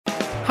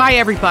Hi,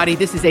 everybody.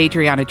 This is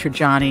Adriana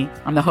Trajani.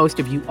 I'm the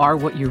host of You Are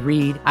What You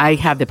Read. I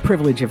have the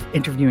privilege of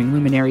interviewing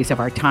luminaries of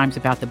our times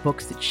about the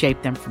books that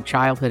shaped them from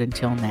childhood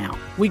until now.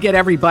 We get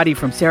everybody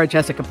from Sarah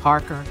Jessica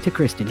Parker to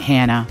Kristen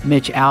Hanna,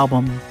 Mitch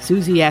Albom,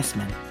 Susie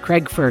Essman,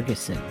 Craig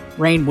Ferguson,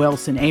 Rainn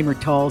Wilson, Amor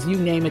Tolls, you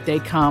name it, they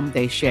come,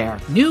 they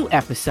share. New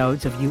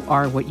episodes of You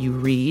Are What You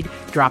Read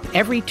drop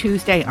every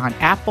Tuesday on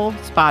Apple,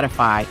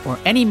 Spotify, or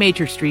any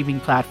major streaming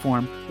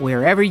platform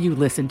wherever you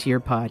listen to your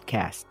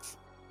podcasts.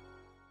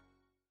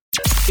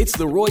 It's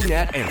the Roy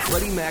Nat and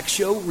Freddie Mac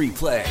Show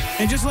replay.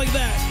 And just like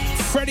that,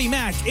 Freddie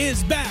Mac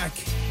is back.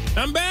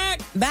 I'm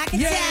back. Back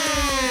attack.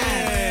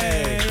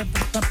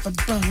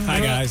 Hi,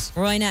 guys.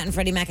 Roy Nat and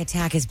Freddie Mac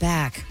Attack is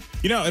back.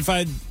 You know, if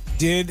I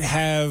did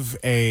have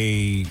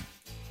a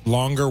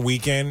longer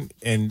weekend,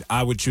 and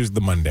I would choose the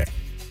Monday.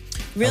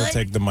 Really? I would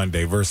take the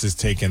Monday versus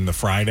taking the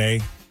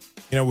Friday.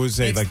 You know, we'll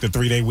say like the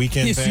 3-day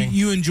weekend Yes, thing.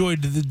 you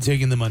enjoyed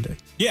taking the Monday.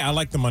 Yeah, I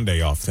like the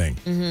Monday off thing.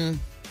 Mm-hmm.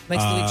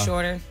 Makes the week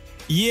shorter.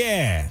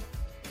 Yeah.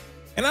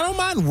 And I don't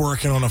mind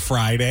working on a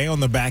Friday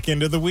on the back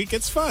end of the week.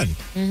 It's fun.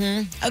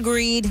 Mm-hmm.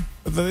 Agreed.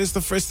 It's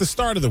the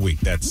start of the week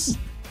that's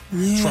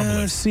Yeah,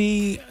 troubling.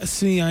 see,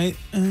 I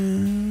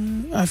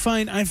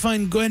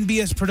find go ahead and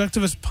be as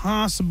productive as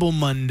possible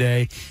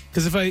Monday,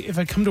 because if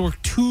I come to work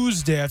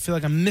Tuesday, I feel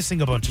like I'm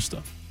missing a bunch of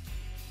stuff.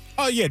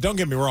 Oh, yeah, don't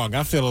get me wrong.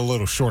 I feel a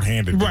little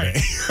shorthanded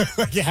today. Right.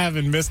 Like you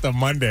haven't missed a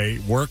Monday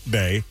work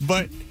day,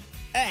 but,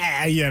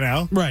 you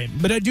know. Right,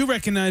 but I do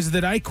recognize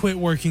that I quit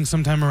working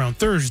sometime around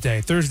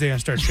Thursday. Thursday, I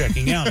start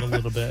checking out a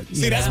little bit.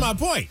 See, that's my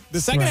point. The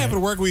second half of the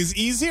work week is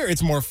easier.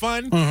 It's more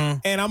fun,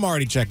 and I'm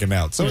already checking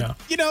out. So,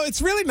 you know,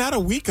 it's really not a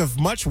week of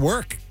much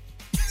work.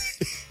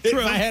 If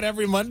I had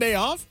every Monday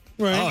off,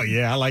 right? Oh,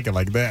 yeah, I like it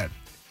like that.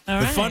 All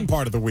the right. fun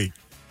part of the week.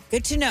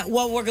 Good to know.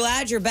 Well, we're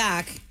glad you're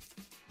back.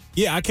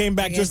 Yeah, I came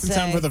back just in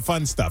time for the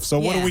fun stuff. So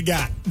what do we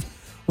got?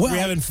 Well, we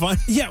having fun?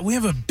 Yeah, we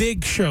have a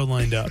big show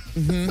lined up.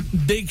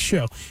 Big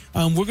show.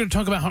 We're going to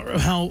talk about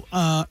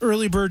how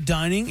early bird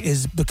dining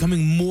is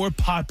becoming more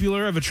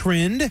popular of a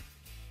trend.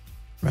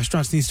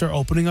 Restaurants need to start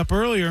opening up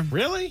earlier.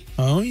 Really?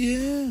 Oh,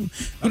 yeah.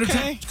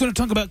 Okay. Going to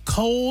talk about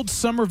cold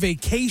summer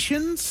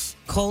vacations.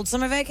 Cold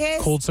summer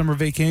vacation? Cold summer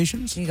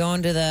vacations. You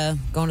going to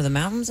the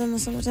mountains in the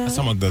summertime?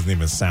 Someone doesn't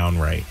even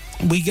sound right.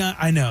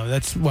 I know.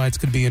 That's why it's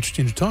going to be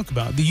interesting to talk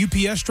about. The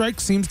UPS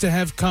strike seems to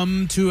have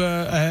come to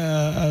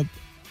a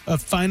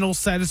final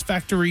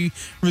satisfactory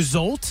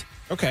result.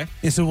 Okay.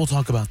 And so we'll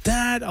talk about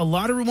that. A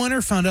lottery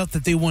winner found out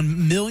that they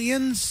won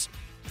millions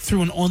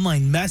through an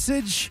online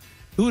message.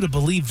 Who would have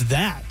believed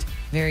that?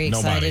 Very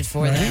excited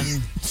for them.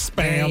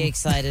 Very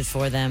excited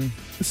for them.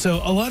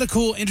 So a lot of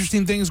cool,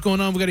 interesting things going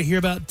on. We got to hear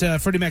about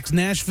Freddie Mac's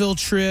Nashville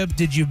trip.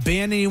 Did you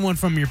ban anyone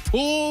from your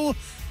pool?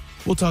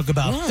 We'll talk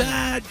about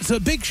that. So a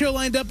big show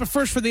lined up. But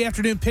first, for the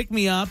afternoon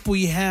pick-me-up,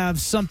 we have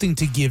something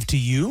to give to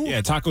you.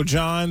 Yeah, Taco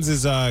John's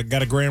is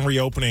got a grand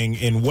reopening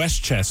in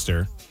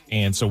Westchester.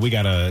 And so we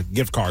got a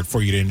gift card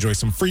for you to enjoy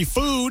some free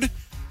food.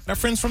 Our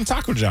friends from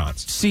Taco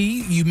John's.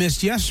 See, you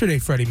missed yesterday,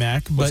 Freddie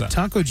Mac, but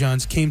Taco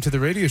John's came to the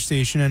radio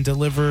station and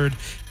delivered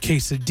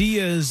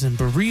quesadillas and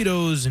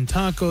burritos and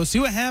tacos. See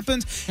what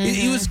happens?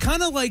 It was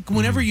kind of like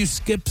whenever you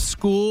skip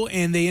school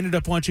and they ended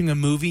up watching a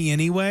movie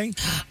anyway.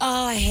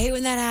 Oh, I hate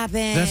when that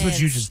happens. That's what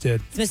you just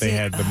did. They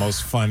had the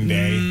most fun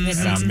day, and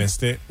I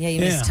missed it. Yeah, you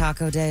missed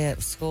taco day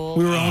at school.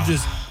 We were all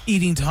just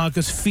eating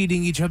tacos,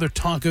 feeding each other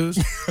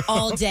tacos.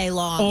 All day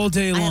long. All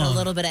day long. I had a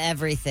little bit of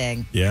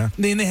everything. Yeah.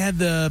 Then they had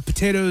the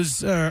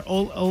potatoes, or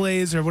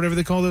olays, or whatever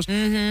they call those.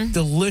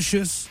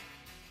 Delicious.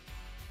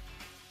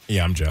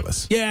 Yeah, I'm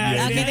jealous.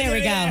 Yeah. Okay, there we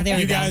go. There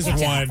we You go. guys Good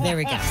job. won. There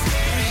we go.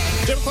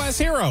 Gym Class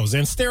Heroes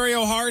and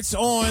Stereo Hearts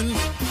on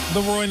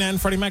the Roy Nat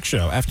and Freddie Mac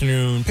Show.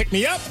 Afternoon, pick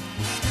me up.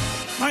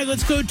 All right,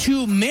 let's go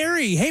to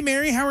Mary. Hey,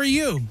 Mary, how are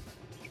you?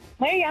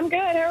 Hey, I'm good.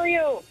 How are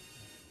you?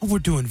 We're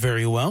doing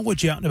very well.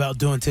 What you out and about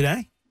doing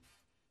today?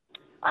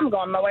 I'm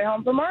going my way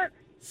home from work.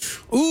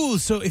 Ooh,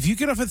 so if you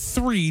get off at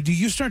 3, do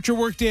you start your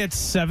workday at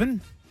 7?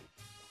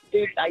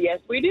 Dude, yes,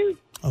 we do.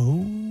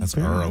 Oh, That's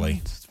very early.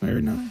 Nice. That's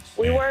very nice.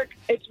 We work.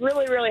 It's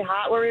really, really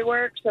hot where we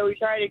work, so we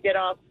try to get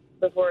off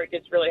before it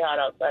gets really hot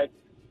outside.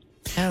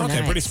 Oh, Okay,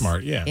 nice. pretty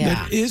smart, yeah.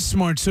 That is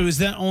smart. So is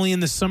that only in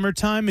the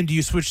summertime, and do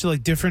you switch to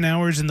like different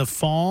hours in the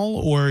fall,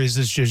 or is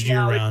this just year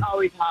No, round? it's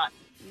always hot.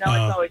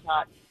 No, it's always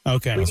hot.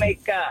 Okay.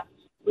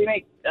 We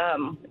make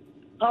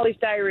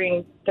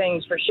polystyrene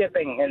things for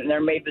shipping, and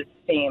they're made with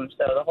steam,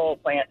 so the whole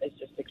plant is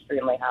just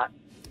extremely hot.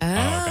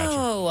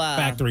 Oh.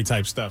 Factory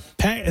type stuff.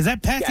 Is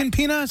that packing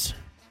peanuts?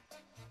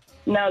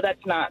 No,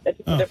 that's not. It's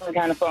a different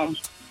kind of foam.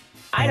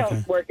 I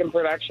don't work in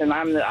production.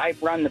 I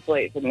run the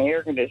place in the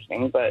air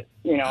conditioning, but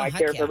I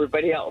care for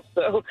everybody else.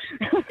 So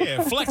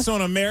Yeah, flex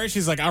on them, Mary.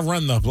 She's like, I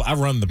run the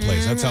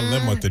place. I tell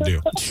them what to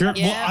do. Sure.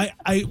 Yeah. Well,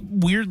 I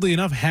weirdly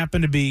enough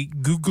happened to be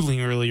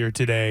Googling earlier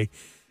today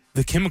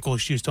the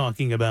chemicals she was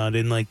talking about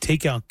in like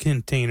takeout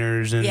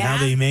containers and how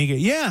they make it.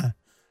 Yeah.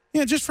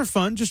 Yeah, just for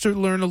fun, just to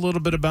learn a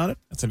little bit about it.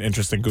 That's an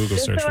interesting Google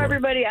just search. so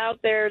everybody out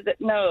there that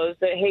knows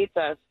that hates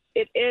us,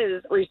 it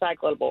is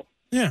recyclable.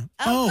 Yeah.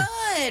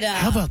 Good.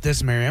 How about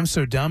this, Mary? I'm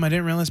so dumb. I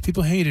didn't realize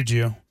people hated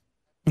you.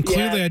 And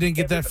clearly I didn't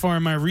get that far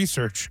in my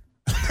research.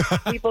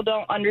 People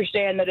don't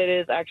understand that it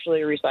is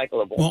actually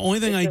recyclable. Well, only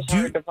thing it's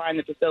hard to find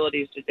the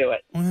facilities to do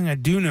it. Only thing I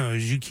do know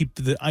is you keep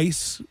the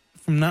ice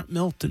from not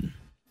melting.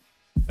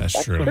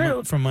 That's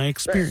true. From my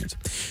experience.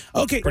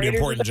 Okay. Pretty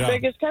important job.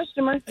 Biggest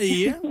customer.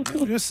 Yeah,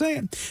 just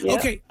saying. Yep.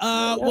 Okay.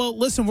 Well,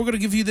 listen, we're going to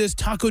give you this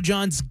Taco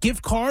John's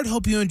gift card.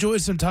 Hope you enjoy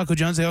some Taco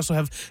John's. They also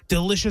have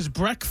delicious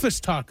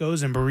breakfast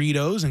tacos and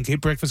burritos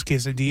and breakfast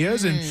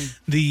quesadillas and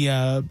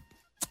the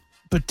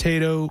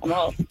potato. I'm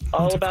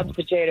all about the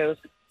potatoes.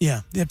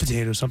 Yeah,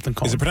 potato, something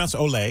called. Is it pronounced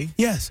ole?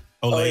 Yes.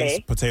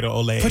 Olays. Potato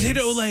olays.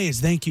 Potato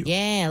olays. Thank you.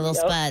 Yeah, little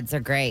spuds are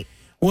great.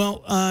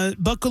 Well,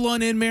 buckle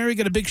on in, Mary.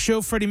 Got a big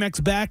show. Freddie Mac's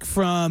back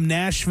from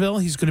Nashville.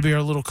 He's going to be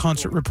our little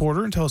concert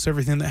reporter and tell us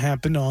everything that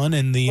happened on.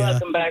 And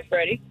welcome back,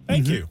 Freddie.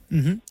 Thank you.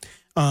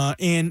 Mm-hmm.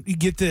 And you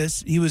get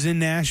this. He was in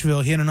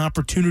Nashville. He had an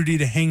opportunity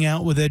to hang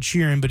out with Ed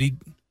Sheeran, but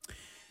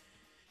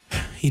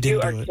he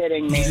didn't do it. You are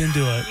kidding me. He didn't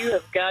do it. You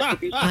have got to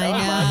be I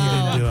know. He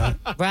didn't do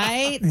it.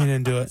 Right? He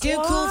didn't do it.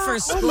 Too cool for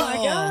school. Oh, my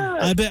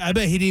God. I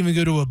bet he didn't even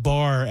go to a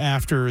bar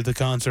after the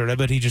concert. I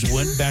bet he just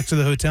went back to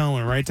the hotel and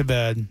went right to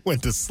bed.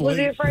 Went to sleep. Was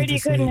he afraid he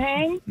couldn't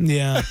hang?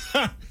 Yeah.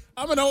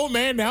 I'm an old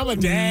man now. I'm a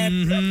dad.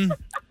 Mm-hmm.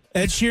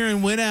 Ed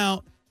Sheeran went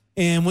out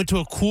and went to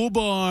a cool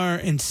bar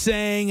and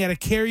sang at a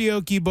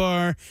karaoke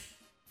bar.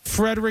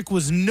 Frederick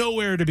was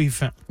nowhere to be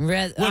found.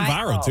 Went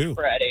viral, too.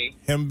 Freddie.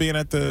 Him being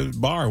at the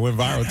bar went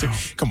viral, too.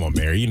 Come on,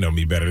 Mary. You know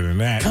me better than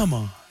that. Come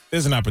on.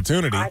 There's an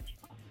opportunity.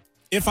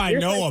 If I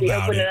know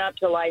about opening it. up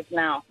to life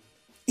now.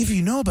 If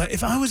you know about it.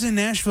 If I was in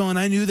Nashville and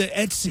I knew that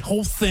Ed's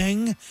whole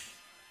thing,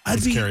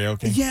 I'd be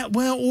karaoke. Yeah,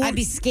 well, I'd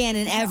be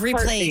scanning every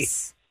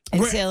place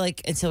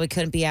until we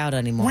couldn't be out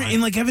anymore. Right,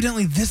 and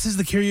evidently this is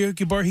the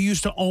karaoke bar he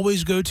used to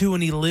always go to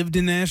when he lived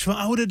in Nashville.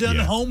 I would have done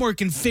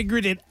homework and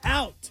figured it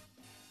out.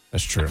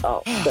 That's true.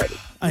 Oh, Freddie.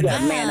 I know.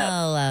 Man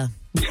up.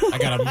 I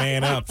got to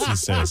man up, she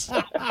says.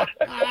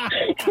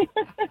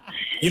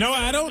 You know,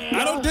 I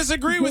don't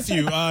disagree with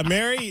you,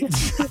 Mary.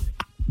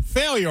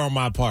 Failure on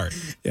my part.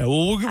 Yeah,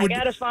 well, I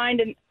gotta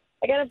find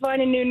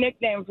a new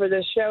nickname for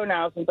this show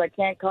now since I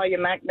can't call you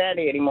Mac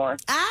Daddy anymore.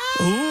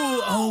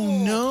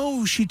 Oh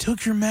no, she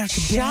took your Mac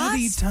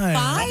Daddy time.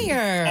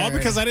 Fire. All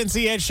because I didn't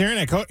see Ed Sheeran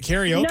at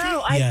karaoke?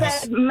 No, I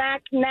said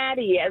Mac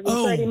Natty as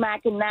in Freddie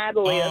Mac and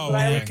Natalie. That's what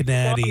I Mac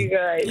Natty. you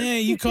guys.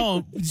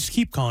 Yeah, just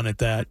keep calling it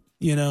that.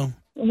 You know,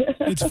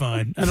 it's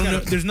fine. I don't know.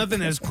 There's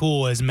nothing as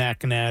cool as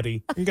Mac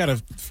Natty. You got to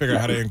figure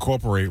out how to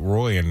incorporate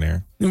Roy in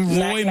there.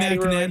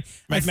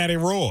 Mac Natty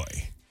Roy.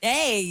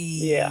 Hey.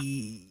 Yeah.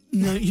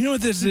 No, you know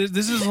what this is?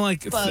 This is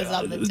like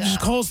just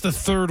call us the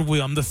third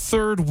wheel. I'm the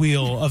third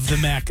wheel of the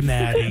Mac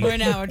Natty. We're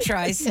now a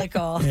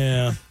tricycle.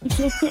 Yeah.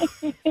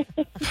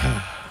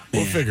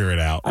 We'll figure it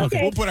out.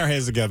 Okay. We'll put our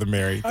heads together,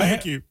 Mary.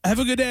 Thank you. Have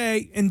a good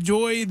day.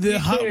 Enjoy the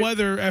hot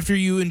weather after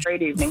you enjoy.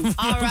 Great evening.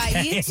 All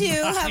right, you too.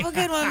 Have a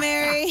good one,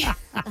 Mary.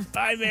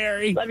 Bye,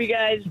 Mary. Love you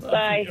guys.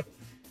 Bye.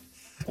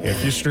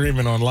 If you're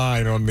streaming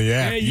online on the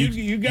app,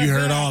 you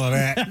heard all of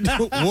that.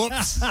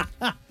 Whoops.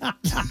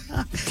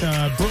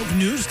 Broke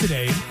news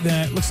today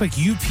that looks like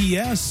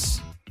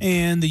UPS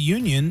and the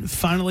union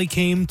finally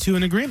came to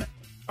an agreement.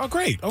 Oh,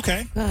 great.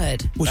 Okay.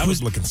 Good. That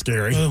was looking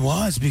scary. It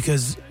was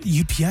because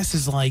UPS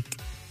is like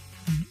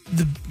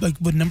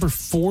number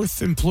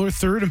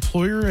third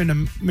employer in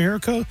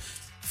America,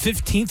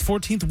 15th,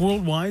 14th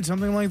worldwide,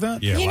 something like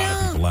that.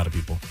 Yeah, a lot of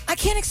people. I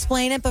can't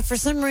explain it, but for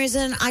some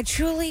reason, I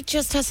truly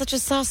just have such a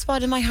soft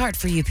spot in my heart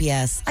for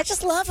UPS. I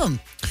just love them.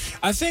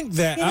 I think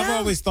that I've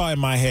always thought in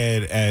my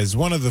head as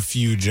one of the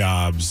few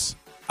jobs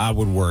I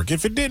would work.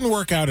 If it didn't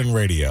work out in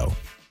radio,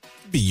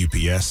 it'd be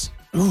UPS.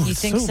 Ooh, You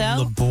think so?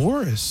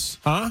 Laborious.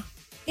 Huh?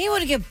 You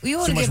want to get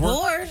much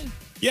work? bored.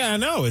 Yeah, I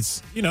know.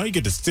 It's, you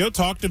get to still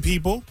talk to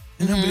people.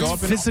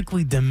 It's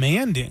physically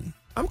demanding.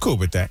 I'm cool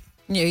with that.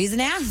 Yeah, he's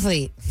an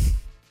athlete.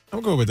 I'm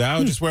good with that.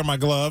 I'll just wear my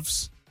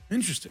gloves.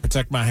 Interesting.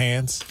 Protect my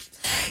hands.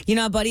 You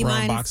know, a buddy of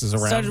Throwing mine boxes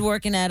around. started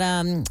working at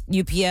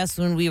UPS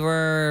when we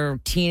were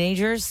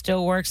teenagers,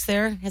 still works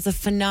there, has a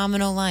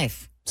phenomenal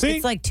life. See?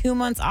 It's like 2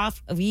 months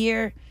off a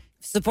year,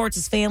 supports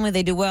his family,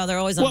 they do well, they're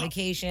always on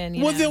vacation.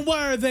 You know? Then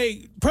why are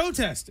they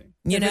protesting?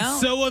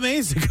 It's so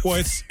amazing.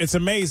 Well, it's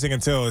amazing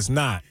until it's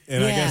not.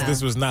 And I guess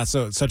this was not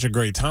such a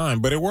great time,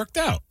 but it worked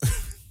out.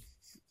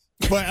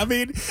 But I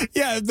mean,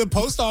 yeah, the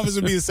post office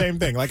would be the same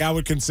thing. Like I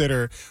would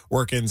consider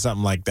working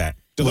something like that.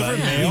 Deliver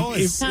mail.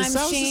 If times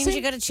change,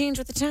 you got to change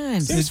with the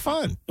times. It's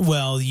fun.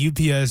 Well,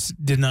 UPS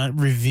did not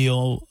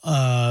reveal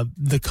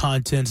the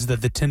contents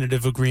that the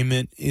tentative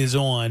agreement is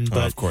on,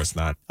 but of course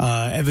not.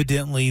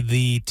 Evidently,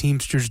 the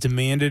Teamsters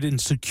demanded and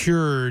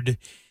secured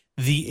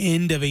the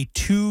end of a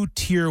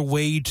 2-tier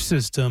wage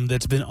system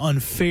that's been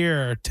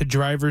unfair to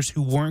drivers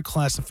who weren't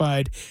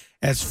classified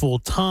as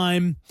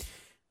full-time.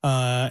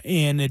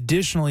 And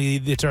additionally,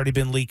 it's already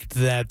been leaked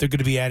that they're going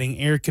to be adding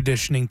air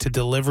conditioning to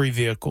delivery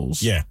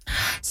vehicles. Yeah.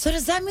 So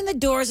does that mean the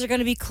doors are going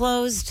to be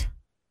closed?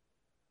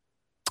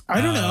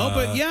 I don't know,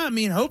 but yeah, I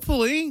mean,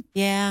 hopefully.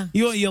 Yeah.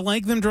 You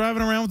like them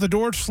driving around with the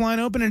doors flying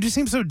open? It just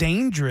seems so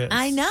dangerous.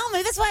 I know.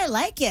 Maybe that's why I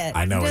like it.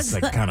 I know. It's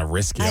like kind of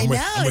risky. I'm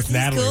with it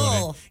Natalie cool.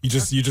 on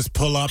it. You just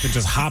pull up and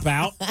just hop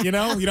out, you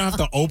know? You don't have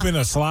to open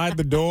or slide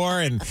the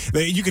door, and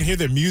you can hear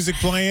their music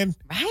playing.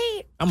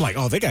 Right. I'm like,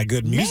 oh, they got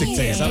good music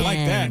taste. I like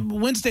that.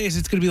 Wednesdays,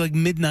 it's going to be like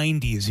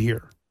mid-90s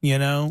here, you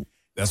know?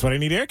 That's why they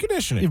need air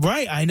conditioning.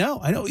 Right, I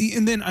know.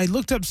 And then I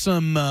looked up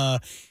some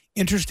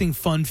interesting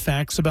fun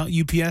facts about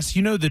UPS.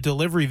 You know, the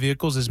delivery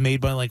vehicles is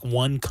made by like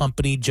one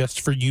company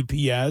just for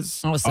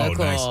UPS. Oh, so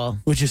cool. Nice.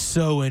 Which is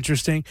so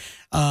interesting.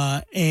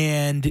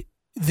 And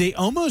they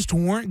almost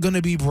weren't going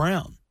to be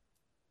brown.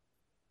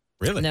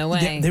 Really? No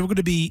way. They were going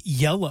to be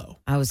yellow.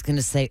 I was going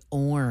to say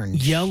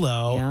orange.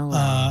 Yellow.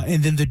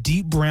 And then the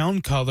deep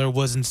brown color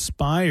was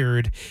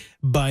inspired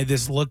by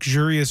this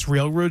luxurious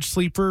railroad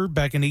sleeper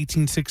back in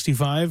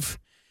 1865.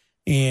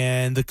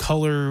 And the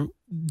color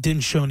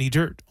didn't show any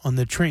dirt on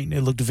the train.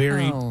 It looked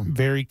very,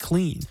 very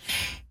clean.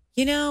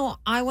 You know,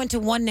 I went to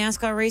one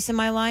NASCAR race in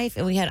my life,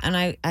 and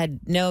I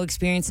had no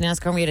experience in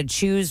NASCAR. And we had to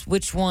choose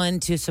which one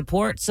to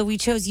support, so we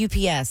chose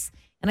UPS.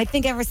 And I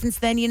think ever since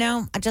then, you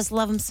know, I just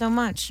love them so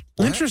much.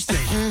 Interesting.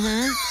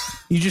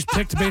 You just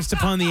picked based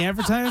upon the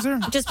advertiser?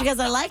 Just because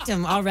I liked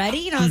them already.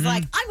 You know, I was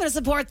like, I'm going to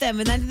support them.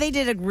 And then they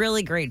did a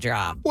really great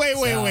job. Wait.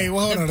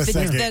 Hold on a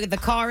second. The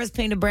car is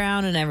painted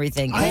brown and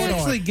everything. I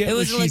actually get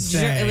what she's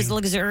saying. It was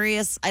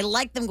luxurious. I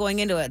liked them going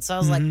into it. So I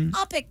was like,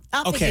 I'll pick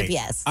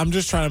UPS. I'm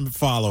just trying to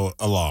follow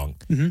along.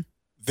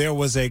 There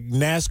was a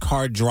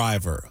NASCAR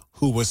driver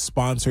who was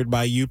sponsored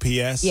by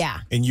UPS. Yeah.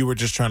 And you were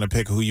just trying to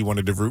pick who you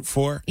wanted to root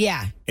for.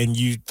 Yeah. And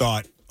you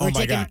thought,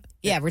 my God.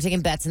 Yeah, we're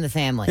taking bets in the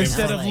family.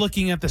 Instead of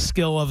looking at the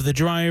skill of the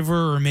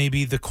driver or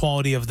maybe the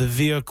quality of the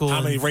vehicle.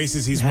 How many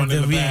races he's won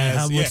in the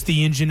past. What's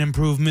the engine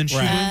improvement? She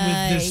went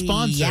with the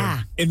sponsor.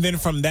 Yeah. And then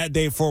from that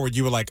day forward,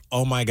 you were like,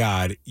 oh my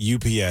God,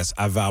 UPS,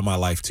 I vow my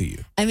life to you.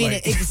 I mean,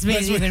 it just made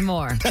it even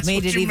more. That's made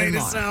what it you even made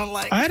more. it sound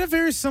like. I had a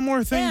very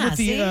similar thing Yeah, with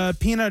the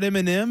peanut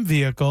M&M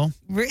vehicle.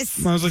 I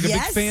was like a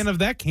big fan of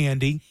that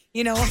candy.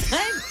 You know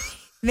what?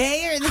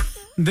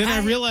 Then I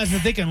realized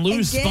that they can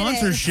lose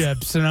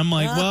sponsorships, and I'm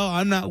like, well,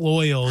 I'm not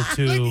loyal to.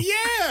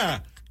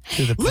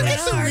 To the Look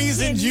at the brand.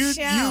 reasons you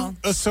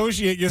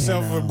associate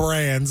yourself with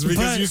brands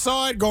because you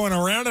saw it going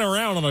around and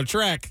around on a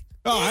track.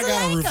 Oh, I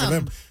gotta root for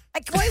them.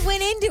 I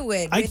went into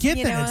it. I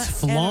get that it's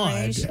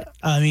flawed.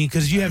 I mean,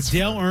 because you have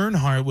Dale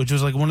Earnhardt, which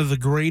was like one of the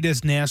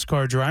greatest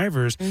NASCAR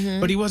drivers,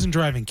 but he wasn't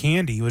driving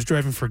candy. He was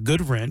driving for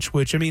Goodwrench,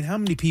 which, I mean, how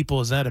many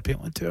people is that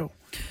appealing to?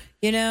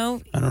 You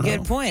know,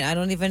 good point. I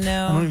don't even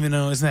know.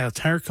 Isn't that a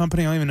tire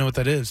company? I don't even know what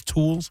that is.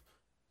 Tools?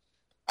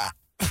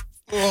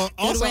 Well,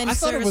 also, I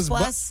thought it was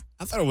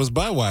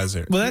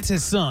Budweiser. Well, that's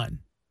his son.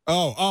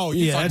 Oh,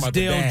 you're talking that's about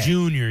Dale the dad.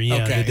 Jr.,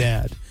 the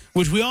dad.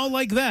 Which we all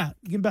like that.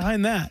 Get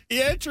behind that.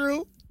 Yeah,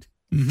 true.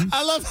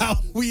 I love how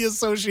we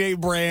associate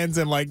brands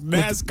and like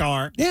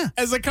NASCAR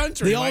as a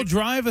country. They all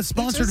drive a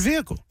sponsored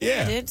vehicle.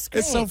 Yeah,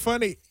 it's so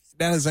funny.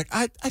 That is like,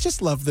 I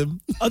just love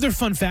them. Other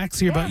fun facts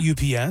here about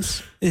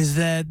UPS is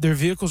that their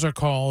vehicles are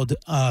called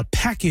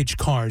package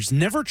cars,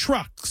 never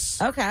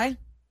trucks. Okay.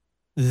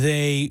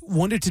 They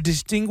wanted to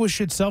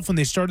distinguish itself when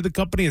they started the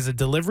company as a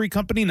delivery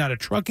company, not a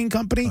trucking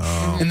company.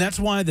 And that's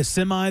why the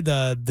semi,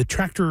 the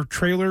tractor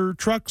trailer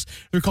trucks,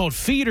 they're called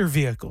feeder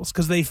vehicles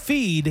because they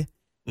feed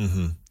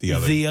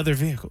the other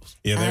vehicles.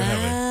 Yeah,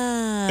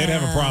 they'd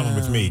have a problem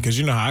with me because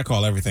you know how I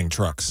call everything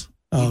trucks.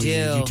 You do.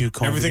 You do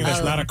call everything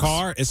that's not a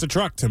car, it's a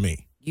truck to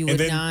me. You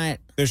would not.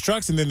 There's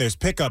trucks and then there's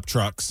pickup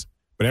trucks,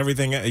 but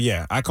everything,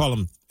 I call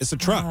them, it's a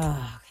truck.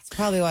 That's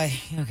probably why.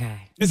 Okay.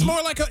 It's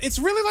more like it's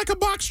really like a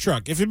box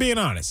truck, if you're being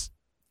honest.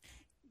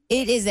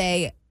 It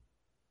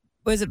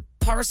is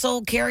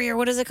parcel carrier?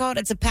 What is it called?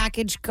 It's a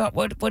package car.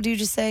 What did you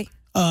just say?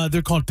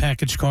 They're called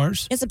package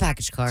cars. It's a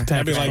package car.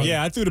 I'd be like,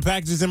 I threw the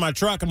packages in my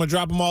truck. I'm going to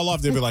drop them all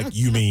off. They'd be like,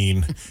 you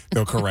mean?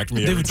 They'll correct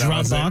me. They would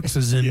drop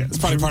boxes in. It's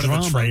probably part of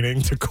the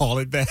training to call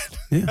it that.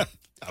 Yeah.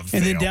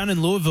 And then down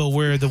in Louisville,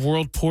 where the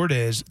World Port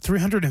is,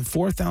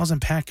 304,000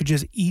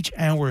 packages each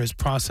hour is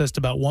processed,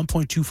 about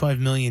 1.25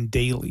 million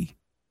daily.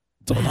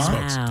 That's a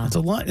lot. That's a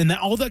lot. And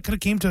all that could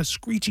have came to a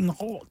screeching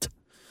halt.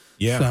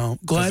 Yeah. So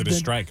glad of the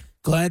strike.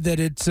 Glad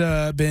that it's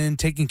been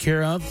taken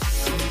care of.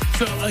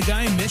 So a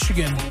guy in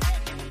Michigan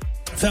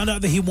found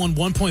out that he won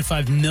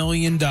 $1.5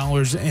 million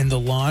in the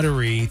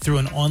lottery through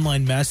an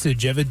online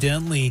message.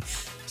 Evidently,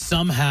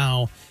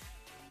 somehow,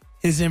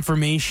 his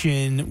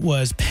information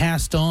was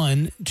passed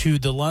on to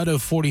the Lotto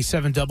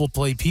 47 double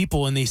play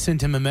people, and they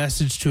sent him a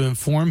message to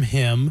inform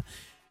him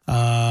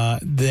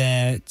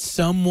that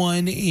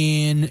someone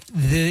in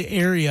the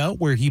area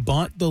where he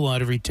bought the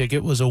lottery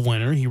ticket was a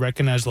winner. He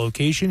recognized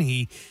location.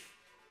 He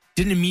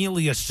didn't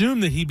immediately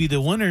assume that he'd be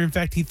the winner. In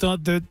fact, he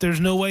thought that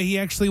there's no way he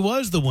actually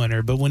was the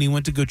winner. But when he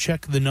went to go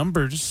check the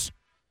numbers,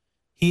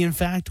 he, in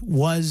fact,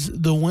 was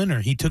the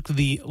winner. He took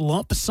the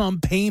lump sum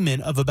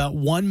payment of about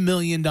 $1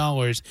 million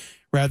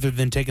rather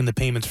than taking the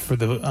payments for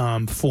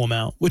the full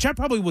amount, which I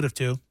probably would have,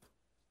 too.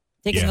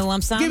 Taking the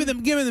lump sum? Give me the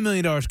 $1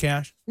 million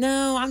cash.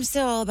 No, I'm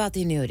still all about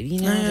the annuity.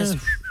 You know,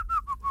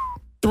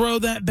 throw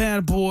that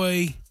bad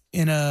boy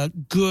in a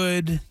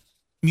good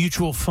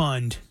mutual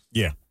fund.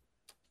 Yeah.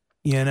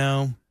 You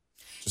know?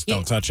 Just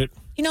don't touch it.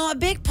 You know, a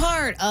big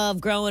part of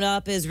growing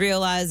up is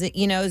realizing,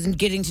 is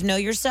getting to know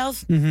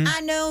yourself. Mm-hmm.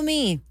 I know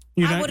me.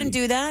 I wouldn't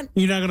do that.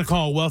 You're not going to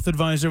call a wealth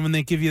advisor when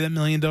they give you that $1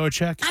 million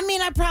check? I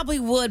mean, I probably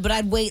would, but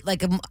I'd wait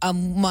like a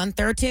month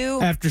or two.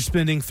 After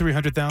spending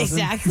 $300,000?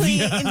 Exactly.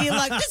 Yeah. And be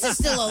like, this is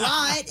still a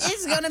lot.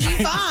 It's going to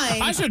be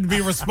fine. I should be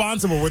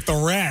responsible with the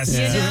rest.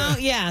 Yeah. You know?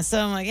 Yeah. So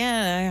I'm like,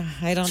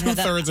 I don't have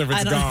that. 2/3 of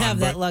it's I don't gone, have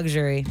that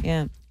luxury.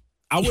 Yeah.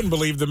 I wouldn't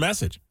believe the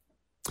message.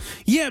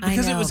 Yeah,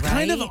 because it was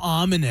kind of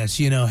ominous,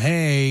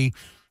 hey,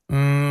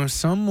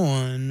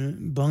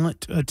 someone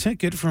bought a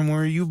ticket from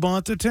where you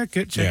bought the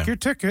ticket. Check your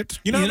ticket.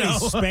 You know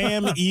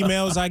spam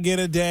emails I get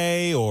a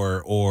day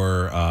or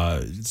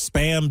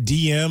spam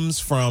DMs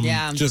from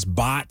just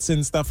bots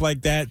and stuff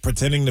like that,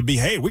 pretending to be,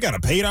 hey, we got a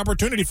paid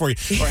opportunity for you.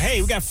 Or,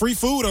 hey, we got free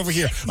food over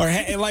here. Or,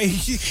 hey,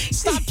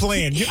 stop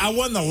playing. I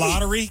won the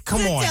lottery.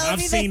 Come on.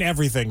 I've seen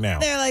everything now.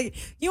 They're like,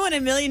 you want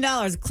 $1 million.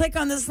 Click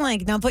on this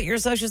link. Now put your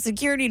social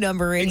security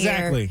number in here.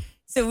 Exactly.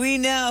 So we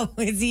know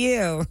it's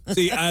you.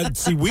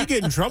 See, we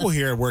get in trouble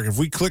here at work if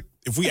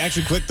we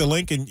actually click the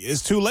link, and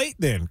it's too late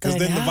then, because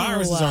then the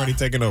virus is already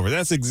taken over.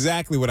 That's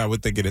exactly what I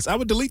would think it is. I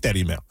would delete that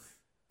email.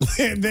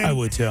 And then I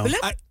would too.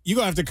 You're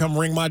going to have to come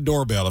ring my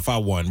doorbell if I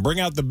won. Bring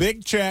out the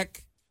big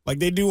check like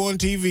they do on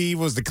TV,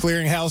 was the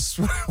clearinghouse,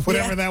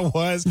 whatever that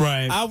was.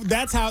 Right.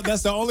 That's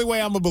the only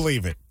way I'm going to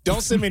believe it.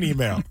 Don't send me an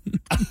email.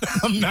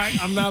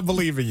 I'm not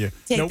believing you.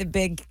 Take the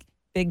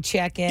big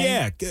check in.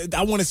 Yeah,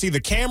 I want to see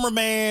the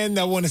cameraman.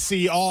 I want to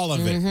see all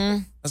of it.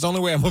 Mm-hmm. That's the only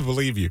way I'm going to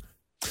believe you.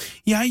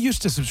 Yeah, I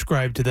used to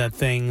subscribe to that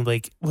thing.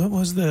 Like, what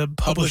was the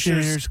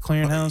Publishers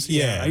Clearinghouse?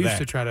 Yeah, I used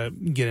to try to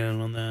get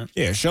in on that.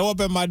 Yeah, show up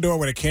at my door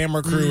with a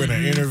camera crew and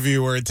an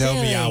interviewer and tell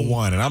me I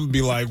won. And I'm going to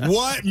be like,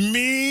 what,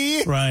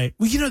 me? Right.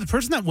 Well, the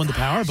person that won the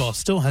Powerball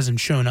still hasn't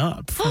shown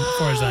up, as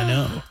far as I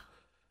know.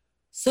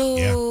 So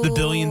the $1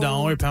 billion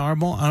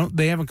Powerball,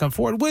 they haven't come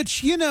forward.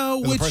 Which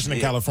the person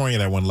in California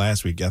that won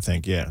last week, I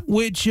think,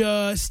 which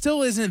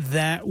still isn't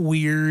that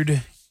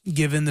weird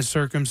given the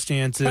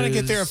circumstances. Trying to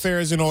get their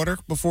affairs in order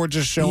before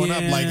just showing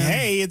up like,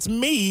 hey, it's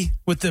me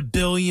with the $1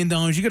 billion.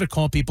 You got to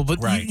call people,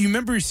 but you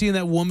remember seeing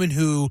that woman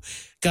who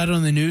got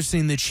on the news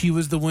saying that she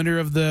was the winner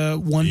of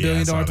the $1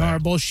 billion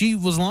Powerball. She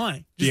was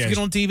lying just to get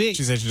on TV.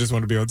 She said she just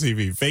wanted to be on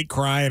TV, fake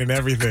crying and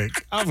everything.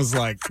 I was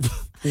like,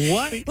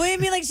 what? Well, I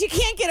mean, she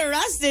can't get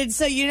arrested.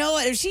 So you know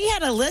what? If she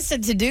had a list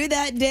to do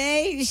that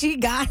day,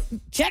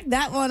 check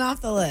that one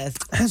off the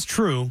list. That's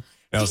true.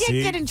 Now, you can't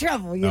get in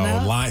trouble, you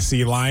know?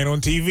 Lying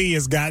on TV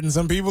has gotten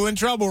some people in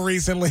trouble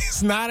recently.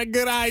 It's not a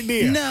good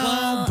idea.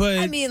 No, but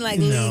I mean,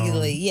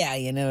 legally, yeah,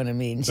 you know what I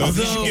mean. So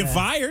she should get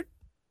fired.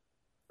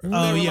 From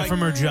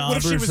her job. What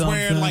if she was something?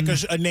 wearing like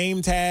a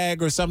name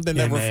tag or something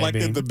that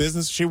reflected the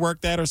business she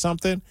worked at or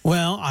something?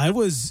 Well, I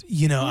was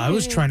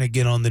trying to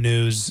get on the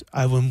news.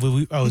 I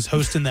was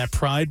hosting that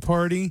Pride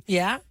party.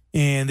 Yeah.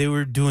 And they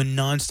were doing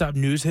nonstop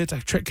news hits. I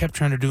kept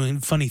trying to do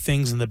funny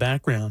things in the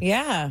background.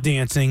 Yeah.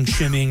 Dancing,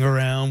 shimmying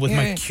around with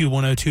my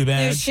Q102 bag.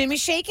 They're shimmy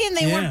shaking?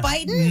 They weren't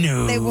biting?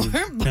 No. They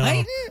weren't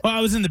biting? Well,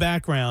 I was in the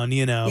background,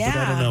 but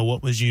I don't know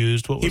what was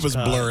used. He was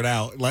blurred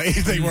out. Like,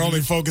 they were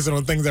only focusing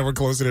on things that were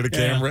closer to the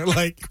camera.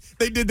 Like,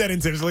 they did that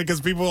intentionally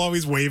because people were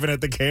always waving at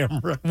the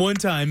camera. One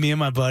time, me and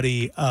my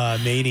buddy,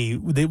 Maney,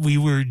 we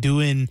were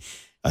doing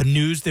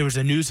there was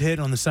a news hit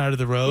on the side of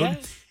the road. Yeah.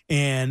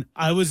 And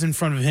I was in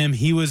front of him.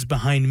 He was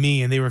behind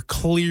me, and they were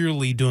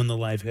clearly doing the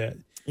live hit.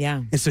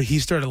 Yeah. And so he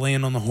started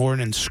laying on the horn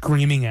and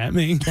screaming at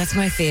me. That's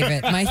my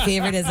favorite. My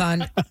favorite is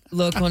on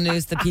local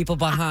news, the people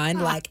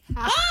behind, like,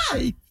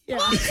 hi! Yeah.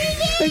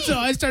 And so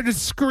I started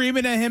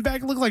screaming at him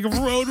back. It looked like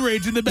road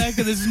rage in the back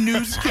of this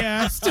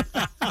newscast.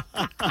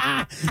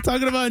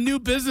 Talking about a new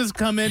business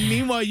coming.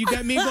 Meanwhile, you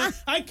got me going,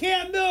 I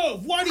can't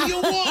move. What do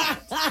you want?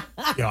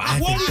 Yo, I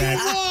think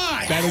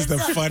that is the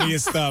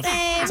funniest stuff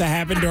to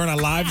happen during a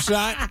live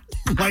shot.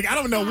 Like, I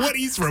don't know what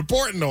he's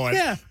reporting on.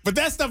 Yeah. But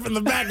that stuff in the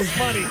back is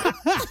funny.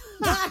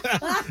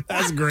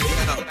 That's great.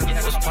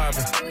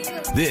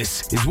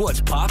 This is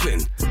What's Poppin'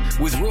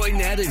 with Roy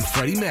Nat and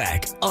Freddie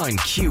Mac on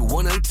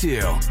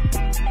Q102.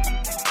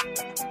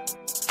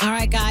 All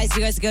right, guys.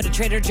 You guys go to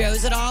Trader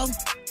Joe's at all?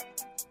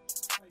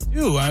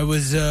 I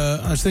was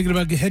thinking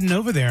about heading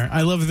over there.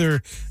 I love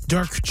their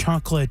dark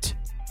chocolate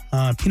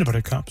peanut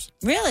butter cups.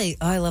 Really?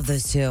 Oh, I love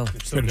those too.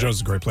 Trader Joe's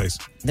is a great place.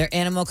 Their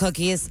animal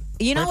cookies.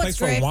 You know what's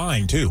great? For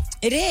wine too.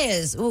 It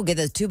is. Ooh, get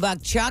those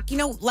 $2 chuck.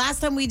 Last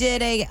time we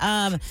did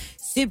a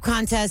soup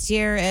contest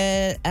here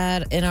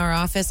in our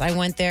office, I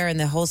went there and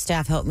the whole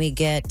staff helped me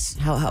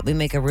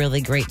make a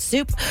really great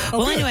soup.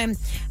 Anyway,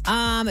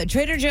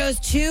 Trader Joe's,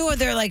 2 of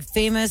their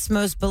famous,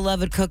 most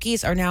beloved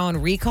cookies are now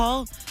on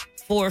recall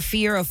for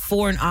fear of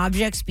foreign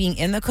objects being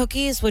in the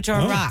cookies, which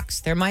are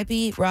rocks. There might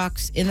be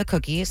rocks in the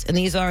cookies, and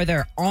these are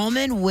their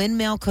almond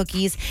windmill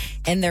cookies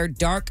and their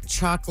dark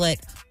chocolate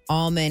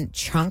almond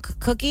chunk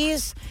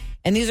cookies.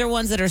 And these are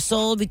ones that are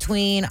sold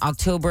between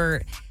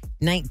October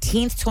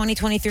 19th,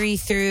 2023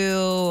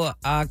 through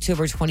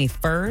October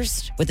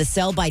 21st with the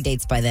sell-by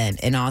dates by then,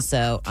 and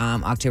also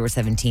October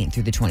 17th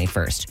through the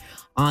 21st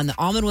on the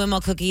almond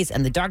windmill cookies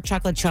and the dark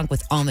chocolate chunk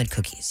with almond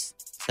cookies.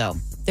 So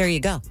there you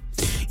go.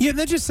 Yeah,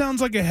 that just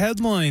sounds like a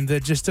headline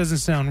that just doesn't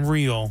sound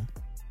real.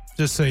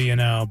 Just so you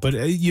know, but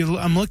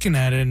I'm looking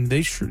at it, and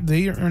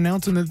they are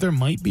announcing that there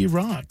might be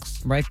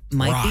rocks. Right,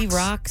 might be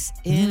rocks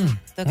in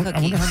the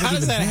cookies. How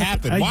does that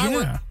happen?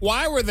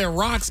 Why were there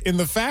rocks in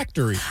the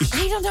factory?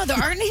 I don't know.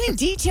 There aren't any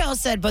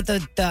details said, but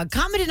the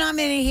common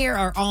denominator here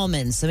are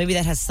almonds, so maybe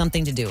that has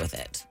something to do with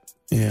it.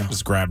 Yeah,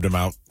 just grabbed them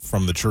out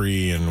from the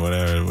tree and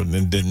whatever,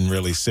 and didn't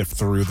really sift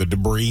through the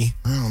debris.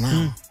 I don't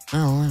know.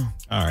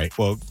 All right,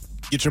 well.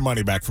 Get your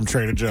money back from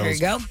Trader Joe's. There you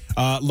go.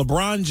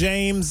 LeBron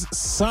James'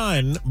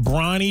 son,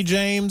 Bronny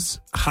James,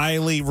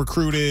 highly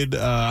recruited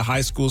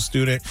high school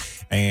student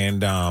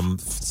and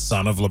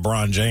son of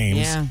LeBron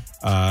James,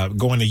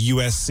 going to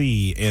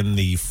USC in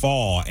the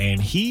fall.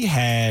 And he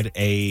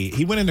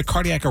went into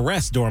cardiac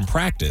arrest during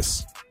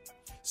practice.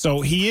 So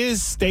he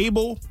is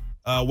stable.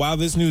 While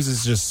this news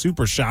is just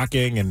super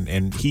shocking,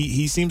 and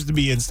he seems to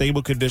be in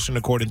stable condition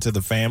according to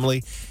the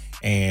family.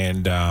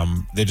 And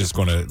they're just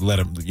going to let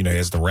him, he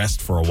has to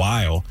rest for a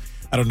while.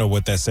 I don't know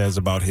what that says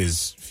about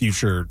his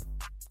future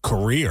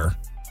career.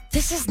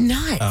 This is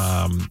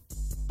nuts.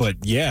 But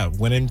yeah,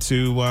 went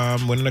into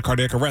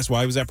cardiac arrest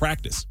while he was at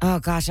practice. Oh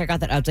gosh, I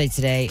got that update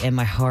today, and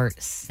my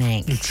heart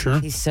sank.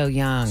 Sure, he's so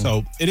young.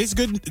 So it is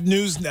good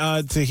news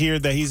to hear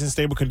that he's in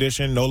stable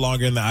condition, no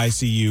longer in the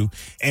ICU,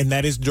 and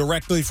that is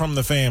directly from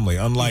the family.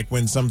 Unlike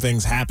when some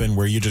things happen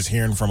where you're just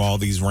hearing from all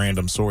these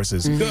random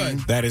sources.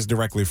 Good, that is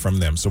directly from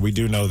them. So we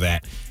do know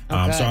that.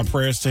 So our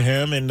prayers to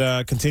him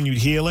and continued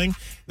healing.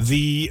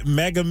 The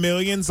Mega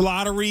Millions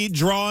lottery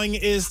drawing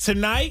is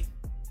tonight.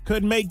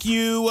 Could make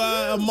you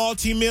a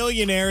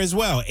multimillionaire as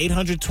well.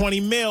 820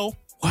 mil.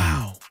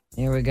 Wow.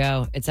 There we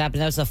go. It's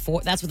happening. That's with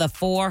a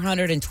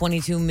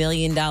 $422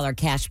 million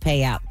cash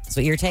payout. That's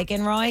what you're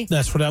taking, Roy?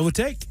 That's what I would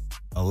take.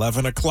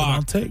 11 o'clock.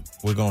 I'll take.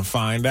 We're going to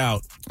find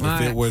out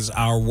if it was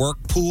our work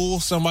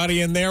pool,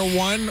 somebody in there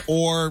won,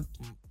 or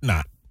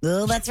not.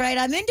 Well, that's right.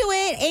 I'm into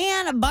it.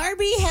 And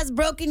Barbie has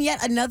broken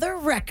yet another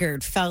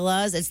record,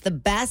 fellas. It's the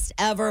best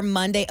ever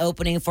Monday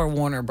opening for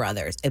Warner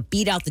Brothers. It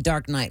beat out The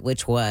Dark Knight,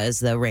 which was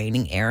the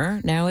reigning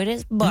error. Now it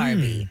is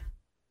Barbie.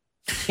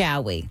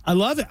 Shall we? I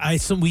love it.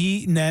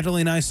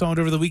 Natalie and I saw it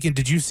over the weekend.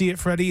 Did you see it,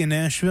 Freddie, in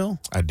Nashville?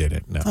 I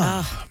didn't. No.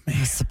 Oh,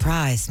 man.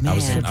 Surprise, man.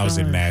 I was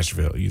in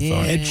Nashville. You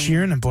thought Ed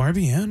Sheeran and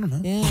Barbie? I don't know.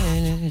 Yeah,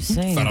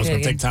 thought I was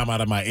going to take time out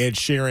of my Ed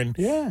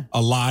Sheeran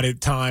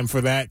allotted time time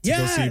for that to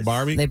go see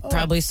Barbie. They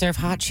probably serve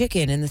hot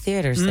chicken in the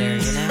theaters there,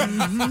 you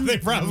know? They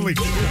probably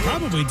do.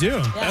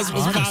 That's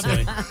what's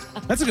honestly.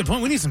 That's a good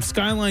point. We need some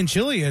Skyline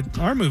chili at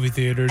our movie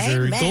theaters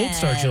or Gold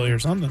Star chili or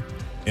something.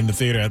 In the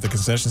theater at the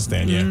concession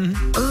stand,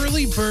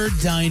 Early bird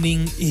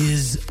dining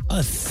is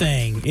a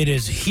thing. It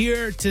is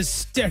here to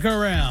stick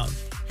around.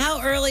 How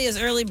early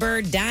is early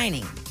bird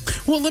dining?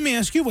 Well, let me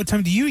ask you, what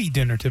time do you eat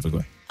dinner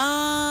typically?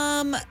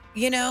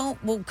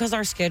 Because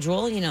our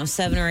schedule,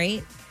 7 or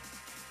 8.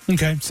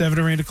 Okay, 7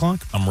 or 8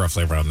 o'clock. I'm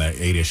roughly around that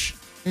 8-ish.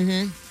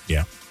 Mm-hmm.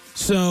 Yeah.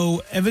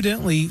 So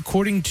evidently,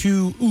 according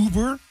to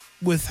Uber,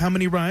 with how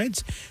many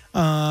rides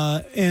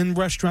and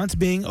restaurants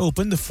being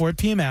open, the 4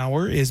 p.m.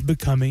 hour is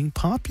becoming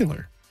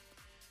popular.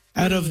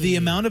 Out of the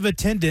amount of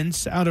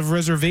attendance, out of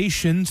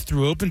reservations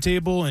through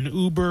OpenTable and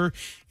Uber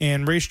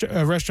and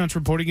restaurants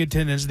reporting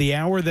attendance, the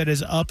hour that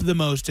is up the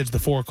most is the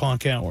 4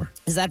 o'clock hour.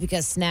 Is that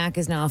because snack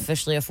is now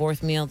officially a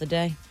fourth meal of the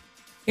day?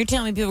 You're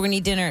telling me people are going to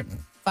eat dinner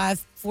at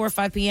 4 or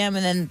 5 p.m.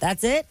 and then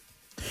that's it?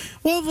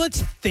 Well,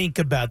 let's think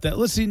about that.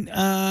 Listen,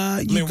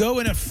 you go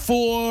in at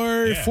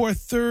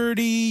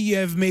 4:30. You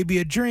have maybe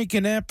a drink,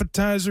 an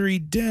appetizer,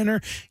 eat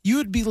dinner. You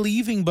would be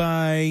leaving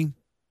by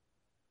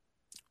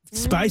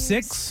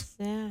 6.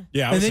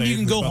 Yeah. And then you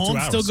can go home,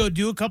 still go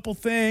do a couple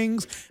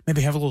things,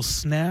 maybe have a little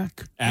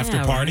snack after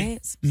party.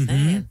 Right?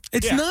 Mm-hmm.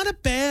 It's not a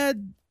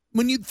bad.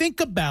 When you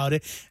think about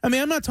it, I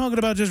mean, I'm not talking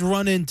about just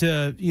running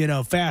to,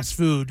 fast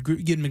food,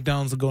 getting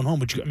McDonald's and going home,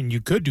 but you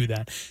could do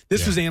that.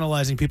 This was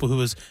analyzing people who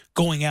was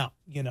going out,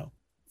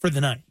 for the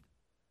night.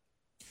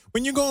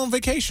 When you go on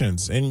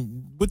vacations,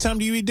 and what time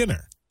do you eat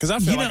dinner? Because I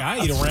feel like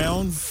I eat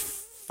around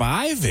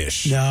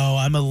 5-ish.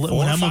 No,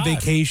 when I'm on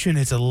vacation,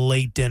 it's a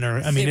late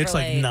dinner. I mean, it's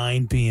like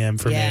 9 p.m.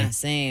 for me. Yeah,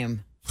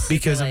 same.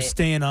 Because I'm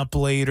staying up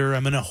later.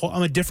 I'm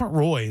a differerent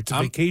Roy. It's a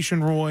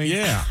vacation Roy.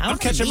 Yeah. I'm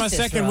catching my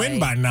second wind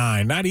by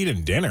 9, not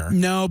eating dinner.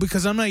 No,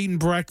 because I'm not eating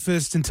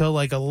breakfast until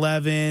like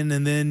 11,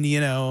 and then,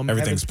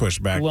 everything's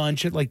pushed back.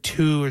 Lunch at like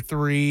 2 or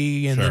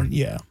 3, and then,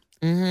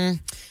 Mm-hmm.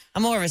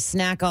 I'm more of a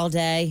snack all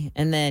day,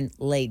 and then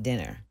late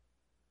dinner.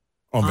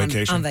 On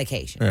vacation? On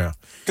vacation. Yeah.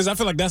 Because I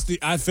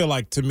feel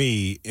like to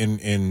me,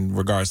 in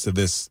regards to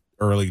this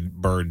early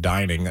bird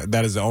dining,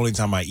 that is the only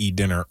time I eat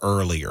dinner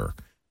earlier.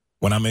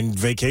 When I'm in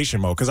vacation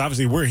mode, because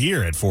obviously we're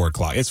here at 4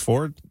 o'clock. It's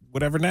 4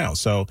 whatever now.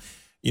 So,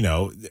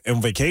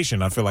 in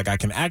vacation, I feel like I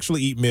can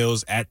actually eat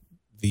meals at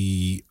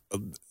the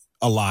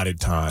allotted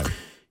time.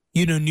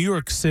 New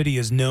York City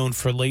is known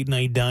for late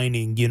night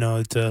dining.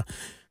 It's a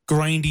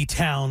grindy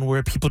town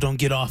where people don't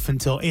get off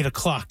until 8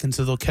 o'clock, and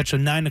so they'll catch a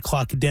 9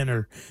 o'clock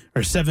dinner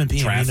or 7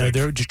 p.m. Traffic.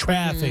 They're just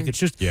traffic. It's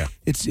just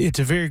it's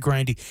a very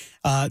grindy.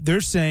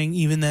 They're saying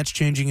even that's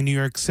changing in New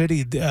York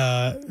City.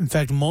 In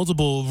fact,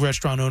 multiple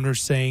restaurant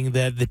owners saying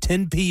that the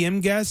 10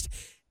 p.m. guest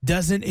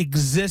doesn't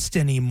exist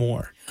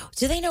anymore.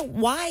 Do they know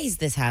why is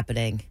this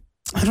happening?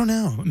 I don't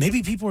know.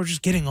 Maybe people are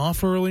just getting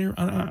off earlier.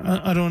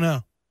 I don't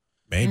know.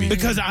 Maybe.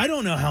 Because I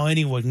don't know how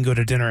anyone can go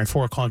to dinner at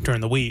 4 o'clock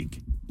during the week.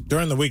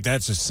 During the week,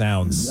 that just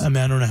sounds... I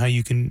don't know how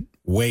you can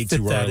way fit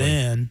too that early.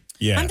 in.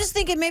 Yeah. I'm just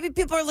thinking maybe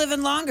people are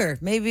living longer.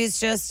 Maybe it's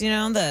just,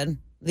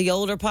 the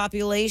older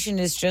population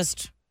is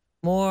just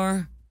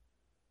more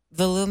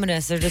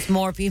voluminous. They're just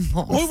more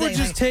people. Or we're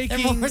just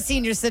taking... They're more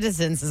senior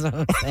citizens is what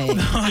I'm saying.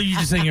 You're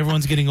just saying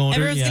everyone's getting older?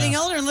 Everyone's getting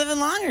older and living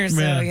longer,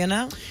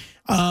 so,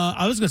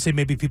 I was going to say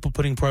maybe people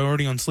putting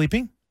priority on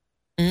sleeping.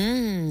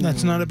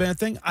 That's not a bad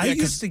thing. I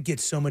used to get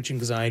so much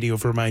anxiety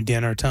over my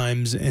dinner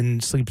times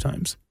and sleep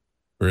times.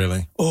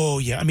 Really? Oh,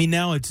 yeah. I mean,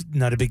 now it's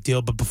not a big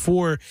deal. But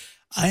before,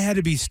 I had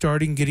to be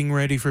starting getting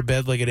ready for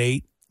bed like at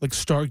 8. Like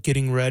start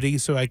getting ready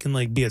so I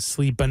can be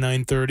asleep by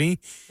 9:30.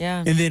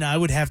 Yeah. And then I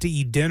would have to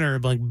eat dinner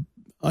by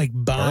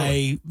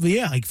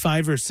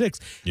 5 or 6.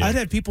 Yeah. I'd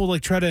have people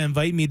try to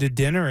invite me to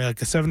dinner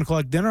at a 7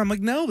 o'clock dinner. I'm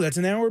like, no, that's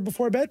an hour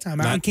before bedtime.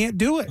 I can't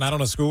do it. Not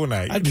on a school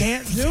night. I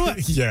can't do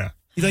it. Yeah.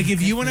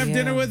 If you want to have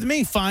dinner with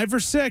me, 5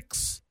 or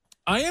 6.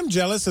 I am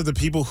jealous of the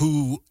people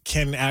who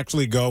can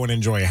actually go and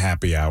enjoy a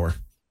happy hour.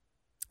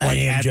 I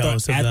am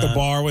jealous of that. At the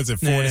bar, was it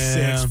 4 to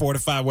 6, 4 to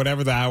 5,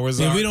 whatever the hours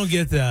are? We don't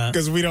get that.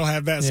 Because we don't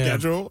have that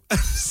schedule. I'm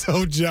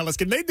so jealous.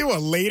 Can they do a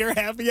later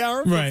happy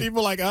hour for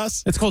people like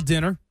us? It's called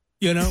dinner.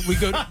 We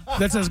go.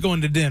 That's us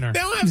going to dinner. They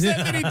don't have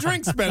that many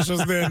drink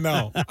specials then,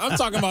 though. I'm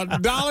talking about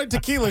 $1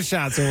 tequila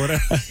shots or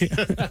whatever.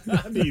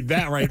 I need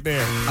that right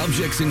there.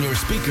 Objects in your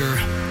speaker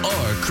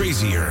are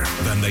crazier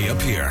than they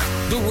appear.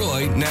 The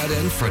Roy, Nat,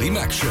 and Freddie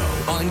Mac Show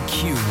on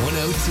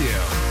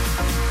Q102.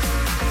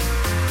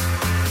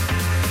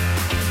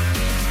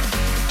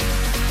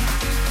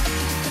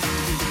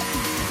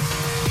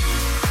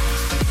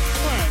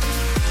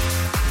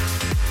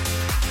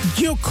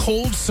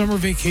 Cold summer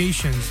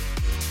vacations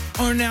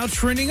are now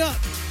trending up.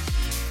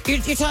 You're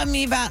talking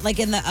me about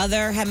in the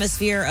other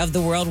hemisphere of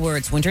the world where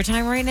it's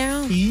wintertime right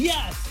now?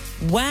 Yes.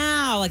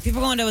 Wow.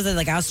 People going to, was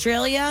it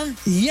Australia?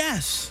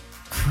 Yes.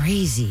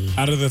 Crazy.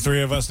 Out of the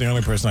three of us, the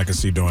only person I could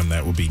see doing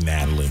that would be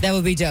Natalie. That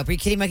would be dope. Are you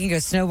kidding me? I can go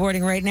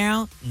snowboarding right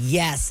now?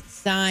 Yes.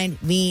 Sign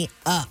me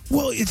up.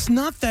 Well, it's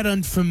not that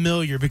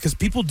unfamiliar because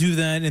people do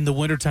that in the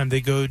wintertime.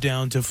 They go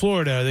down to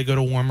Florida. They go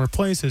to warmer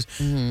places.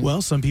 Mm-hmm.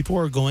 Well, some people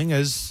are going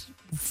as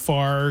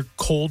far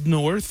cold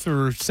north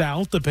or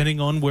south, depending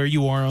on where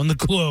you are on the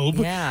globe,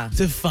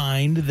 to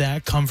find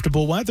that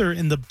comfortable weather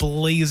in the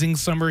blazing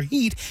summer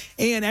heat.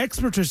 And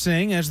experts are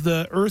saying as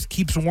the Earth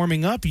keeps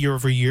warming up year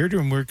over year,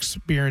 and we're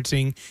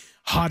experiencing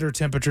hotter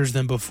temperatures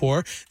than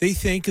before, they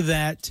think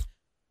that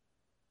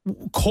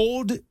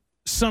cold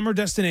summer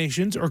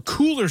destinations or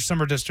cooler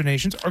summer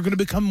destinations are going to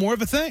become more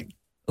of a thing.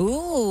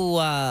 Ooh.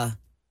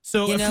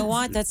 So you know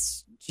what?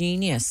 That's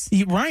genius.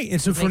 Right. And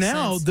so for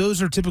now,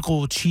 those are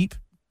typical cheap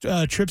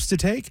trips to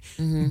take,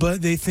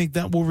 but they think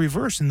that will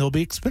reverse and they'll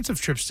be expensive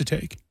trips to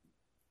take.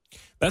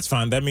 That's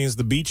fine. That means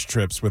the beach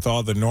trips with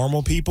all the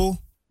normal people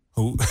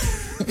who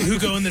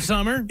go in the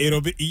summer.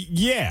 It'll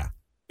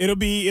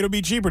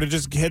be cheaper to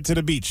just head to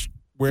the beach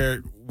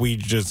where we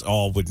just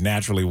all would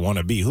naturally want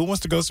to be. Who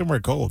wants to go somewhere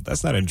cold?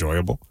 That's not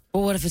enjoyable.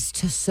 Well, what if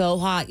it's so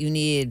hot you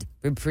need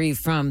reprieve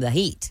from the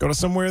heat? Go to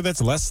somewhere that's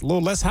a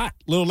little less hot,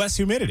 a little less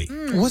humidity.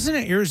 Wasn't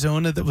it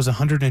Arizona that was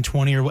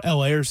 120 or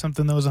LA or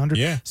something that was 100?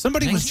 Yeah.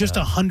 Somebody was just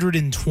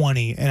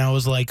 120 and I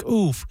was like,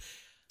 oof.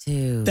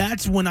 Dude.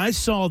 That's when I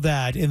saw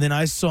that. And then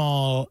I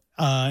saw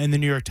in the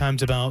New York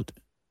Times about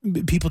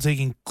people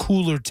taking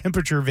cooler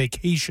temperature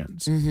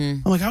vacations.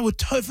 I'm like,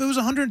 if it was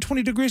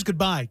 120 degrees,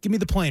 goodbye. Give me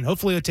the plane.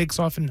 Hopefully it takes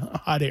off in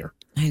hot air.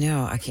 I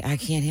know. I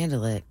can't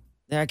handle it.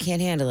 I can't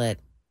handle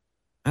it.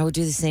 I would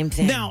do the same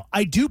thing. Now,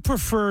 I do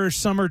prefer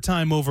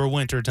summertime over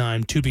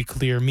wintertime, to be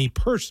clear, me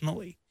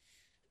personally.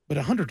 But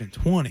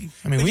 120,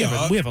 I mean, we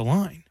have a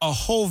line. A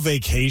whole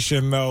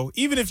vacation, though,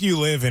 even if you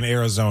live in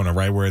Arizona,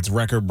 right, where it's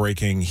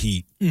record-breaking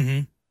heat,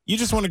 you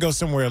just want to go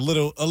somewhere a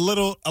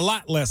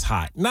lot less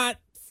hot, not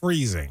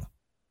freezing.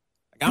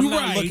 I'm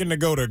not looking to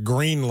go to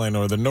Greenland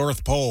or the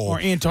North Pole. Or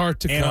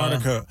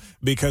Antarctica.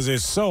 Because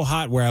it's so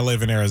hot where I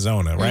live in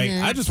Arizona,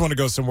 right? I just want to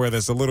go somewhere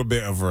that's a little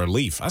bit of a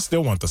relief. I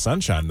still want the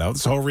sunshine, though.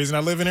 That's the whole reason I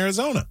live in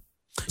Arizona.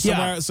 So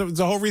it's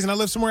the whole reason I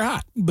live somewhere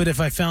hot. But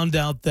if I found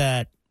out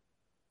that,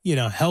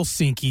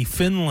 Helsinki,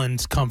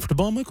 Finland's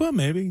comfortable, I'm like, well,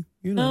 maybe.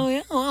 Oh,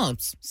 yeah. Well,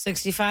 it's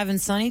 65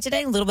 and sunny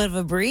today. A little bit of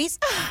a breeze.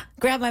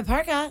 Grab my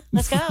parka.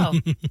 Let's go.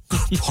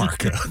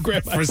 Parka.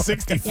 For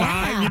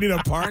 65, you need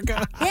a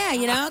parka?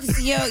 Yeah,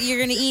 'cause you're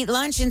going to eat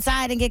lunch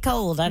inside and get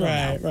cold. I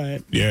don't know.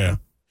 Right. Yeah.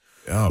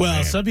 Oh, well,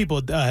 man. some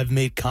people have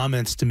made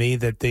comments to me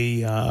that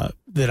they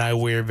that I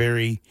wear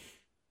very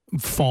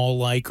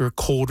fall-like or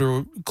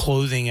colder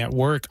clothing at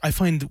work, I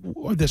find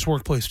this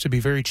workplace to be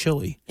very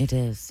chilly. It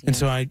is. Yeah. And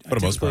so I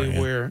typically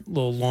wear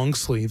little long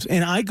sleeves.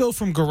 And I go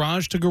from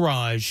garage to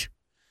garage.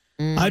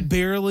 I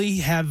barely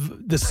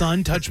have the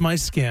sun touch my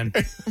skin.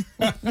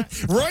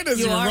 Roy doesn't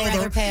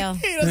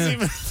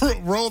even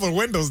roll the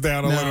windows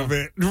down a little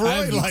bit.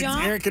 Roy likes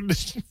air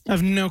conditioning. I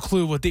have no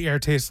clue what the air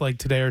tastes like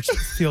today or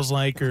feels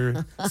like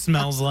or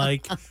smells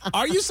like.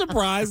 Are you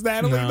surprised,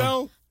 Natalie,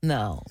 though?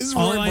 No.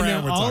 All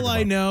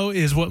I know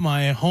is what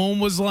my home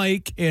was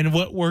like and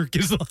what work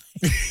is like.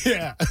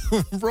 Yeah.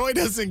 Roy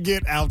doesn't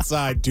get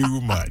outside too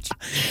much.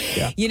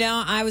 Yeah. You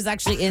know, I was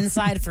actually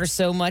inside for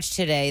so much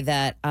today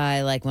that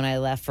when I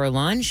left for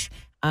lunch,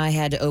 I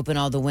had to open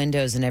all the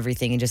windows and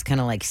everything and just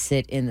kind of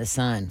sit in the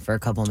sun for a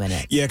couple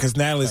minutes. Yeah, because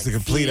Natalie's the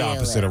complete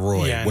opposite of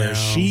Roy, where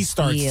she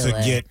starts to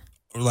get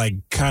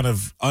kind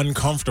of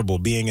uncomfortable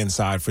being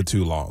inside for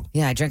too long.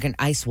 Yeah, I drank an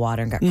ice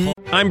water and got cold.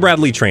 I'm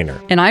Bradley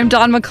Trainer. And I'm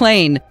Don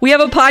McClain. We have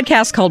a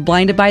podcast called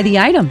Blinded by the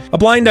Item. A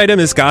blind item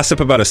is gossip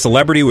about a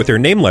celebrity with their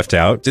name left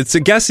out. It's a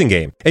guessing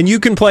game, and you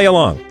can play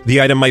along.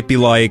 The item might be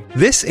like,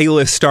 this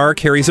A-list star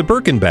carries a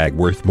Birkin bag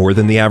worth more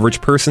than the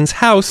average person's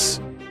house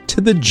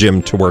to the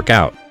gym to work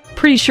out.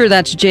 Pretty sure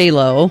that's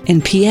J-Lo.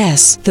 And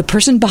P.S. the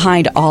person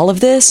behind all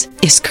of this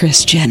is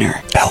Kris Jenner,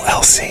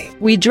 LLC.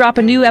 We drop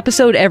a new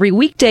episode every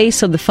weekday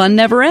so the fun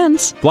never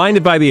ends.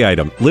 Blinded by the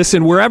Item.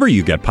 Listen wherever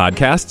you get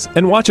podcasts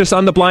and watch us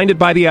on the Blinded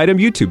by the Item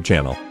YouTube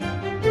channel.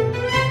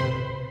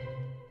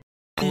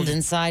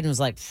 Inside and was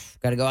like,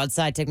 gotta go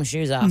outside, take my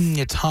shoes off.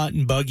 It's hot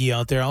and buggy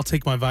out there. I'll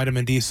take my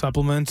vitamin D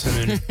supplements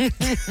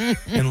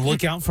and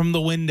look out from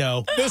the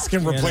window. This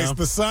can replace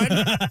the sun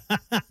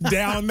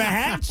down the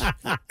hatch.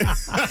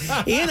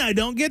 And I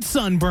don't get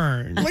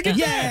sunburned. Look at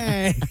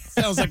that.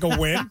 Sounds like a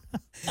win.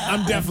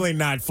 I'm definitely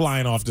not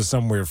flying off to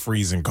somewhere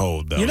freezing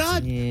cold, though. You're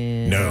not?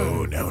 Yeah.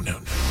 No.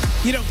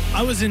 You know,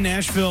 I was in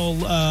Nashville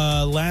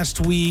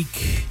last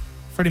week.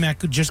 Freddie Mac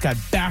just got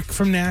back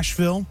from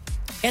Nashville.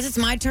 Guess it's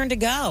my turn to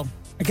go.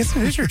 I guess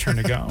it is your turn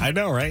to go. I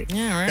know, right?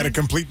 Yeah, right. Got to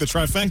complete the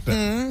trifecta.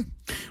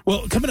 Mm-hmm.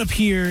 Well, coming up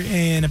here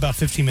in about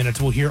 15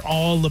 minutes, we'll hear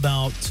all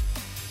about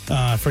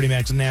Freddie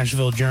Mac's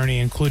Nashville journey,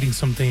 including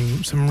some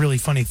really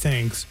funny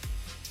things.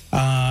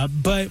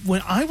 But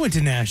when I went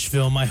to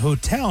Nashville, my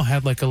hotel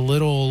had a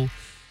little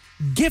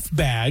gift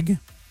bag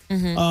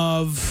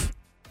of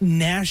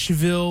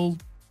Nashville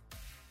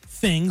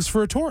things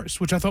for a tourist,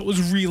 which I thought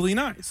was really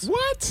nice.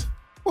 What?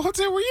 What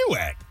hotel were you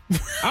at?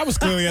 I was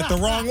clearly at the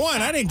wrong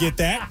one. I didn't get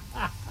that.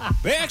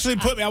 They actually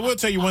put me, I will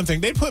tell you one thing,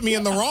 they put me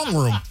in the wrong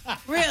room.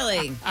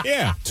 Really?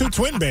 Yeah, 2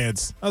 twin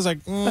beds. I was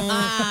like,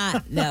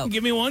 no.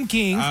 Give me one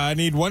king. I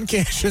need one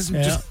king. Just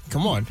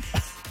come on.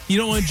 You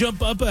don't want to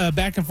jump up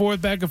back and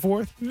forth?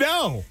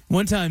 No.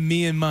 One time,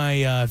 me and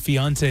my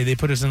fiance, they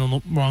put us in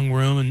the wrong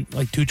room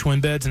and 2 twin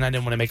beds, and I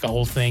didn't want to make a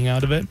whole thing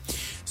out of it.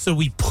 So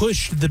we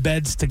pushed the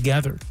beds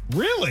together.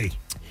 Really?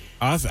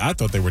 I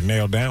thought they were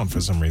nailed down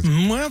for some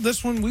reason. Well,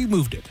 this one, we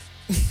moved it.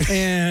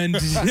 And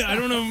I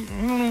don't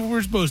know what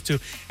we're supposed to.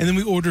 And then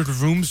we ordered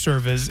room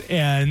service,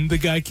 and the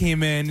guy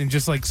came in and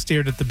just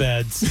stared at the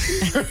beds.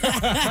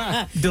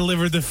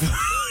 Delivered the food.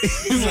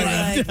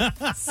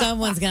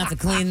 Someone's going to have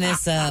to clean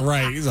this up.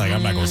 Right. He's like,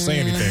 I'm not going to say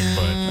anything,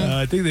 but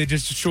I think they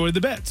just destroyed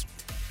the beds.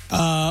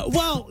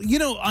 Well,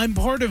 I'm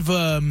part of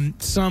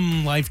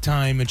some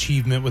lifetime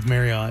achievement with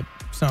Marriott.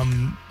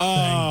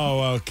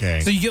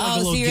 Okay. So you get a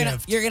little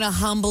gift. You're going to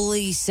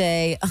humbly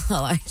say,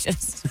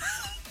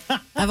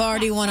 I've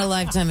already won a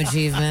lifetime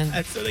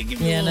achievement. So they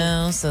give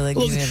you so they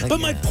give you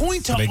But my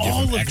point to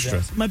all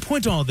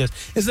of this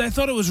is that I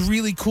thought it was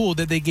really cool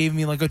that they gave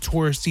me a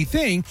touristy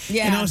thing.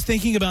 Yeah. And I was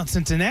thinking about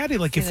Cincinnati,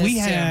 if we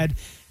had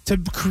to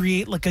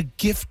create a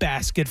gift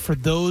basket for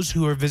those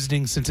who are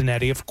visiting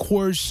Cincinnati, of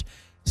course,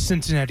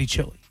 Cincinnati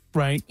chili.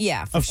 Right?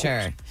 Yeah, for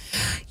sure.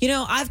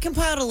 I've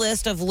compiled a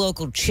list of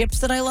local chips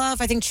that I love.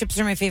 I think chips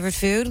are my favorite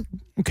food.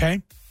 Okay.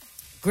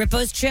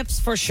 Grippo's chips,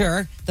 for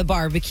sure. The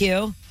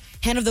barbecue.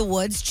 Hen of the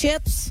Woods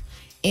chips.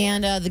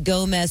 And the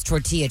Gomez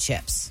tortilla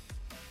chips.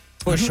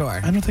 For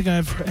sure. I don't think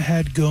I've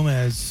had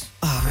Gomez.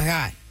 Oh, my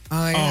God.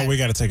 Oh, we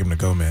got to take him to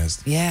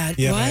Gomez. Yeah.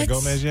 You haven't had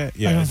Gomez yet?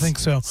 Yeah, I don't think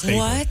so.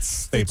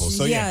 Staple.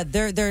 So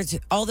there's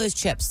all those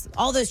chips.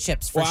 All those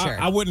chips for sure.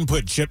 I wouldn't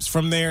put chips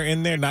from there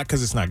in there, not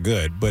because it's not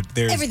good, but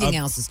there's everything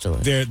else is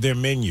delicious. Their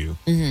menu.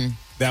 Mm-hmm.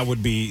 That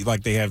would be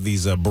they have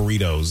these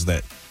burritos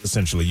that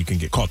essentially you can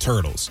get called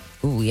turtles.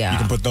 Ooh, yeah. You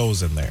can put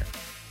those in there.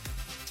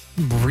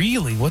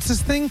 Really? What's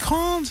this thing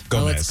called?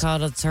 Gomez. Oh, it's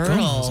called a turtle.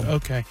 Gomez.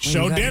 Okay.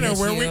 Show dinner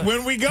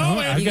when we go.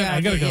 I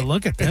gotta go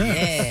look at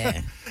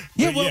that.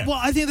 Yeah. Well,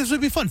 I think this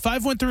would be fun.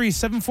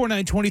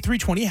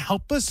 513-749-2320.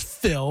 Help us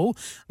fill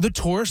the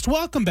tourist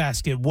welcome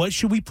basket. What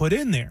should we put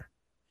in there?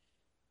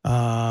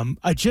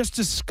 I just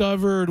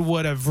discovered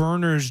what a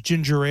Verner's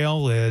ginger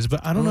ale is,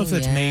 but I don't know if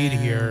that's made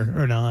here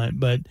or not.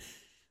 But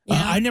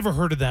I never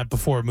heard of that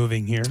before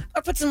moving here.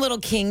 Or put some little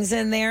kings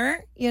in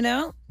there,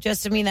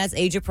 that's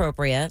age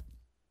appropriate.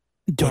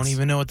 Don't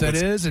even know what that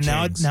is, and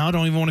now I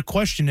don't even want to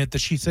question it that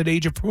she said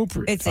age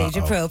appropriate. It's age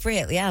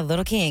appropriate, yeah.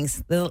 Little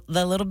Kings, the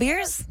little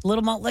beers,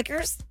 little malt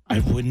liquors. I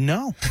wouldn't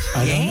know.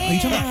 I don't know. Are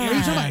you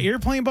talking about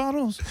airplane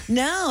bottles?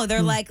 No,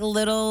 they're like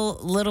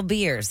little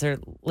beers. They're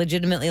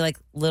legitimately like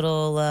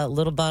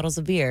little bottles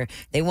of beer.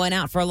 They went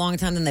out for a long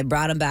time, then they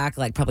brought them back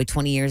like probably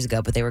 20 years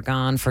ago, but they were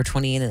gone for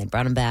 20, and then they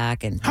brought them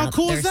back. And how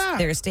cool is that?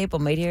 They're a staple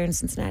made here in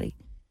Cincinnati.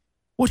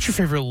 What's your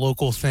favorite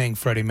local thing,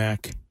 Freddie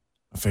Mac?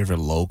 A favorite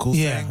local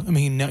thing? Yeah, I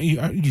mean, now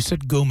you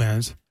said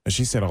Gomez. And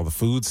she said all the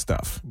food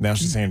stuff. Now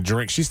she's saying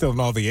drink. She still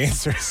know all the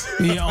answers.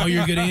 Yeah, all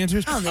your good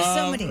answers? Oh, there's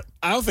so many.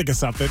 I'll think of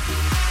something.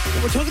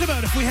 We're talking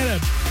about if we had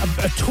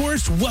a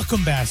tourist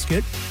welcome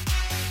basket,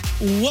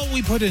 what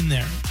we put in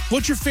there.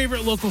 What's your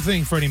favorite local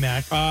thing, Freddie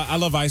Mac? I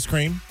love ice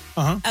cream.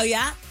 Oh,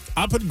 yeah?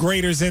 I'll put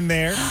Graters in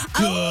there.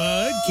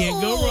 Good. Can't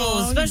go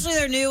wrong. Especially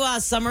their new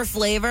summer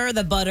flavor,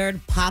 the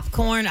buttered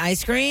popcorn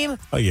ice cream.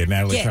 Oh, yeah.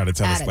 Natalie Get tried to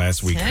tell us out of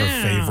last week her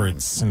town.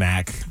 favorite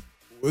snack.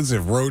 Was it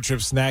road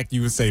trip snack?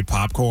 You would say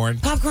popcorn.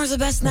 Popcorn's the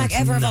best snack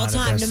That's ever of all not a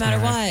time, no best matter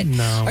snack. what.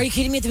 No. Are you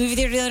kidding me? At the movie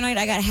theater the other night,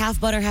 I got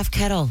half butter, half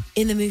kettle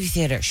in the movie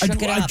theater.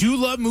 Shook it up. I do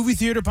love movie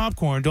theater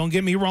popcorn. Don't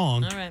get me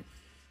wrong. All right.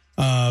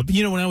 But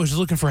when I was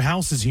looking for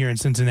houses here in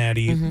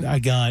Cincinnati, I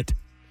got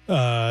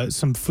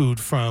some food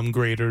from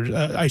Graters,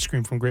 ice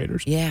cream from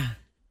Graters. Yeah.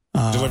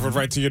 Delivered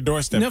right to your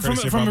doorstep.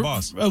 Courtesy of our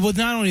boss. Well,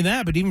 not only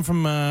that, but even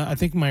from I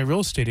think my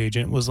real estate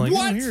agent was like,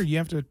 What? "Oh, here you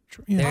have to."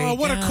 Oh,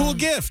 what a cool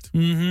gift!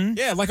 Mm-hmm.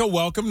 Yeah, like a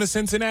welcome to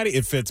Cincinnati.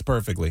 It fits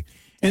perfectly.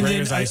 And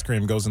Graters then ice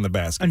cream goes in the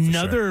basket.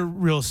 Another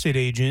real estate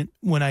agent,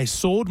 when I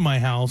sold my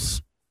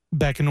house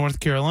back in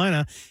North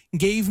Carolina,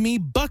 gave me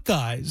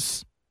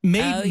Buckeyes.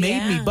 Made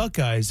me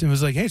Buckeyes and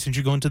was like, "Hey, since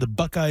you're going to the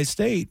Buckeye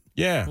State,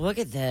 yeah, Look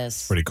at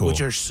this. pretty cool.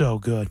 which are so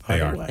good, by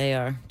the way." They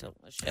are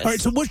delicious. All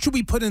right, so what should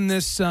we put in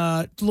this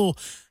little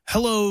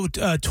hello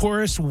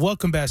tourist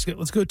welcome basket?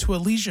 Let's go to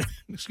Alicia.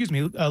 Excuse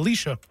me,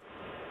 Alicia.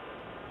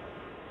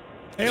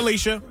 Hey,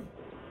 Alicia.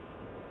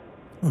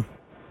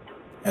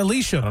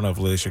 Alicia. I don't know if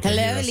Alicia can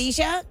Hello, hear us.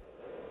 Alicia?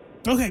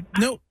 Okay,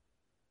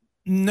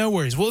 no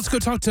worries. Well, let's go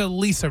talk to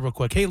Lisa real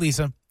quick. Hey,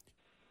 Lisa.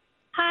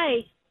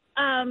 Hi.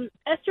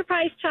 Esther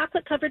Price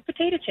chocolate-covered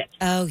potato chips.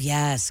 Oh,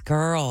 yes,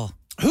 girl.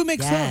 Who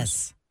makes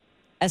Yes.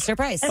 Esther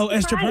Price. those? Oh,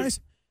 Esther Price?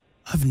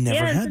 I've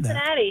never in had that.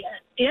 Cincinnati.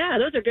 Yeah,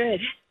 those are good.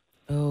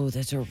 Oh,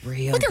 that's a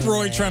real Look at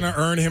Roy good. trying to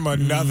earn him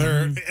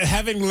another.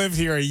 Having lived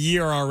here a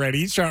year already,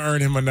 he's trying to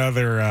earn him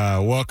another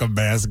welcome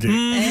basket.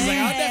 He's like,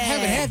 I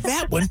haven't had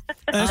that one.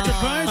 Esther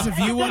Price, if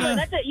you want to.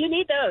 That's it. You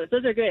need those.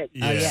 Those are good.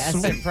 Oh, yeah,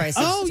 Esther Price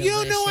is Oh,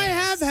 delicious. I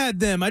have had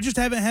them. I just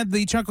haven't had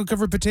the chocolate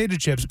covered potato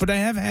chips, but I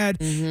have had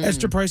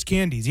Esther Price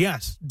candies.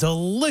 Yes,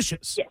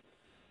 delicious. Yeah.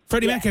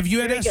 Freddie Mac, have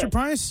you had very Esther good.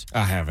 Price?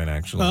 I haven't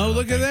actually. Oh,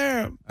 look at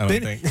there. I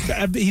don't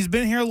think. He's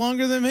been here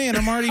longer than me, and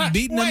I'm already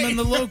beating him on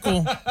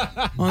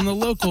the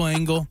local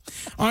angle.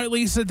 All right,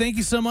 Lisa, thank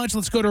you so much.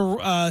 Let's go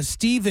to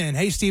Steven.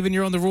 Hey, Steven,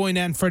 you're on the Roy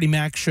Nat and Freddie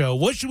Mac show.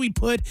 What should we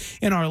put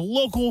in our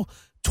local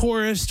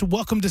tourist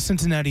welcome to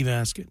Cincinnati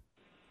basket?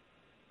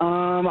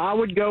 I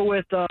would go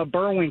with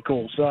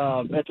Burwinkles.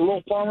 It's a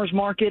little farmer's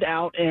market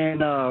out in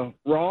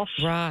Ross.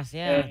 Ross,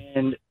 yeah.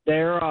 And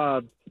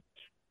they're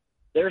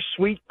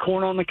sweet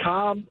corn on the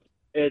cob.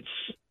 If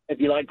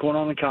you like corn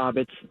on the cob,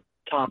 it's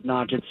top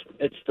notch.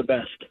 It's the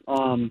best.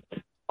 I'm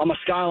a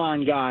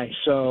Skyline guy,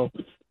 so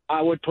I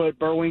would put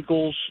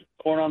Burwinkles,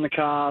 corn on the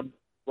cob,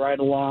 right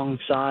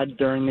alongside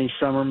during these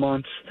summer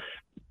months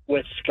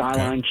with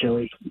Skyline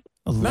chili.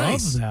 I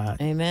love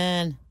that.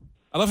 Amen.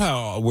 I love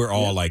how we're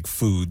all like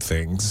food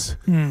things.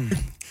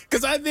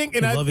 Because I think,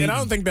 and I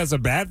don't think that's a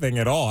bad thing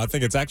at all. I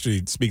think it's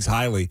actually speaks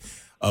highly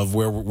of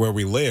where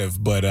we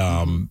live. But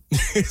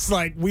it's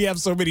like we have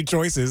so many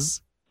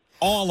choices.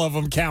 All of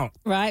them count.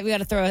 Right? We got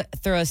to throw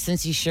a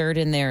Cincy shirt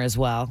in there as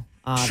well.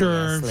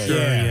 Sure. Obviously.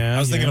 Yeah. I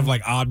was thinking of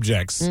like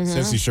objects.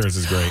 Cincy shirts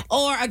is great.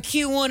 Or a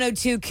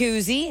Q102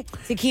 koozie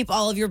to keep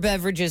all of your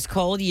beverages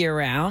cold year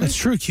round. That's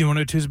true.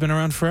 Q102 has been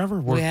around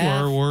forever.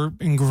 We're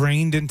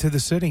ingrained into the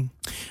city.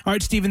 All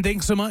right, Stephen,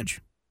 thanks so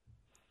much.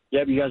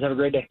 Yep, you guys have a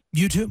great day.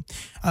 You too.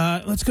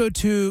 Let's go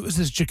to, is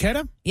this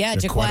Jaquetta? Yeah,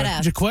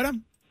 Jaquetta.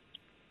 Jaquetta?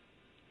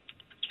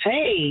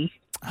 Hey.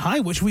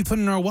 Hi, what should we put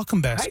in our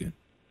welcome basket?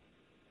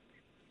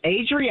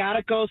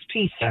 Adriatico's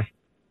Pizza.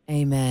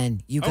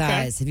 Amen. You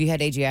guys, have you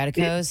had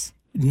Adriatico's?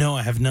 No,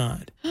 I have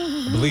not.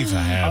 I believe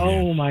I have.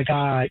 Oh, my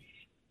God.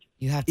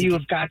 You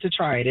have got to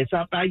try it. It's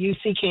up by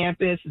UC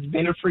campus. It's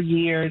been there for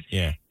years.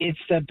 Yeah. It's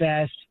the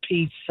best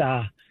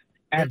pizza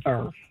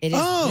ever. It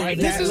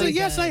is.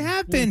 Yes, I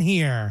have been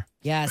here.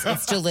 Yes,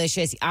 it's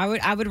delicious.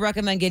 I would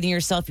recommend getting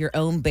yourself your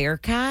own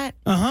Bearcat.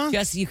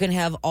 Just so you can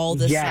have all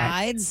the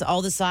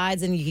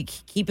sides, and you can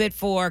keep it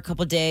for a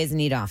couple days and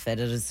eat off it.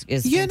 It is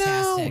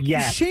fantastic.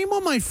 Shame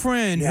on my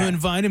friend who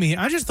invited me.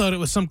 I just thought it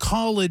was some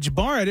college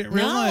bar. I didn't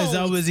realize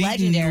I was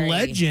eating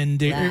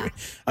legendary. Yeah.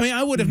 I mean,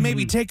 I would have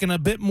maybe taken a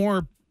bit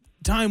more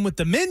time with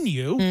the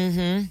menu.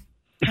 Mm-hmm.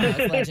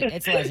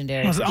 It's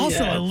legendary. I was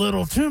also a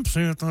little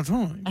tipsy at the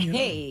time.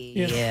 Hey.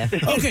 Yeah.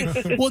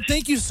 Okay. Well,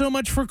 thank you so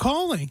much for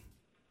calling.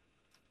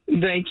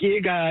 Thank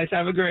you, guys.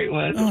 Have a great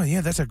one. Oh, yeah,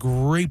 that's a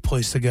great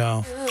place to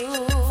go.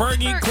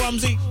 Fergie,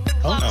 clumsy.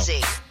 Clumsy.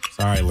 Oh, no.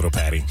 Sorry, little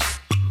Patty.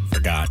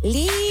 Forgot.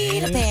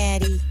 Little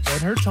Patty.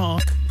 Let her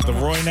talk. The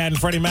Roy, Nat, and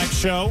Freddie Mac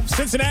Show.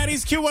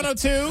 Cincinnati's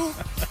Q102.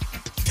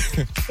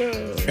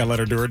 Gotta let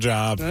her do her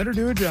job. Let her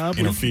do her job.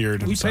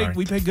 Interfered.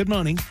 We pay good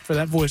money for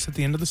that voice at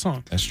the end of the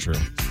song. That's true.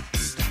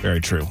 Very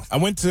true. I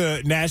went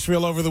to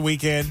Nashville over the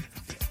weekend.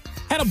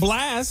 Had a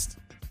blast.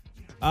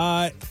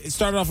 It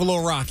started off a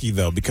little rocky,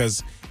 though,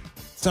 because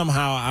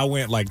somehow I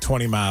went like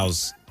 20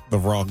 miles the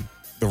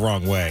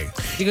wrong way.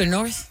 Did you go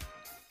north?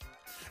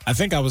 I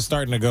think I was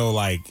starting to go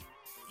like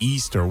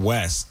east or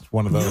west,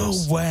 one of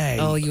those. No way.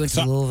 Oh, you went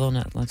to Louisville.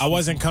 No, I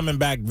wasn't coming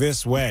back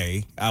this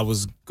way. I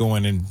was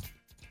going in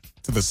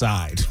to the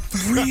side.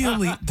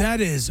 Really?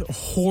 That is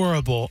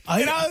horrible.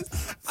 I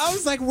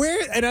was like,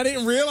 where? And I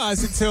didn't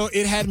realize until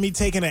it had me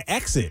taking an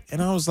exit.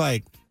 And I was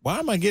like, why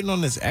am I getting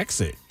on this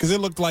exit? Because it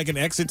looked like an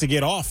exit to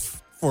get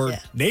off for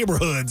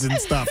neighborhoods and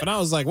stuff. And I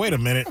was like, wait a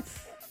minute.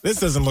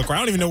 This doesn't look right. I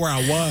don't even know where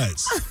I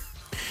was.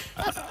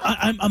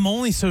 I'm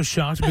only so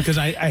shocked because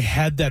I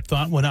had that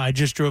thought when I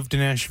just drove to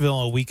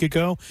Nashville a week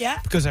ago. Yeah.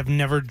 Because I've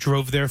never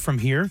drove there from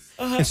here.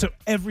 And so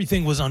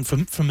everything was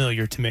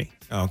unfamiliar to me.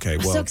 Okay,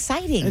 well. So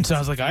exciting. And so I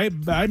was like,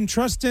 I'm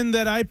trusting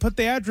that I put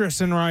the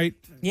address in right.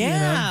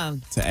 Yeah. You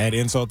know? To add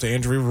insult to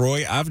injury,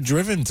 Roy, I've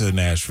driven to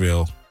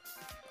Nashville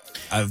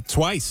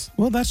twice.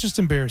 Well, that's just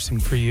embarrassing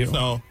for you.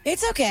 No.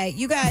 It's okay.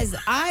 You guys,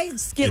 I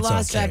get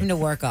lost driving to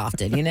work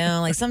often, you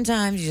know? Like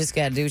sometimes you just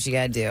got to do what you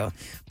got to do.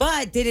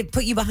 But did it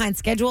put you behind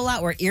schedule a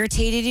lot or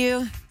irritated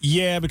you?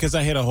 Yeah, because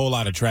I hit a whole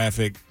lot of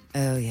traffic.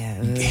 Oh,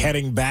 yeah.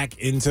 Heading back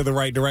into the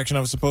right direction I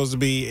was supposed to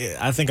be.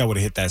 I think I would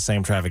have hit that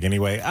same traffic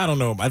anyway. I don't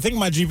know. I think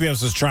my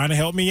GPS was trying to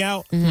help me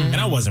out, and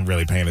I wasn't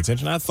really paying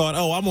attention. I thought,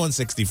 I'm on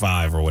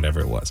 65 or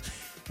whatever it was.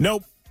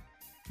 Nope.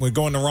 We're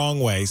going the wrong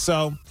way.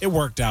 So it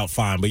worked out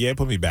fine. But yeah, it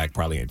put me back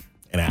probably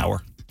an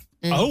hour.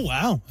 Oh,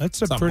 wow.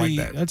 That's a Something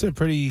like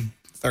pretty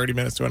 30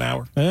 minutes to an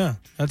hour. Yeah,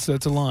 that's a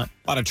lot.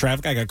 A lot of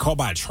traffic. I got caught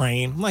by a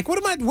train. I'm like, where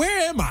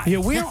am I? Yeah,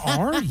 where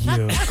are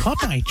you?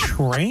 Caught by a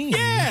train?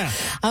 Yeah.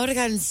 I would have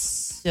gotten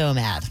so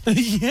mad.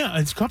 Yeah,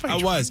 it's caught by a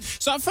train. I was.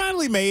 So I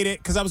finally made it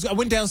because I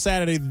went down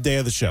Saturday, the day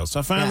of the show. So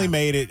I finally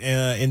made it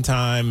in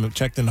time,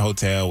 checked in the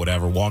hotel,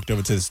 whatever, walked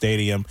over to the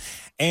stadium.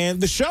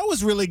 And the show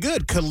was really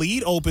good.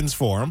 Khalid opens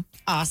for him.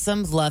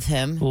 Awesome. Love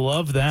him.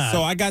 Love that.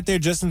 So I got there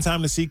just in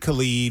time to see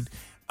Khalid.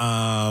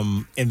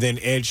 And then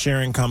Ed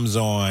Sheeran comes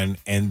on.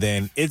 And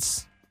then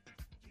it's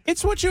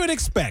what you would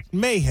expect.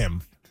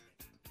 Mayhem.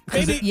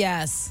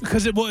 Yes.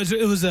 Because it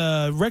was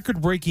a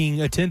record-breaking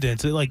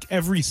attendance. Like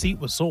every seat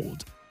was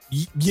sold.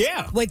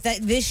 Yeah. Wait,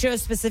 this show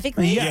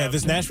specifically? Yeah,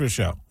 this Nashville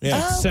show.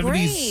 Yeah.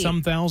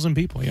 70-some thousand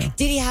people, yeah.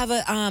 Did he have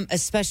a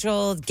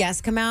special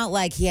guest come out?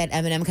 Like he had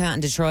Eminem come out in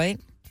Detroit?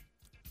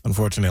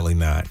 Unfortunately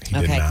not. He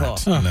did not.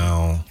 Cool.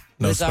 No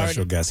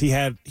special guest.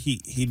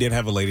 He did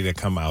have a lady that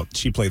come out.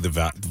 She played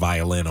the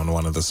violin on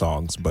one of the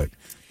songs, but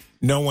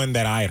no one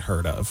that I had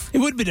heard of. It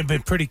would have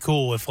been pretty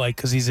cool if, like,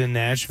 because he's in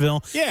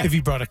Nashville, if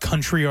you brought a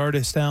country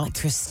artist out. Like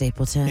Chris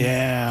Stapleton.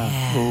 Yeah.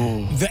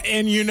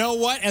 And you know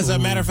what? As a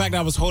matter of fact,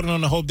 I was holding on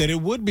to hope that it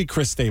would be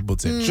Chris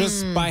Stapleton,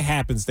 just by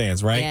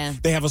happenstance, right? Yeah.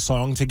 They have a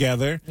song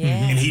together,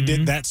 and he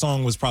did. That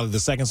song was probably the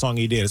second song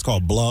he did. It's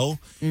called Blow.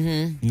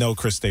 No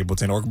Chris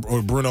Stapleton or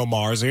Bruno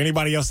Mars or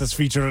anybody else that's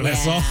featured in that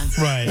song.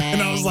 Right.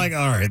 And I was like,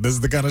 all right, this is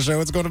the kind of show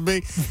it's going to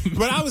be.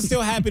 But I was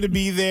still happy to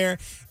be there.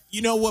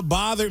 You know, what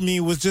bothered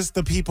me was just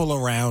the people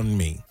around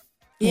me.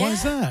 Yeah. Why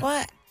is that?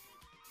 What?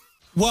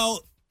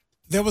 Well,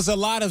 there was a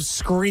lot of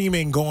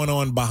screaming going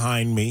on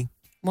behind me.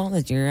 Well,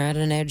 you're at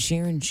an Ed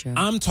Sheeran show.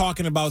 I'm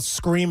talking about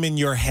screaming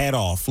your head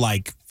off,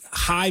 like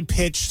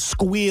high-pitched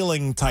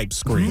squealing type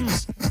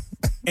screams.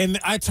 And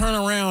I turn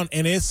around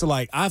and it's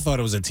like, I thought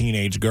it was a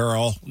teenage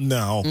girl.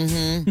 No,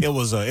 it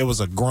was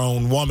a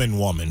grown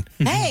woman.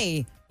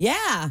 Hey,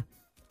 yeah.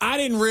 I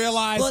didn't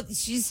realize. Well,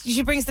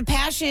 she brings the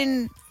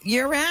passion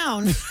year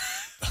round.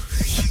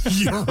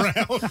 Year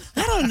round?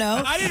 I don't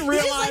know. I didn't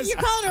realize. It's just like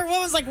you're calling her a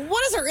woman. It's like,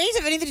 what does her age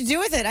have anything to do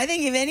with it? I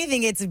think, if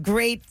anything, it's a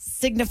great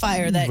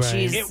signifier that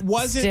she's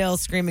still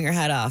screaming her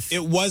head off.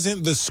 It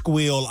wasn't the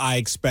squeal I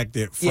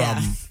expected from.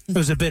 Yeah. It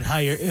was a bit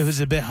higher. It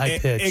was a bit high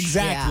pitched.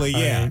 Exactly,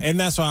 yeah. And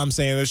that's why I'm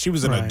saying that she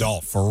was an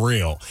adult for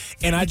real.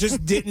 And I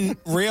just didn't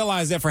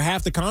realize that for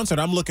half the concert,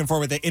 I'm looking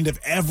forward at the end of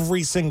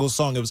every single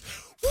song. It was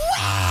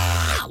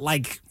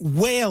like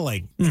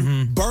wailing,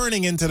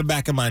 burning into the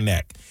back of my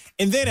neck.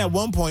 And then at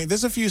one point,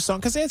 there's a few songs,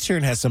 because Ed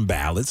Sheeran has some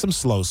ballads, some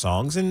slow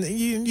songs, and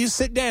you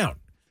sit down.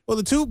 Well,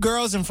 the two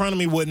girls in front of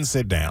me wouldn't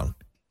sit down.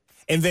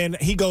 And then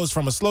he goes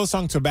from a slow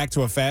song back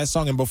to a fast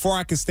song. And before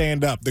I could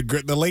stand up,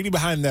 the lady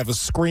behind that was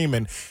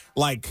screaming,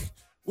 like,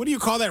 what do you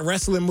call that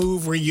wrestling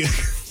move where you...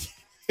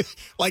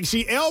 like,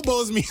 she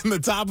elbows me in the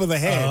top of the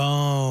head.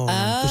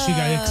 Oh. She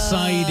got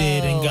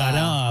excited and got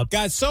up.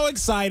 Got so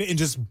excited and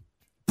just...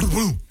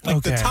 boom,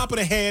 like the top of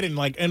the head and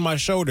like in my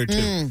shoulder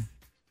too.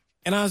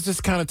 And I was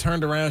just kind of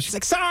turned around. She's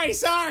like, sorry.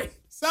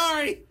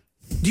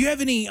 Do you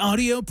have any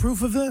audio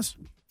proof of this?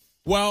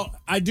 Well,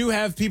 I do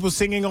have people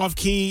singing off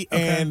key,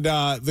 and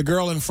the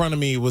girl in front of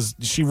me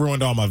she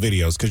ruined all my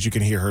videos because you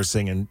can hear her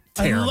singing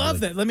terribly. I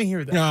love that. Let me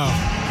hear that.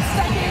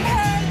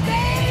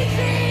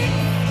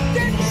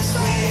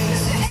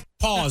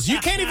 Pause. You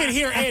can't even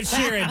hear Ed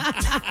Sheeran.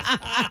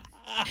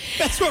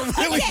 That's what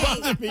really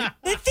bothered me.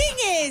 The thing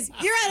is,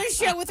 you're at a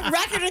show with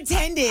record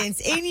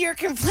attendance, and you're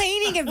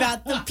complaining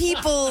about the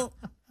people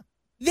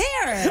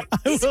there.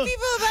 These are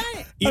people about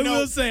it. I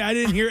will say, I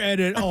didn't hear Ed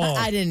at all.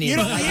 I didn't You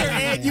either. don't hear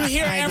Ed. You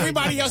hear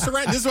everybody else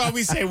around. This is why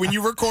we say when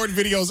you record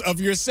videos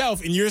of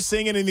yourself and you're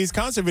singing in these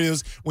concert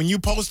videos, when you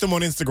post them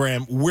on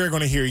Instagram, we're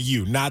going to hear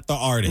you, not the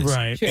artist.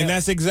 Right. And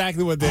that's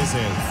exactly what this is.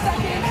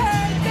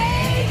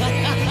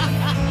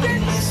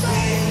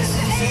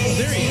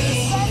 There he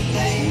is.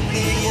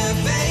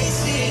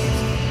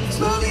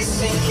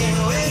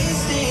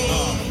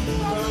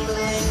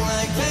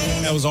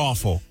 That was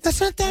awful. That's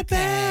not that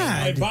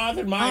bad. It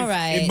bothered my All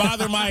right. It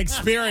bothered my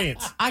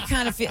experience. I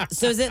kind of feel.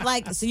 So is it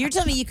like? So you're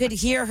telling me you could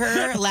hear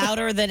her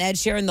louder than Ed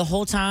Sheeran the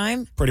whole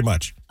time? Pretty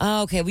much.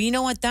 Oh, okay. Well, you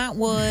know what? That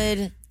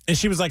would. And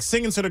she was like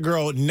singing to the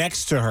girl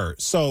next to her.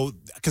 So,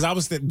 because I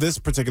was this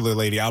particular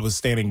lady, I was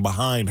standing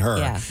behind her.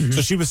 Yeah.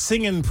 So she was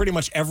singing pretty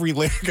much every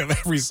lyric of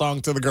every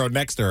song to the girl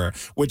next to her,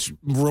 which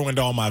ruined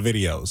all my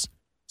videos.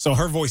 So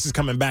her voice is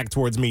coming back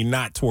towards me,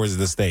 not towards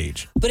the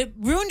stage. But it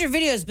ruined your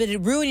videos, but it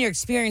ruined your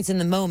experience in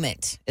the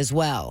moment as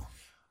well.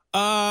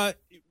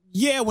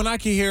 Yeah, when I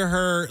could hear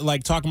her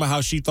like talking about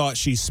how she thought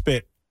she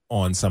spit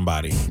on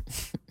somebody.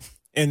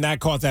 And I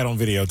caught that on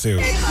video too.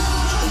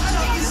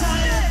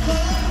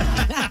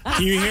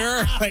 Can you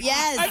hear her? Like,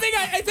 Yes. I think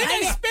I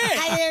spit.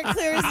 I hear it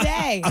clear as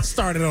day. I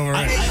started over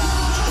it.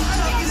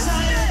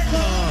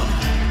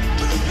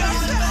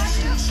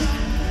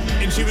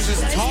 And she was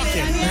just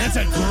talking. That's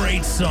a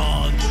great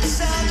song.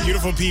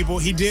 Beautiful People.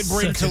 He did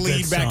bring Such a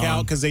Khalid good back song.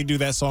 out because they do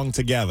that song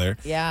together.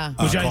 Yeah.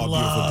 Which I called Beautiful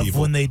love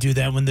People. when they do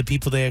that, when the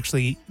people they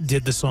actually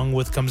did the song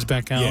with comes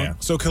back out. Yeah.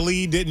 So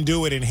Khalid didn't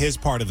do it in his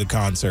part of the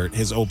concert,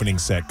 his opening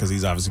set, because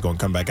he's obviously going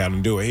to come back out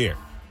and do it here.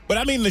 But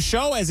I mean, the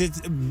show as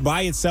it's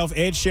by itself,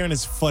 Ed Sheeran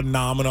is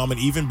phenomenal. I'm an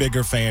even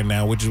bigger fan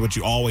now, which is what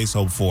you always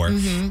hope for.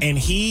 Mm-hmm. And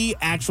he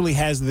actually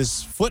has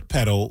this foot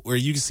pedal where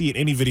you can see it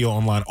in any video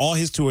online. All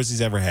his tours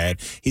he's ever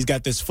had, he's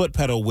got this foot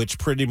pedal, which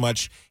pretty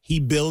much he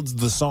builds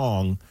the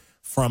song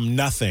from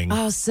nothing.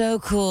 Oh, so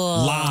cool.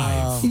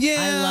 Live. Yeah.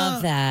 I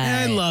love that.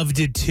 And I loved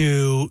it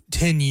too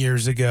 10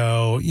 years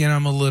ago. You know,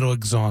 I'm a little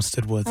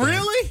exhausted with it.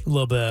 Really? A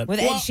little bit.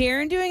 With Ed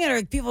Sheeran doing it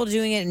or people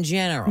doing it in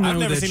general? I've No,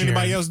 never that seen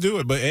anybody Sheeran. else do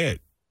it but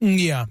Ed.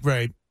 Yeah,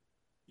 right.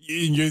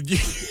 You're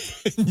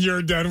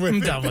done with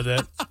I'm it. done with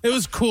it. It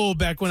was cool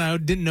back when I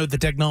didn't know the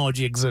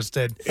technology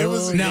existed. It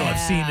was Now yeah. I've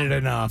seen it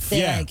enough.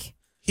 Yeah. Big.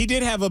 He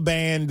did have a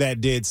band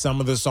that did some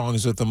of the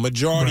songs with the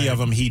majority Right. of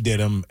them. He did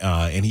them,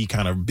 and he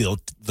kind of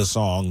built the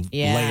song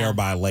Yeah. layer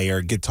by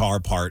layer, guitar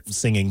part,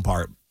 singing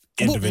part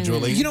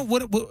individually. You know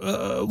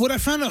what I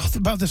found out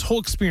about this whole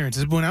experience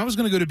is when I was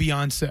going to go to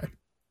Beyonce,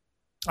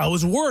 I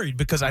was worried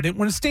because I didn't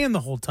want to stand the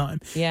whole time.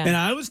 Yeah. And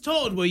I was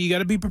told, well, you got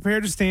to be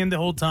prepared to stand the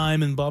whole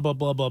time and blah, blah,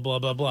 blah, blah, blah,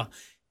 blah, blah.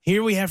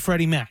 Here we have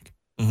Freddie Mac.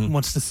 Who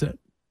wants to sit.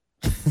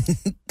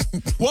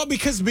 Well,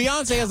 because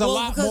Beyonce has a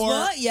lot because more.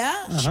 What?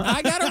 Yeah.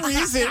 I got a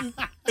reason.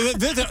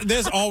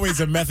 There's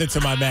always a method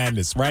to my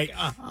madness, right?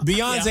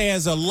 Beyonce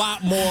has a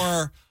lot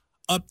more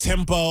up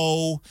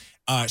tempo.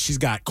 She's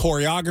got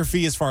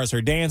choreography as far as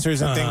her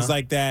dancers and things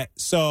like that.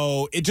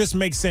 So it just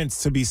makes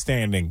sense to be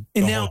standing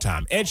the whole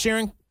time. Ed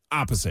Sheeran,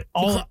 opposite.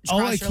 Cross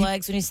your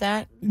legs when you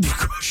sat.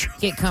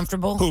 Get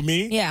comfortable. Who,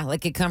 me? Yeah,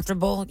 like get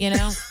comfortable. You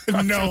know.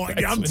 No,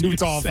 I'm too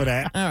tall for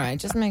that. All right,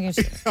 just making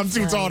sure. I'm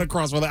too tall to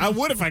cross my leg. I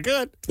would if I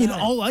could. You know,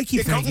 all I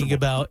keep thinking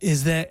about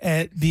is that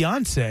at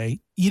Beyonce,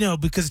 you know,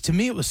 because to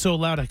me it was so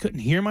loud I couldn't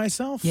hear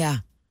myself. Yeah.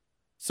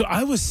 So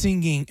I was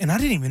singing, and I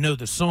didn't even know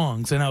the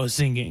songs, and I was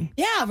singing.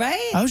 Yeah.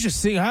 Right. I was just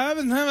singing,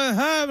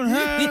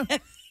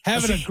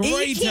 having a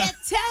great You time. can't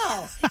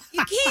tell.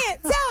 You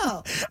can't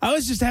tell. I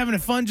was just having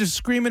fun, just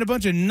screaming a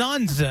bunch of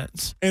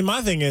nonsense. And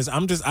my thing is,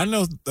 I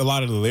know a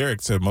lot of the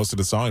lyrics to most of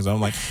the songs. I'm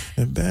like,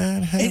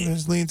 bad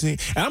habits lead to, and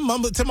I'm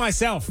mumbling to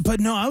myself. But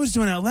no, I was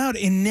doing it out loud.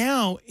 And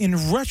now, in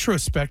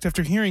retrospect,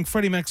 after hearing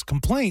Freddie Mac's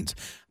complaints,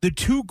 the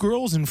two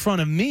girls in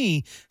front of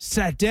me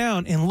sat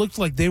down and looked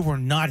like they were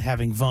not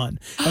having fun.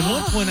 At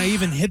one point, I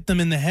even hit them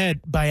in the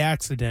head by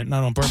accident,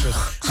 not on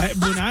purpose,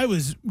 when I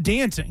was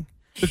dancing.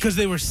 Because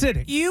they were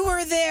sitting. You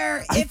were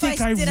there. I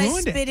think I did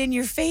ruined I spit in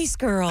your face,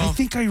 girl? I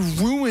think I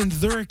ruined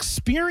their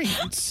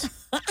experience.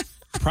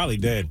 Probably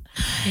did.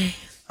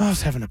 I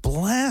was having a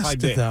blast,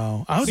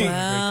 though. I was having a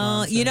great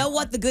concert. You know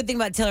what? The good thing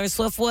about Taylor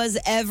Swift was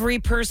every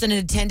person in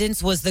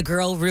attendance was the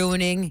girl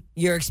ruining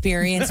your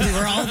experience. We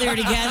were all there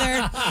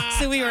together.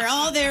 So we were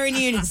all there in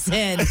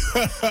unison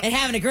and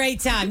having a great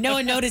time. No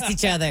one noticed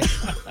each other.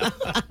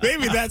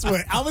 Maybe that's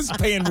what I was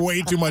paying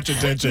way too much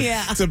attention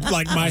to,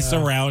 like my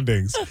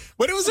surroundings.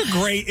 But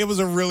it was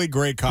a really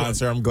great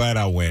concert. I'm glad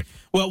I went.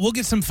 Well, we'll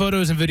get some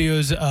photos and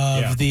videos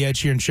of the Ed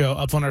Sheeran show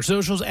up on our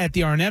socials at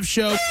the RNF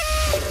Show.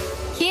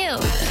 Cute.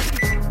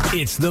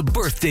 It's the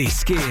birthday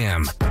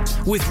scam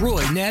with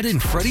Roy, Nat,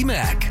 and Freddie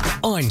Mac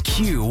on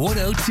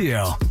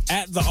Q102.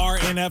 At the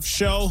RNF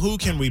show, who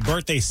can we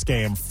birthday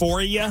scam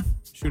for you?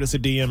 Shoot us a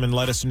DM and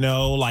let us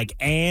know. Like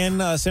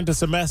Ann sent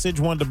us a message,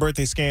 wanted to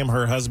birthday scam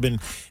her husband,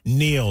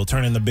 Neil,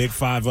 turning the big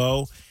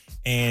 5-0.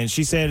 And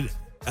she said,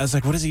 I was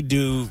like, what does he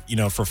do,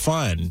 for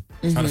fun?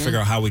 Trying to figure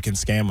out how we can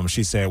scam him.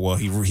 She said, well,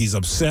 he's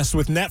obsessed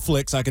with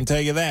Netflix, I can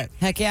tell you that.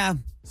 Heck yeah.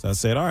 So I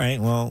said, all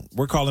right, well,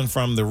 we're calling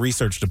from the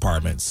research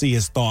department. See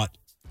his thought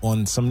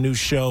on some new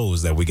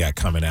shows that we got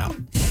coming out.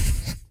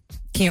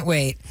 Can't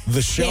wait.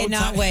 The show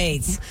Cannot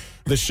wait.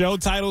 The show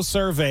title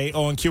survey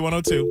on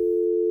Q102.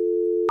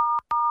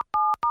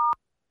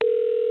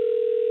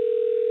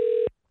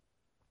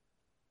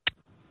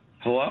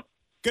 Hello?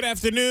 Good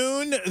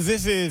afternoon.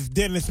 This is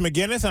Dennis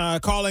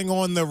McGinnis calling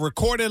on the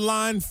recorded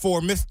line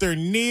for Mr.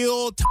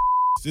 Neil.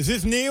 Is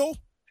this Neil?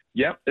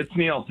 Yep, it's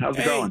Neil. How's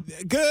it going?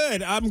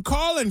 Good. I'm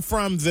calling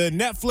from the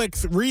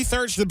Netflix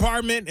research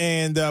department,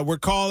 and we're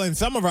calling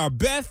some of our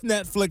best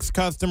Netflix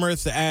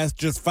customers to ask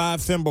just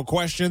 5 simple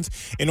questions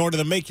in order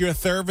to make your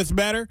service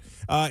better.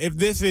 If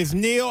this is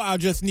Neil, I'll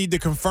just need to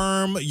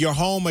confirm your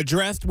home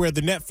address where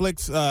the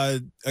Netflix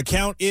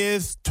account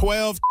is,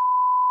 12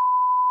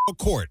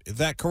 Court. Is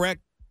that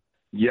correct?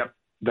 Yep,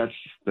 that's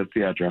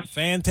the address.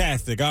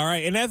 Fantastic. All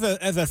right. And as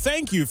a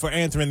thank you for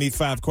answering these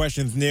 5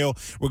 questions, Neil,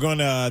 we're going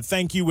to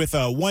thank you with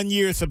a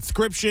 1-year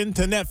subscription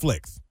to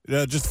Netflix,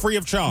 just free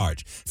of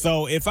charge.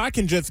 So if I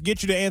can just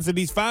get you to answer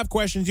these 5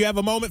 questions, you have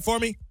a moment for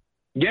me?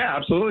 Yeah,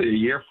 absolutely. A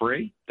year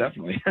free.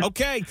 Definitely.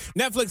 Okay.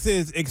 Netflix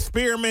is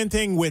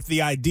experimenting with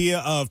the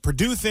idea of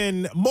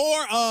producing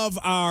more of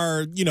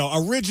our,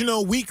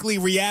 original weekly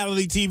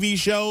reality TV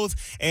shows.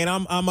 And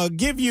I'm going to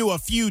give you a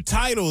few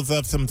titles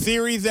of some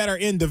series that are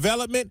in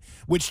development,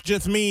 which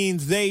just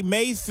means they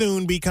may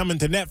soon be coming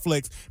to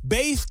Netflix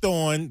based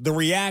on the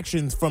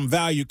reactions from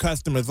valued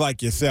customers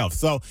like yourself.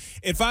 So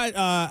if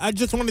I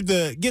just wanted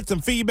to get some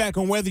feedback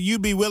on whether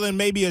you'd be willing,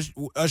 maybe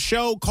a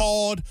show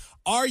called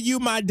Are You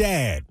My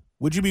Dad?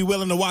 Would you be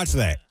willing to watch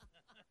that?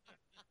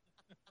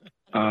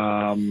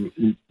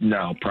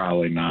 No,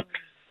 probably not.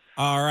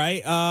 All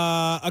right.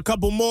 A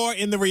couple more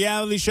in the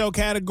reality show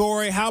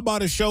category. How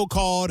about a show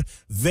called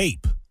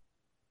Vape?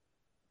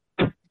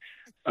 Like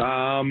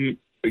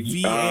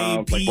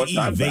what's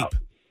that about?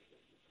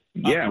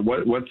 Yeah,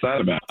 what's that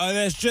about?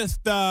 That's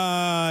just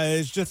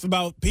it's just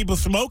about people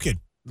smoking,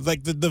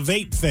 like the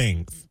vape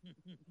things.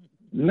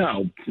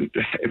 No,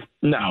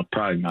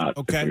 probably not.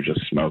 Okay. If you're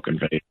just smoking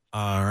vape.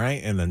 All right,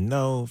 and a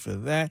no for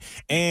that.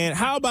 And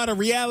how about a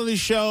reality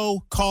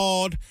show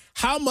called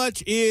How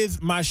Much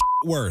Is My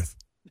Worth?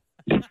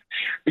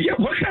 Yeah,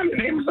 what kind of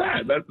name is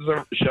that? That's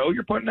a show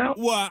you're putting out?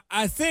 Well,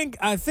 I think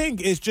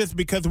it's just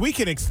because we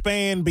can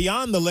expand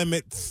beyond the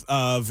limits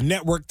of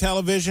network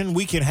television.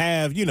 We can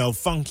have,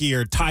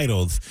 funkier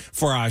titles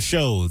for our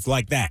shows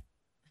like that.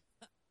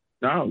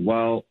 Oh,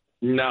 well,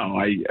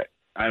 no,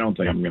 I don't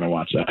think I'm going to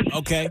watch that.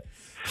 Okay.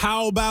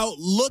 How about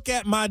Look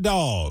at My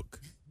Dog?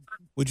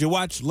 Would you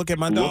watch Look at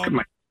My Dog?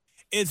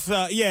 It's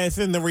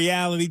in the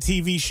reality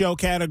TV show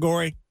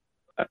category.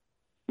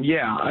 I'm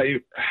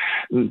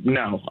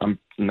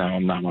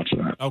not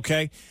watching that.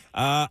 Okay.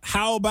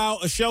 How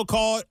about a show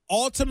called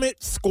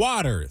Ultimate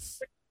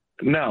Squatters?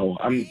 No.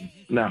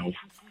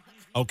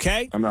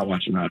 Okay. I'm not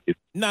watching that either.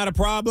 Not a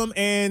problem.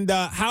 And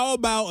how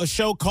about a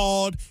show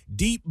called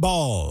Deep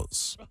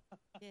Balls?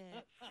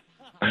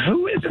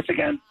 Who is this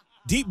again?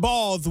 Deep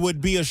Balls would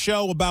be a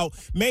show about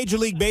Major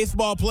League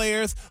Baseball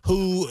players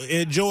who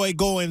enjoy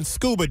going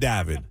scuba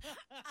diving.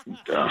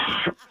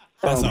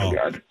 That's all.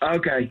 God.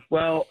 Okay.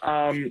 Well,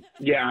 I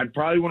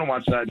probably wouldn't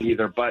watch that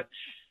either, but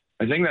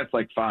I think that's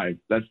like 5.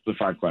 That's the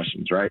 5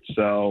 questions, right?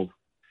 So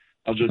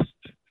I'll just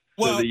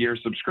do the year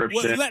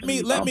subscription. Well, let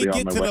me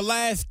get to the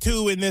last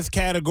 2 in this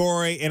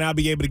category, and I'll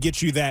be able to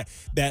get you that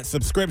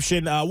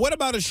subscription. What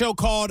about a show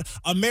called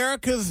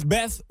America's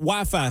Best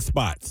Wi-Fi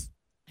Spots?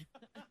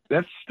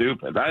 That's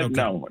stupid.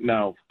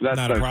 No, that's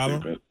not a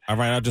problem. Stupid. All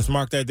right, I'll just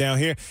mark that down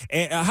here.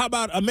 And how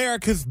about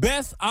America's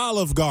Best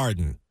Olive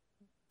Garden?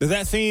 Does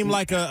that seem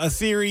like a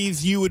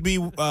series you would be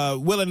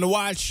willing to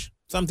watch?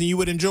 Something you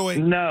would enjoy?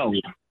 No,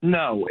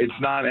 it's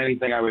not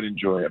anything I would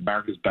enjoy.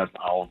 America's Best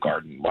Olive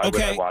Garden. Why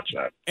would I watch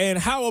that? And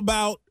how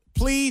about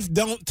Please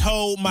Don't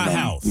Tow My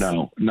House?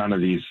 No, none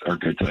of these are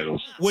good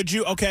titles. Would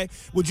you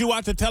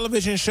watch a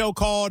television show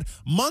called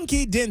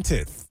Monkey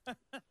Dentist?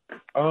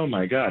 Oh,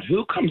 my God.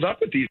 Who comes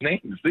up with these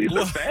names? These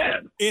are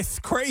bad. It's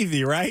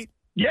crazy, right?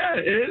 Yeah,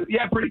 it is.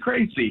 Yeah, pretty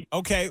crazy.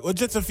 Okay, well,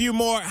 just a few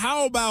more.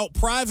 How about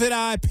Private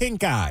Eye,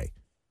 Pink Eye?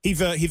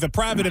 He's a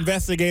private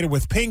investigator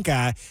with pink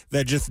eye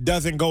that just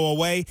doesn't go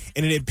away,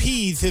 and it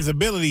impedes his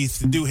abilities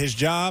to do his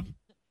job.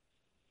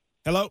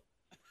 Hello?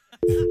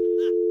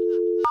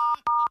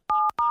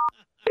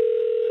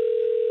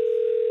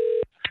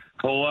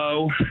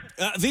 Hello?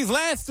 These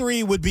last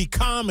 3 would be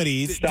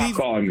comedies. Stop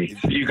calling me.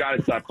 You got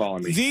to stop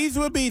calling me. These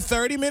would be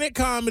 30-minute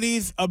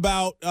comedies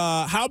about,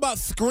 how about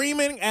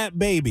Screaming at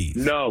Babies?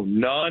 No,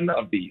 none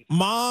of these.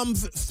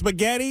 Mom's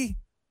Spaghetti?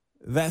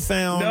 That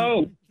sound?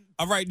 No.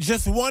 All right,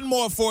 just one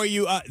more for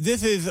you.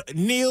 This is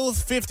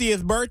Neil's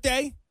 50th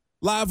birthday,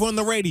 live on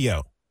the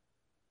radio.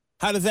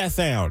 How does that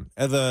sound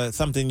as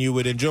something you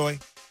would enjoy?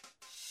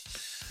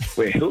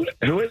 Wait, who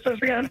is this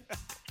again?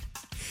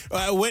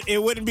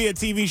 It wouldn't be a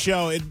TV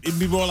show. It'd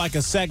be more like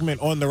a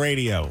segment on the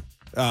radio.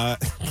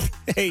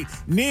 Hey,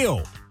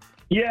 Neil.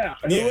 Yeah,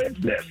 who is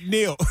this?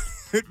 Neil.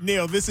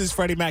 Neil, this is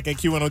Freddie Mac at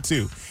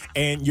Q102.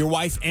 And your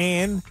wife,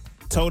 Ann,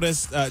 told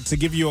us to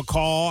give you a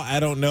call.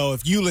 I don't know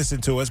if you listen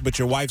to us, but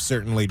your wife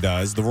certainly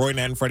does. The Roy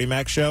Nat and Freddie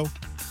Mac show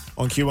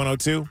on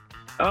Q102.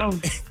 Oh,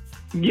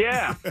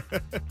 yeah.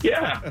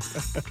 Yeah.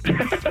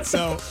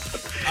 So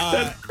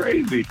that's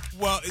crazy.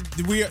 Well,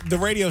 we are the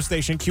radio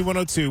station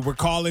Q102. We're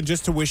calling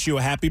just to wish you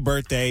a happy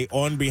birthday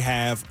on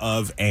behalf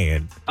of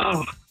Ann.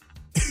 Oh.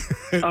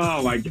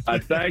 Oh my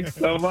God! Thanks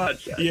so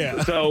much.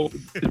 Yeah. So,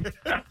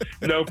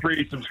 no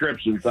free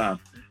subscriptions, huh?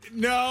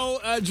 No,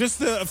 just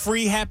a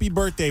free happy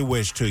birthday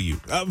wish to you.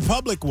 A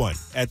public one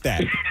at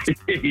that.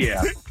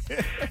 Yeah.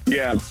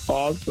 Yeah.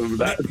 Awesome.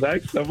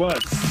 Thanks so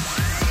much.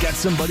 Got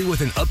somebody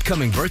with an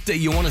upcoming birthday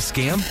you want to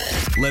scam?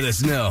 Let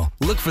us know.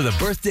 Look for the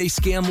birthday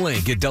scam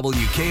link at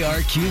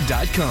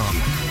WKRQ.com.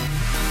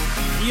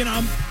 You know,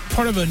 I'm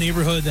part of a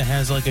neighborhood that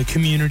has like a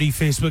community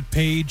Facebook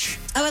page.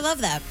 Oh, I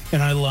love that.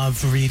 And I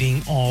love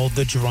reading all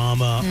the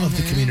drama of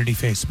the community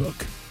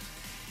Facebook.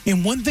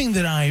 And one thing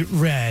that I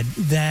read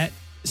that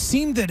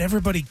seemed that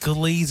everybody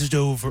glazed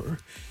over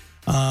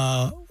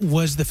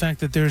was the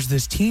fact that there's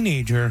this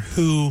teenager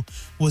who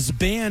was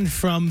banned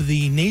from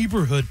the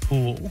neighborhood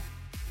pool.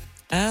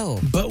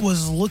 Oh. But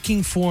was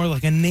looking for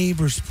like a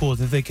neighbor's pool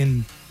that they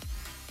can...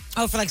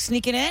 Oh, for like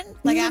sneaking in?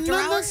 Like after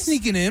hours? Not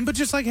sneaking in, but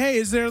just like, hey,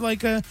 is there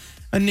like a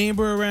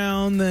neighbor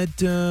around that,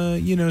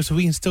 so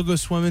we can still go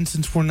swimming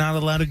since we're not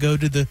allowed to go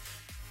to the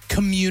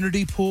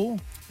community pool?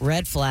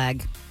 Red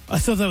flag. I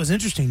thought that was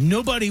interesting.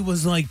 Nobody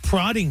was like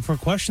prodding for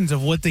questions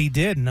of what they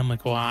did. And I'm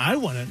like, well, I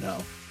want to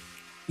know.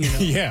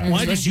 Yeah.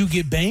 Why did you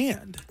get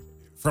banned?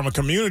 From a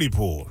community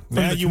pool.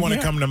 Now you want to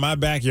come to my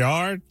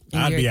backyard?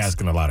 I'd be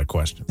asking a lot of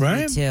questions.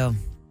 Right? Me too.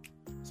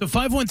 So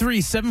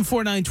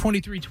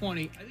 513-749-2320. I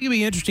think it'd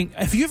be interesting.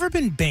 Have you ever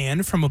been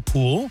banned from a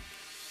pool?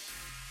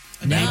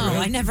 No,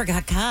 I never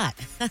got caught.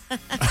 I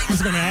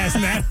was going to ask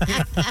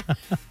that.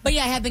 But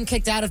yeah, I have been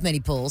kicked out of many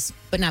pools,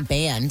 but not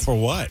banned. For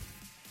what?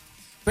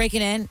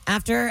 Breaking in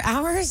after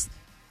hours.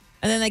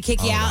 And then they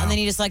kick you out, and then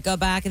you just like go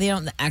back, and they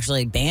don't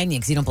actually ban you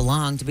because you don't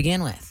belong to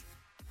begin with.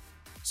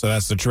 So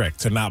that's the trick,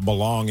 to not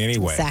belong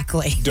anyway.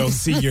 Exactly. Don't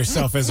see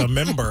yourself as a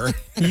member,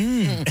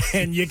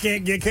 and you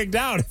can't get kicked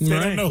out if they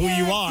don't know who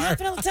you are.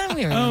 Happen all the time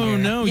we were Oh, here,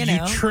 no.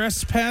 You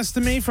trespassed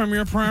me from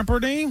your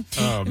property?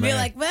 Oh, and be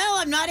like, well,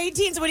 I'm not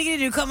 18, so what are you going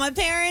to do? Call my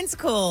parents?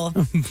 Cool.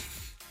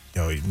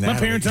 Yo, my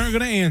parents aren't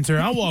going to answer.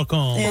 I'll walk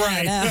home.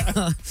 Right.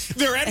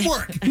 They're at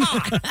work.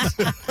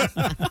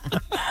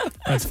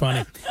 That's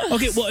funny.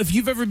 Okay, well, if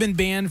you've ever been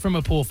banned from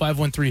a pool,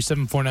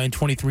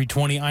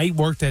 513-749-2320. I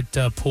worked at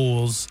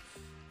pools.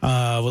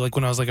 Like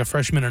when I was like a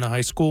freshman in a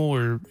high school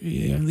or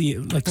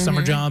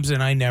summer jobs,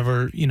 and I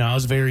never, I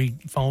was very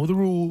follow the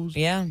rules.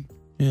 Yeah.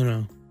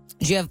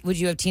 Would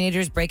you have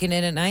teenagers breaking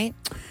in at night?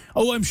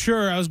 Oh, I'm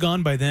sure. I was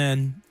gone by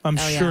then. I'm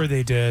sure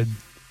they did.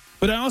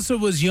 But I also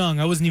was young.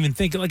 I wasn't even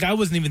thinking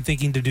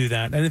to do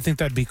that. I didn't think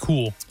that'd be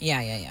cool.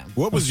 Yeah.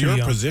 What was your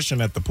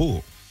position at the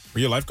pool? Were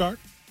you a lifeguard?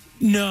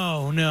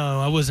 No,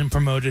 I wasn't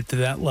promoted to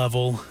that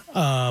level.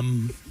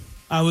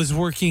 I was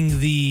working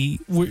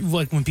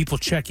like when people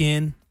check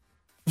in.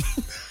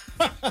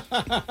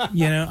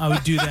 I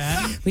would do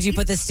that. Would you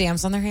put the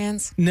stamps on their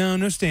hands?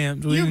 No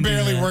stamps. You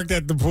barely worked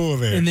at the pool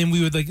there. And then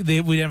we would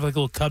we'd have like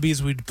little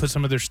cubbies. We'd put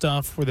some of their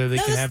stuff where they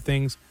can have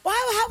things. Wow,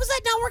 how was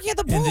that not working at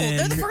the pool?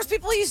 They're the first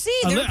people you see.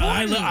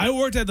 I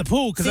worked at the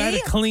pool because I had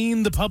to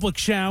clean the public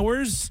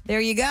showers. There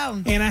you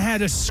go. And I had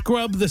to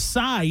scrub the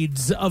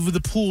sides of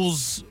the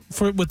pools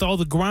with all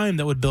the grime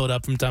that would build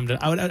up from time to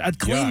time. I'd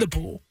clean the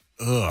pool.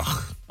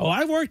 Ugh. Oh,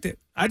 I worked it.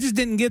 I just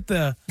didn't get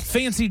the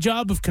fancy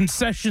job of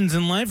concessions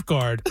and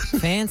lifeguard.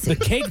 Fancy. The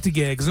caked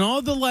gigs. And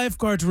all the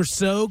lifeguards were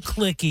so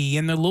cliquey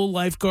in their little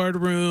lifeguard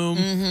room.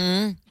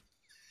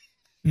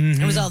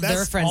 It was all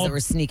their friends that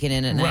were sneaking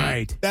in at night.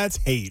 Right. That's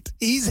hate.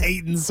 He's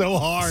hating so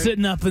hard.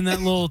 Sitting up in that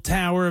little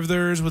tower of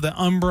theirs with an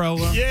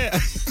umbrella. Yeah.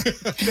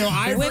 Their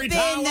ivory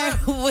tower.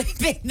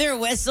 Whipping their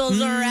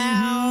whistles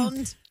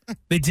around.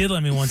 They did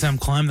let me one time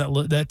climb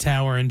that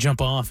tower and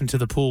jump off into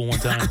the pool one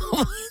time.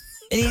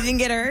 And he didn't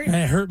get hurt?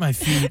 It hurt my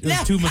feet. It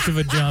was too much of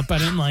a jump. I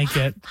didn't like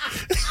it.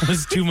 It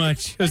was too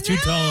much. It was too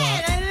tall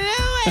up. I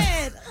knew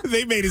it.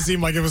 They made it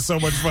seem like it was so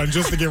much fun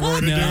just to get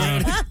Roy to do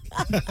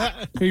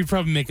it. You're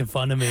probably making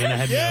fun of me, and I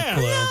had no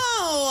clue. No.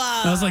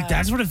 I was like,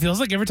 that's what it feels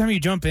like every time you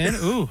jump in.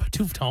 Ooh,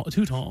 too tall.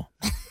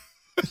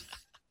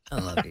 I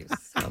love you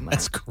so much.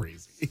 That's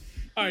crazy.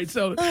 All right,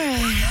 so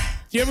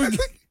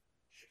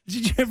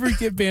did you ever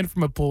get banned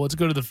from a pool? Let's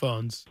go to the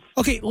phones.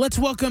 Okay, let's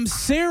welcome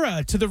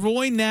Sarah to the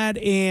Roy, Nat,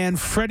 and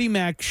Freddie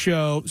Mac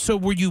show. So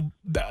were you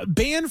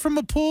banned from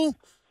a pool?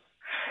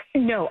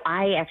 No,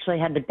 I actually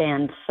had to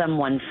ban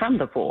someone from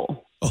the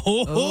pool.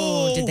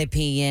 Oh, did they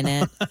pee in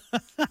it?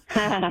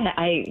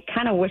 I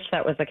kind of wish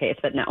that was the case,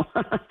 but no.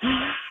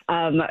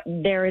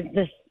 There is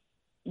this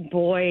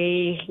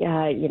boy,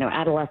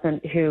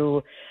 adolescent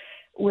who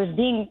was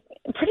being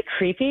pretty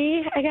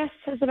creepy, I guess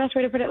is the best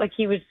way to put it. Like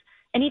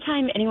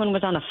anytime anyone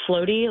was on a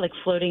floaty, like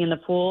floating in the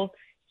pool,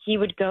 he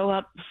would go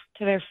up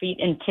to their feet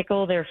and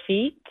tickle their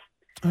feet.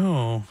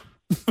 Oh.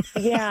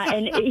 Yeah,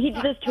 and he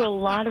did this to a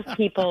lot of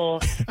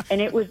people, and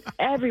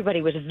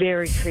everybody was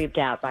very creeped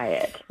out by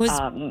it.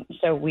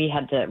 So we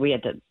had to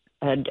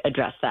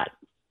address that.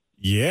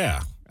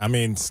 Yeah, I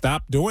mean,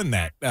 stop doing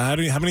that. How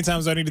many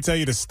times do I need to tell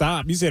you to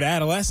stop? You said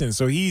adolescent,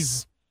 so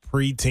he's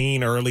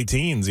preteen, early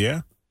teens,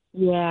 yeah?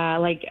 Yeah,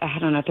 like, I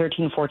don't know,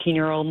 13,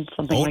 14-year-old,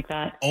 something like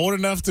that. Old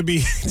enough to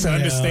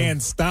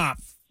understand stop.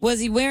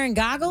 Was he wearing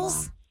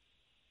goggles?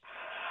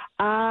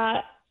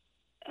 I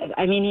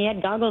mean, he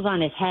had goggles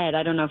on his head.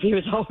 I don't know if he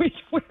was always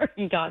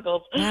wearing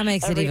goggles. That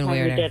makes it even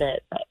weirder. He did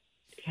it, but,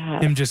 yeah.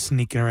 Him just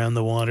sneaking around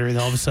the water and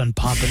all of a sudden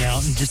popping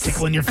out and just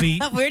tickling your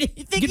feet. Where do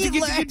you think he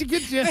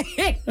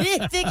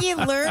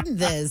learned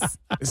this?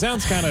 It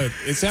sounds kind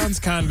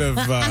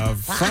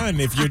of fun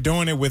if you're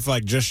doing it with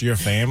like just your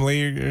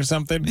family or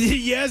something.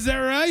 Yeah, is that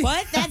right?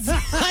 What? That's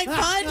like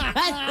fun?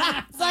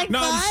 That's like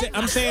fun?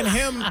 I'm saying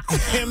him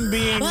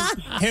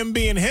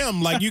being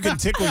him. Like you can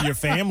tickle your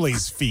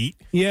family's feet.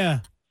 Yeah.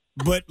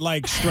 But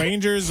like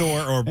strangers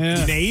or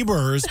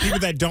neighbors, people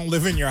that don't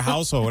live in your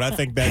household, I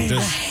think that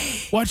just...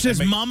 Watch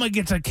this. Mama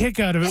gets a kick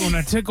out of it when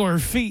I tickle her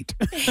feet.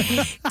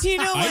 Do you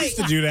know I used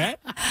to do that.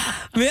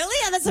 Really?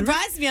 Yeah, that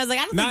surprised me. I was like,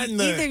 I don't think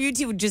either of you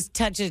two would just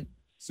touch it.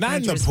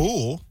 Not in the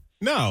pool.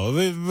 No,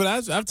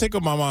 but I've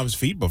tickled my mom's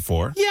feet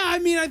before. Yeah, I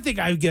mean, I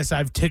guess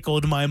I've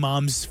tickled my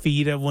mom's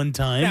feet at one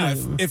time. Now,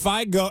 if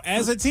I go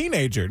as a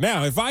teenager,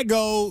 if I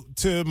go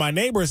to my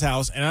neighbor's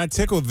house and I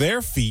tickle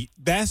their feet,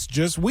 that's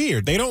just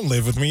weird. They don't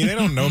live with me. They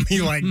don't know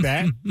me like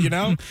that, you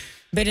know?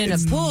 But in a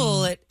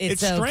pool,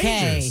 it's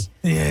okay.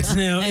 Yeah, it's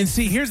no. And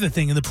see, here's the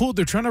thing: in the pool,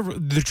 they're trying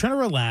to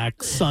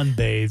relax,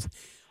 sunbathe.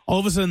 All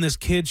of a sudden, this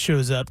kid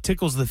shows up,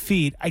 tickles the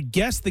feet. I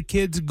guess the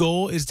kid's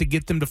goal is to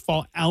get them to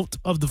fall out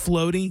of the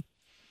floaty.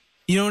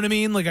 You know what I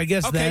mean? Like, I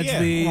guess that's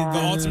the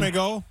ultimate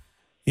goal.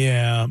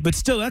 Yeah, but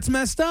still, that's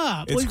messed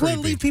up. It's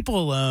leave people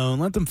alone.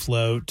 Let them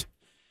float.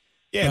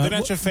 Yeah, they're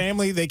not your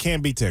family. They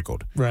can't be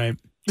tickled. Right.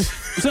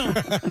 So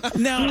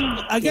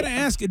now I got to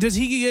ask: does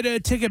he get a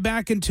ticket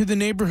back into the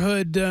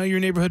neighborhood, your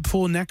neighborhood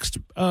pool next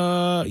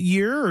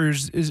year, or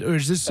is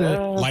this a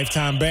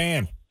lifetime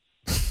ban?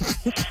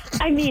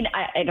 I mean,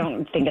 I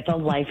don't think it's a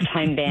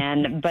lifetime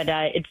ban, but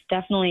it's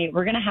definitely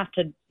we're going to have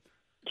to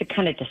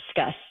kind of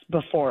discuss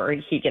before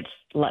he gets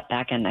let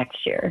back in next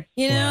year.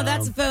 You know,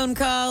 that's a phone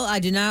call I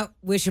do not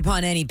wish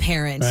upon any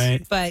parent.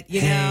 Right. But,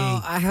 you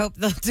know, I hope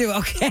they'll do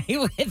okay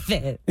with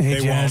it.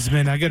 Hey,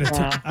 Jasmine, I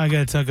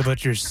gotta talk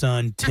about your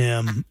son,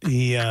 Tim.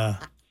 He's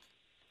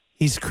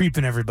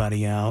creeping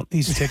everybody out.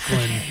 He's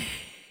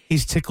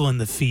tickling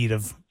the feet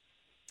of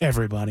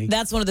everybody.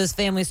 That's one of those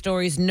family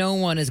stories no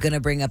one is going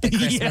to bring up at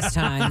Christmas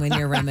time when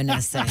you're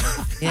reminiscing.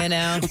 You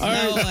know?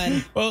 No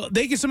one. Well,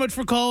 thank you so much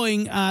for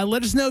calling.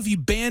 Let us know if you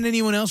ban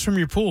anyone else from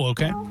your pool,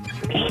 okay?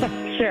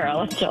 Sure,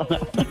 I'll let y'all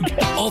know.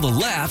 All the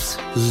laughs,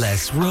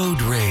 less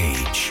road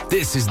rage.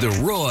 This is the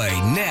Roy,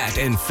 Nat,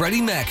 and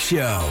Freddie Mac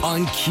Show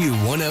on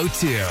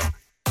Q102.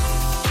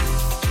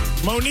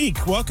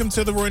 Monique, welcome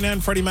to the Roy, Nat,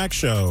 and Freddie Mac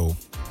Show.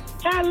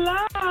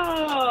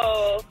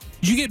 Hello.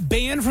 Did you get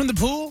banned from the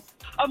pool?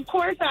 Of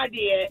course I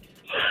did.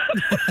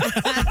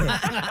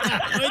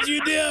 What'd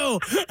you do?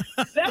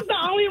 That's the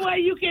only way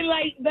you can,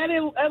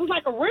 it was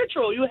like a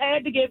ritual. You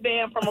had to get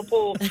banned from a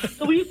pool.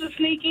 So we used to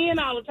sneak in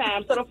all the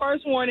time. So the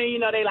first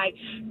warning, they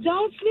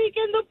don't sneak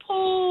in the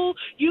pool.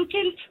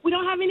 We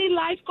don't have any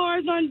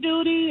lifeguards on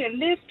duty and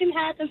this can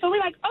happen. So we're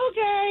like,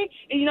 okay.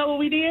 And you know what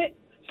we did?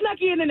 Snuck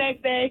in the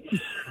next day.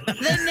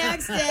 The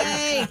next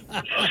day.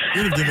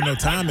 You didn't give it no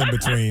time in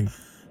between.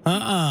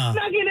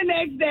 Snuck in the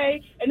next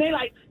day, and they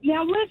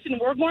now listen,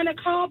 we're going to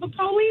call the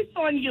police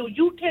on you.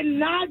 You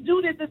cannot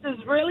do this. This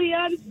is really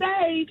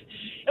unsafe.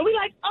 And we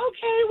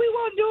okay, we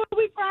won't do it.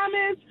 We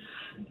promise.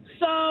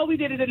 So we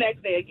did it the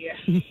next day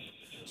again.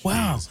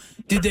 Wow.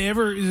 Did they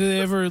ever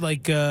I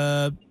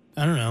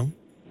don't know,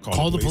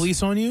 call the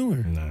police on you? Or?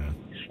 No.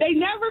 They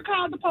never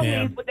called the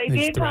police, but they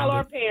did call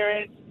our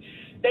parents.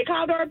 They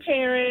called our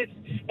parents,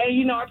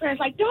 and our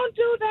parents don't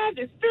do that.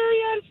 It's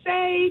very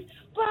unsafe.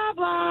 Blah,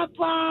 blah,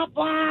 blah,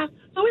 blah.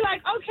 So we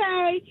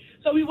okay.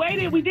 So we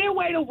waited. We did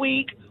wait a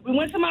week. We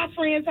went to my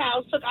friend's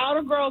house, took all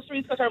the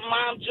groceries because her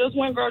mom just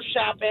went grocery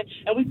shopping,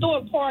 and we threw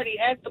a party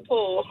at the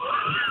pool.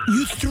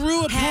 You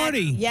threw a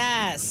party?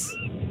 Yes.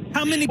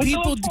 How many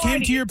people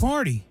came to your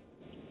party?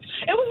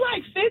 It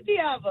was 50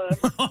 of us.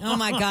 Oh,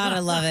 my God. I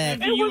love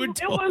it. It was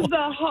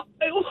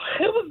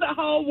the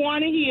whole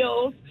Warner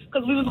Hills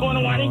because we was going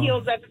to Warner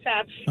Hills at the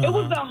time. It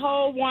was the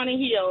whole Warner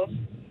Hills.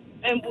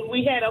 And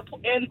we had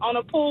on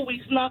a pool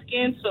we snuck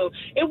into.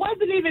 It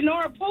wasn't even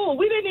our pool.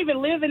 We didn't even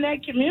live in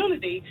that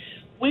community.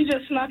 We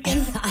just snuck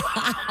in.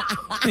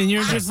 And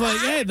you're just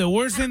hey, the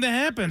worst thing that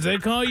happens, they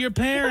call your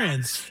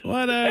parents.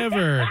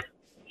 Whatever.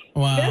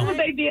 Wow. That's what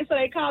they did. So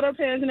they called our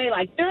parents and they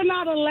like, they're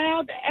not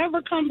allowed to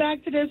ever come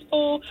back to this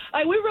pool.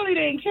 Like, we really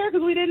didn't care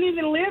because we didn't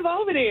even live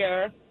over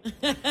there.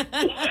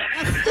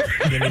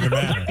 It didn't even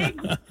matter.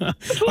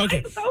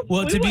 Okay.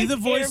 Well, to be the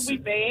voice,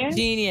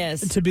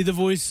 genius. To be the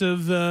voice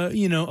of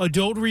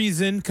adult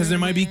reason, because there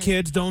might be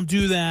kids. Don't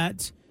do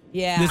that.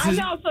 Yeah, I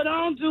know. So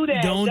don't do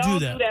that. Don't do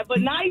that.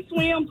 But night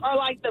swims are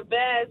like the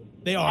best.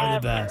 They are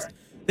the best.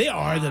 They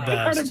are the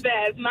best. They're the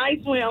best.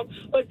 Night swim,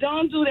 but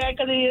don't do that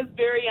because it is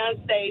very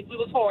unsafe. We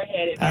was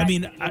hard-headed. I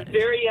mean,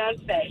 very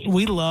unsafe.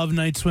 We loved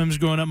night swims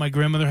growing up. My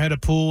grandmother had a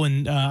pool,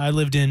 and I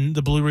lived in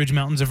the Blue Ridge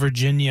Mountains of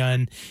Virginia,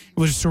 and it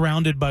was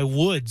surrounded by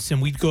woods,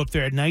 and we'd go up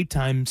there at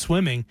nighttime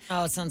swimming.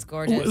 Oh, it sounds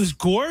gorgeous. It was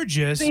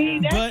gorgeous. See,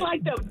 that's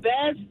like the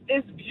best.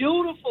 It's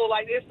beautiful.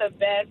 Like, it's the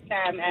best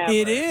time ever.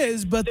 It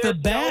is, but There's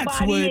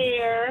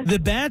the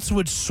bats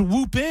would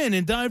swoop in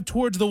and dive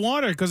towards the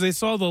water because they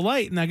saw the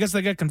light, and I guess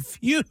they got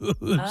confused.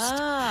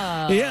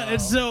 Oh. Yeah,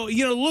 and so,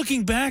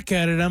 looking back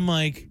at it, I'm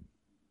like,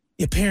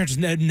 your parents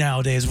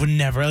nowadays would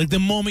never. Like, the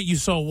moment you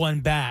saw one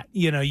bat,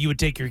 you would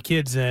take your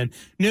kids in.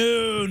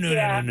 No.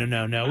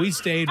 We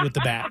stayed with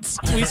the bats.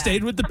 We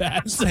stayed with the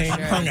bats.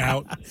 Hung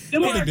out.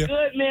 Them are good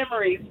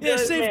memories. Yeah,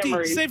 Good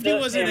memories. safety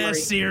wasn't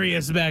as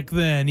serious back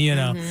then,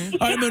 All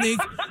right,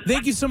 Monique,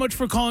 thank you so much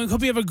for calling.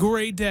 Hope you have a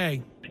great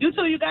day. You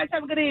too. You guys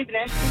have a good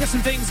evening. We got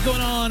some things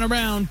going on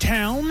around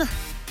town.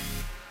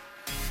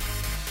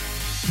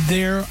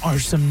 There are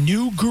some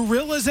new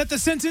gorillas at the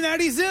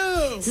Cincinnati Zoo.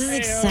 This is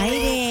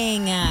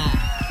exciting.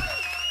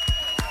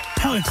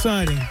 How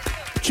exciting.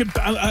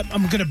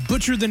 I'm going to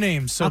butcher the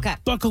names, so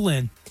buckle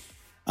in.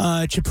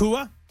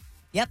 Chipua.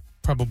 Yep.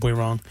 Probably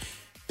wrong.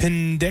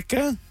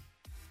 Pindeka.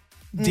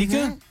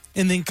 Dika.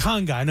 And then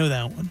Conga. I know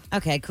that one.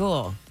 Okay,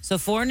 cool. So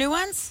 4 new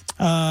ones?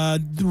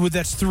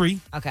 That's 3.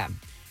 Okay.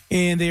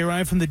 And they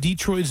arrived from the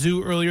Detroit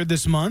Zoo earlier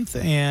this month,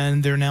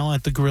 and they're now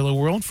at the Gorilla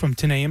World from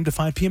 10 a.m. to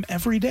 5 p.m.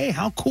 every day.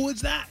 How cool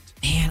is that?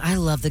 Man, I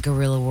love the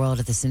Gorilla World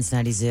at the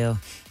Cincinnati Zoo.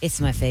 It's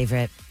my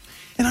favorite.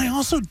 And I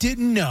also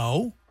didn't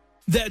know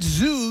that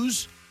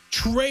zoos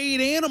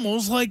trade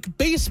animals like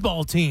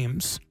baseball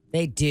teams.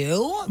 They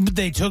do?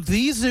 They took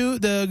these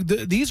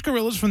these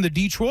gorillas from the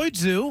Detroit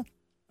Zoo.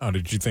 Oh,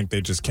 did you think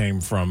they just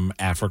came from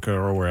Africa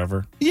or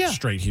wherever? Yeah.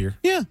 Straight here?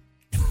 Yeah.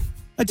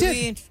 I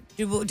did.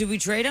 Did we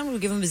trade them? Did we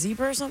give them a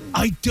zebra or something?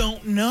 I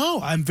don't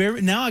know.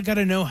 Now I got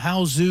to know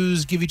how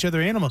zoos give each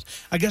other animals.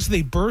 I guess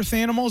they birth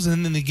animals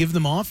and then they give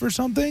them off or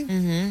something.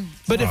 Mm-hmm.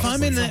 But if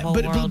I'm in that,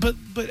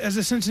 but as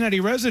a Cincinnati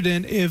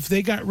resident, if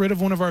they got rid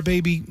of one of our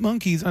baby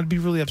monkeys, I'd be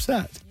really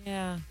upset.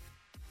 Yeah.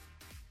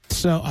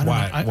 So I don't know.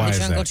 Why the is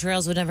jungle that?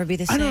 trails would never be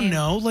the same. I don't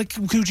know. Like,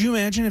 could you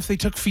imagine if they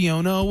took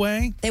Fiona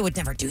away? They would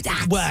never do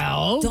that.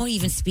 Well, don't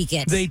even speak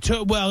it. They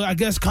took. Well, I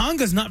guess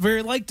Conga's not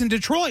very liked in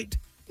Detroit.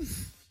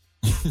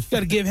 Got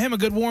to give him a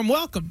good warm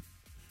welcome.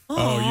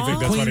 Oh, you think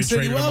that's why they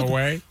traded him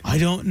away? I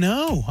don't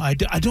know. I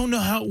don't know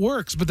how it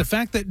works, but the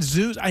fact that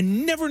zoos, I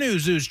never knew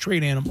zoos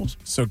trade animals.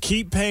 So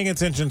keep paying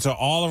attention to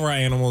all of our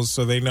animals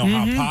so they know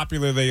how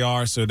popular they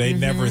are, so they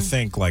never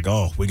think like,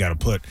 oh, we got to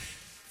put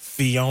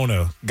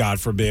Fiona,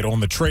 God forbid, on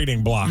the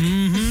trading block.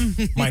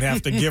 Might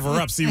have to give her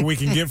up, see what we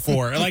can get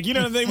for her. Like, we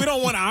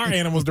don't want our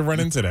animals to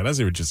run into that. I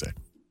see what you're saying.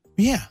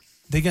 Yeah.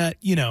 They got,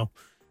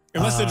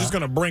 Unless they're just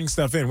going to bring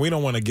stuff in. We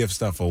don't want to give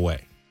stuff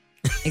away.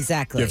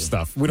 Exactly. Give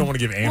stuff. We don't want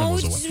to give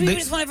animals away. We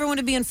just want everyone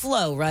to be in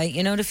flow, right?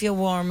 To feel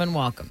warm and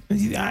welcome.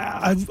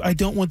 I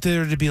don't want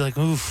there to be like,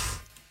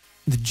 oof,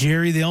 the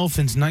Jerry the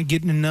elephant's not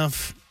getting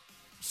enough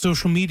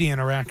social media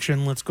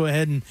interaction. Let's go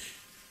ahead and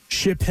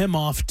ship him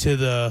off to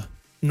the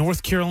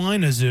North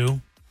Carolina Zoo.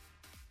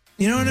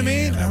 You know what I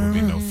mean? That would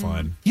be no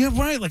fun. Yeah,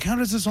 right. Like, how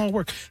does this all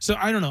work? So,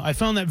 I don't know. I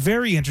found that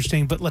very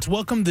interesting, but let's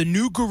welcome the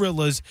new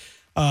gorillas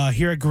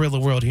here at Gorilla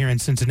World here in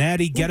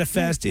Cincinnati. Get a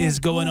Fest is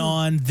going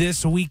on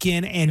this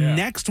weekend and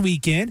next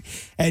weekend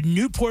at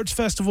Newport's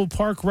Festival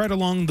Park right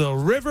along the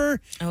river.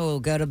 Oh,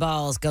 go to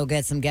balls. Go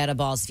get some Geta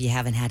balls if you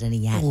haven't had any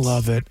yet. I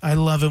love it. I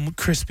love them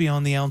crispy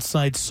on the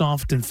outside,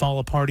 soft and fall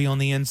apart on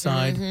the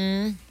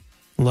inside.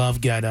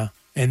 Love Geta.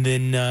 And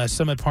then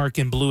Summit Park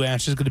in Blue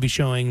Ash is going to be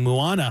showing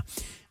Moana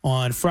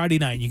on Friday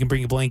night. You can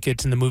bring your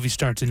blankets and the movie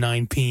starts at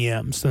 9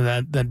 p.m. So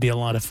that'd be a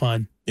lot of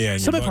fun. Yeah,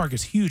 Summit Park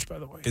is huge, by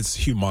the way. It's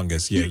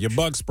humongous. Yeah, your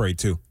bug spray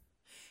too.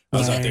 I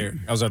was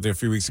out there a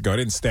few weeks ago. I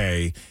didn't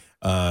stay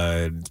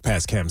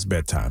past Cam's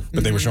bedtime,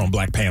 but they were showing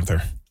Black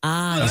Panther.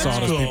 I saw all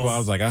those people. I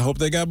was like, I hope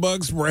they got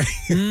bug spray.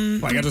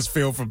 Like, I just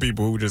feel for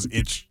people who just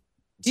itch.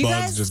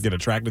 Bugs just get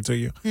attracted to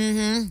you.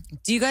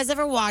 Do you guys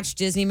ever watch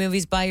Disney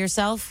movies by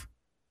yourself?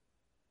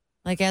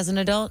 Like as an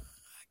adult?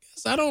 I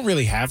guess I don't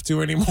really have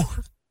to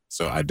anymore.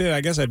 So I did.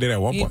 I guess I did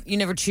at one point. You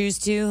never choose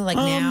to, like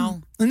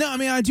now? No, I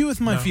mean, I do with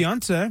my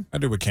fiance. I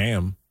do with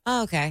Cam.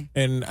 Oh, okay.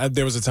 And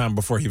there was a time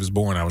before he was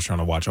born, I was trying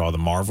to watch all the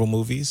Marvel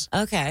movies.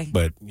 Okay.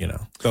 But,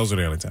 those are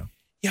the only time.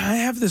 Yeah, I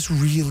have this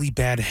really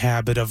bad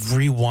habit of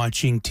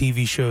rewatching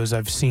TV shows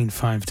I've seen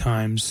 5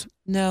 times.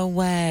 No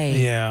way.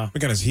 Yeah.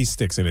 Because he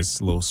sticks in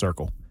his little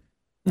circle.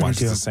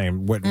 Watches the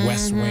same.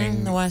 West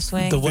Wing. The West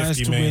Wing. The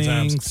West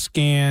Wing,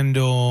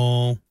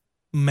 Scandal.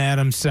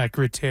 Madam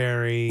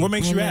Secretary. What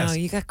makes you ask?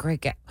 You got great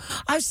guys.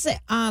 I would say,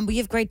 we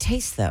have great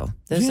taste, though.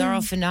 Those are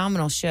all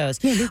phenomenal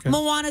shows. Yeah,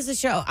 Moana's a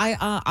show.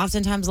 I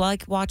oftentimes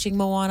like watching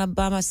Moana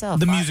by myself.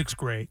 The music's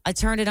great. I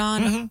turn it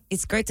on.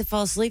 It's great to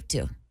fall asleep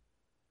to.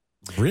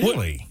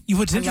 Really?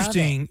 What's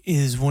interesting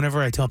is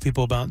whenever I tell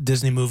people about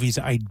Disney movies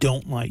I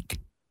don't like,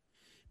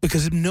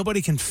 because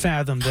nobody can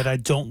fathom that I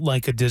don't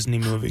like a Disney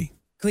movie.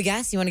 Can we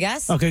guess? You want to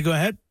guess? Okay, go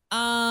ahead.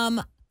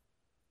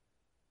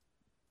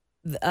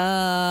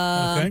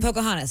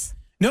 Pocahontas.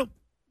 Nope.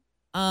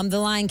 The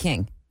Lion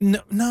King.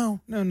 No.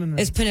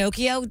 Is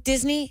Pinocchio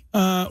Disney?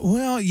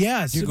 Well,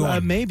 yes,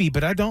 maybe,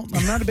 but I'm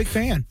not a big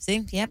fan.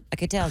 See? Yep, I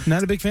could tell.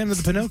 Not a big fan of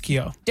the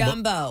Pinocchio.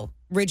 Dumbo.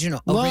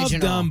 Original. Love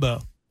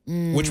Dumbo.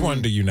 Which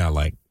one do you not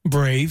like?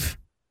 Brave.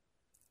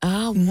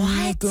 Oh,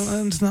 what?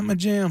 It's not my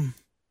jam.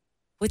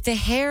 With the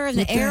hair and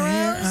the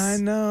arrows? I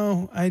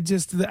know. I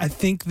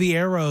think the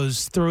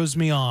arrows throws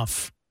me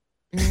off.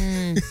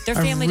 Their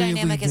family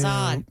dynamic is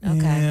odd. Okay.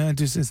 Yeah,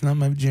 it's not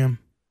my jam.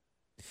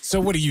 So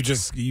what do you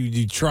just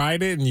you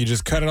tried it and you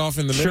just cut it off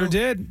in the middle? Sure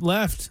did.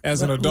 Left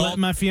as an adult. Let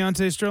my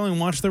fiance Sterling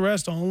watch the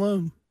rest all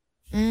alone.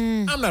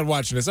 I'm not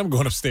watching this. I'm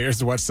going upstairs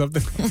to watch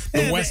something.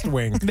 The West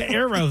Wing. The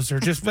arrows are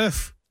just,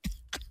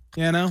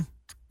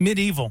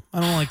 medieval. I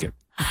don't like it.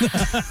 So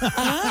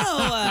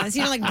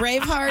you don't like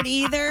Braveheart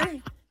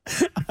either?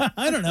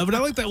 I don't know, but I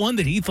like that one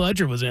that Heath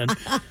Ledger was in.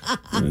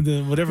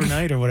 The whatever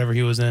night or whatever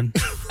he was in.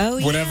 Oh,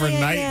 yeah. Whatever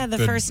night. Yeah, the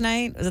first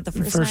night. Was it the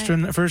first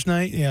night? First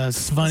night, yeah.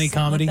 It's funny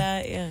comedy.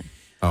 That, yeah.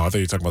 Oh, I thought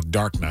you were talking about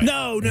Dark Knight.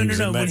 No.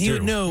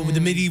 With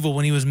the medieval,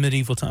 when he was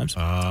medieval times.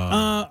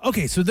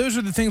 Okay, so those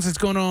are the things that's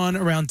going on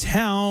around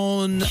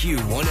town.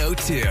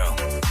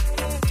 Q102.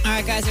 All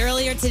right, guys.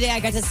 Earlier today, I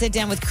got to sit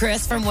down with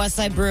Chris from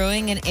Westside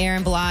Brewing and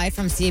Aaron Bly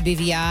from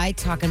CABVI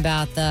talking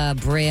about the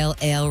Braille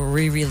Ale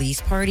re-release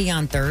party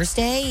on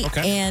Thursday.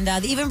 Okay. And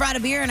they even brought a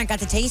beer, and I got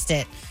to taste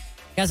it.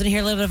 You guys want to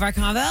hear a little bit of our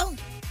convo?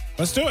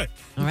 Let's do it.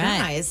 All right.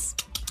 Guys,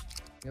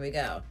 here we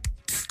go.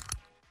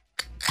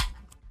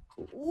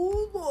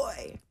 Oh,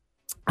 boy.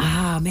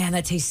 Oh, man,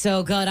 that tastes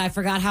so good. I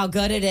forgot how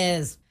good it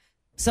is.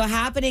 So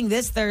happening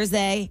this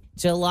Thursday,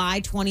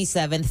 July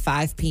 27th,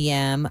 5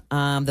 p.m.,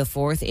 the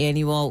 4th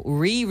annual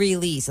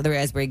re-release of the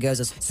Raspberry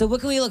Gozos. So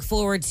what can we look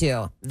forward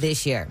to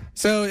this year?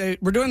 So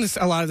we're doing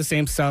a lot of the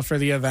same stuff for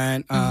the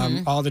event,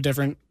 all the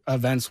different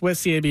events with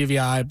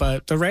CABVI,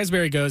 but the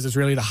Raspberry Goes is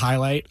really the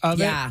highlight of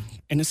it.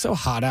 And it's so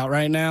hot out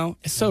right now.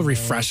 It's so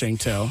refreshing,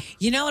 too.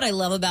 You know what I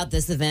love about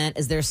this event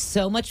is there's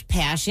so much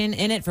passion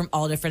in it from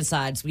all different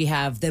sides. We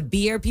have the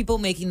beer people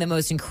making the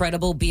most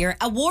incredible beer,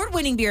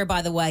 award-winning beer,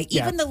 by the way.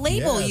 Even the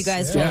label, you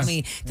guys told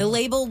me. The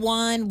label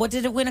won, what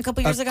did it win a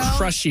couple years ago?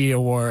 Crushy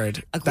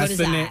Award. What is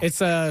that? It's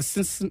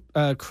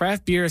a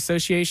Craft Beer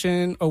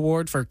Association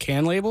Award for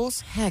can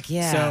labels. Heck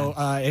yeah. So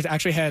it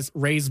actually has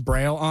raised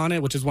Braille on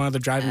it, which is one of the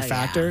driving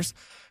factors.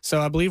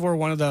 So I believe we're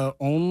one of the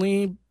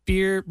only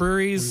beer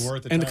breweries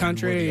in the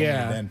country.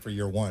 For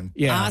year one.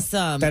 Yeah.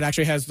 Awesome. That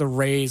actually has the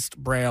raised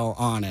Braille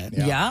on it.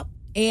 Yep.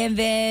 And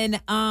then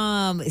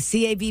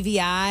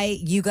CABVI,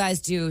 you guys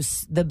do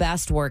the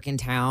best work in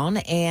town,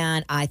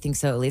 and I think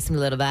so, at least I'm a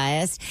little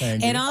biased.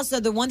 Thank and you. also,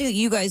 the one thing that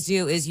you guys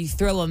do is you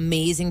throw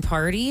amazing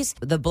parties.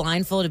 The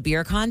blindfolded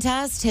beer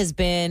contest has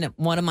been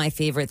one of my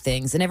favorite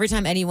things, and every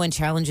time anyone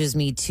challenges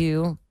me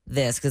to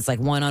this, because it's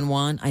like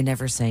one-on-one, I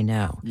never say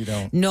no. You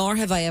don't. Nor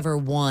have I ever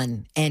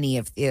won any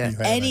of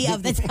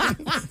the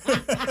time.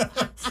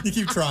 You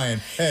keep trying.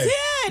 Hey,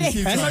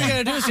 That's all you got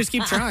to do is just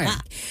keep trying.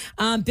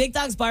 Big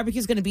Dog's Barbecue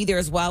is going to be there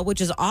as well,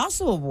 which is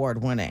also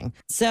award winning.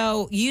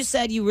 So you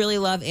said you really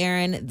love,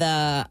 Aaron,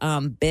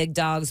 the Big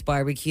Dog's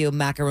Barbecue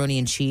macaroni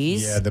and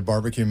cheese. Yeah, the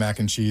barbecue mac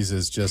and cheese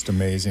is just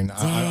amazing.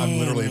 I'm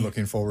literally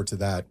looking forward to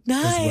that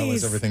as well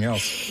as everything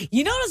else.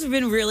 You know what's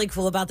been really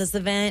cool about this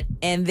event?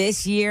 And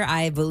this year,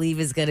 I believe,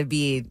 is going to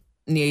be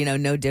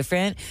no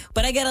different.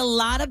 But I get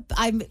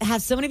I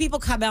have so many people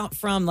come out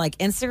from like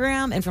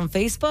Instagram and from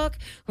Facebook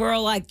who are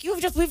like,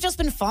 we've just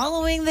been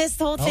following this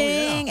whole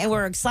thing, and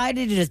we're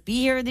excited to just be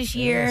here this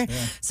year.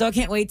 So I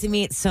can't wait to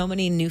meet so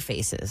many new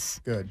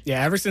faces. Good.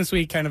 Yeah, ever since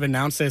we kind of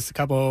announced this a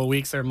couple of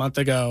weeks or a month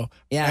ago,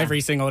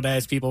 every single day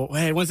is people,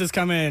 hey, when's this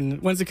coming?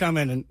 When's it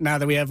coming? And now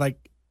that we have like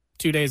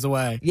 2 days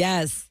away,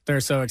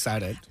 they're so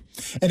excited.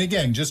 And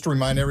again, just to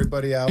remind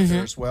everybody out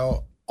there as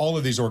well, all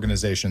of these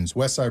organizations,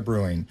 Westside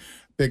Brewing,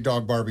 Big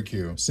Dog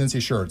Barbecue,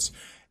 Cincy Shirts,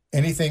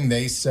 anything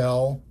they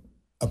sell,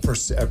 a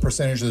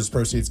percentage of those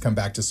proceeds come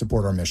back to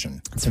support our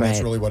mission. That's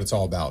really what it's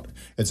all about.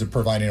 It's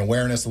providing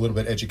awareness, a little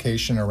bit of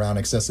education around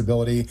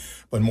accessibility,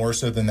 but more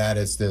so than that,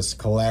 it's this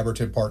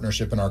collaborative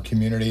partnership in our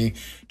community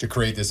to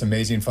create this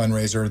amazing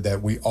fundraiser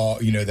that we all,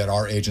 that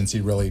our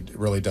agency really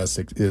does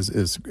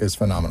is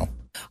phenomenal.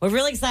 We're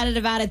really excited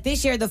about it.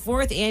 This year, the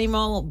 4th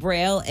annual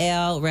Braille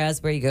Ale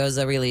Raspberry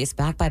Goza release,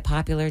 back by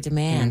popular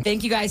demand.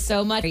 Thank you guys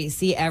so much.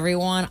 See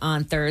everyone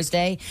on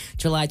Thursday,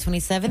 July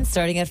 27th,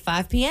 starting at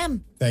 5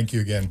 p.m. Thank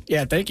you again.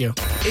 Yeah, thank you.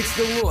 It's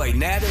the Roy,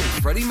 Nat,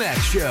 and Freddie Mac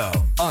Show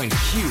on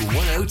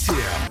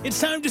Q102. It's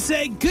time to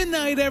say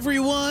goodnight,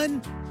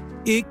 everyone,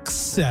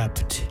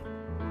 except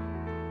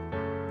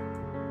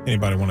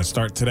Anybody want to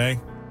start today?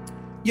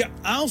 Yeah,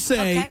 I'll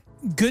say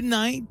good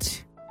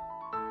night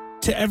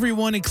to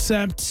everyone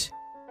except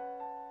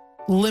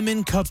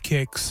lemon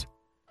cupcakes.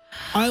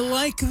 I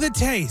like the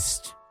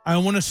taste. I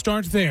want to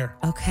start there.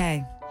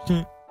 Okay.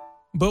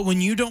 But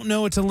when you don't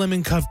know it's a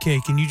lemon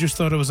cupcake and you just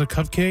thought it was a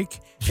cupcake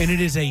and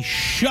it is a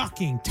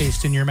shocking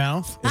taste in your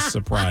mouth. It's a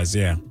surprise,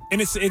 yeah. And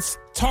it's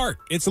tart.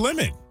 It's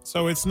lemon.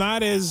 So it's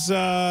not as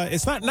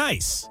it's not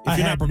nice if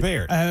you're not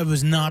prepared. I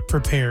was not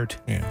prepared.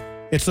 Yeah.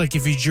 It's like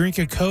if you drink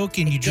a Coke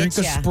and you drink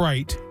a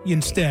Sprite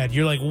instead.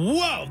 You're like,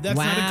 whoa, that's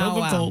not a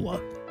Coca-Cola.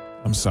 Wow.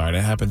 I'm sorry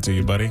that happened to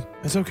you, buddy.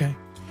 That's okay.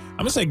 I'm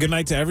going to say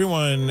goodnight to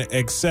everyone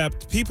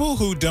except people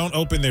who don't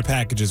open their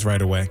packages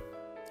right away.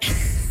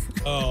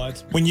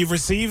 When you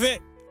receive it,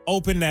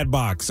 open that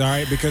box, all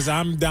right? Because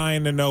I'm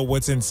dying to know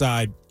what's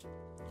inside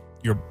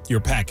your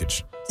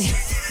package.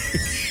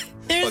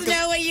 There's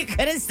no way you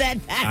could have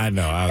said that. I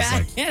know. I was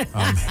like,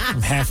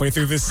 I'm halfway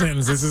through this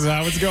sentence. This is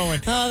how it's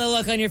going. Oh, the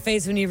look on your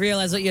face when you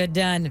realize what you had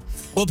done.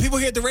 Well, people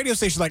here at the radio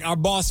station, like our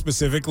boss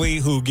specifically,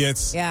 who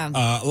gets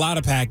a lot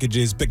of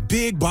packages,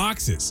 big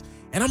boxes.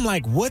 And I'm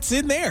like, what's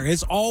in there?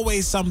 It's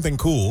always something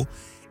cool.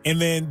 And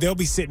then they'll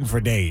be sitting for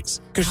days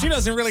because she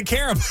doesn't really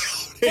care about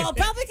it. Well,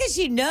 probably because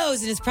she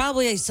knows, and it's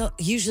probably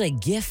usually a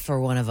gift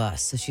for one of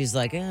us. So she's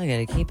like, I got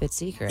to keep it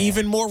secret.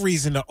 Even more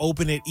reason to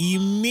open it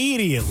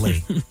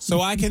immediately. So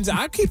I'll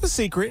keep a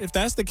secret if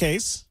that's the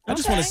case. I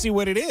just want to see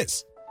what it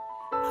is.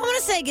 I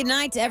want to say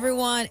goodnight to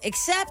everyone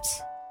except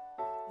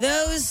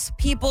those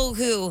people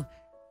who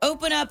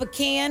open up a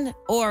can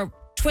or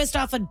twist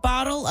off a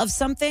bottle of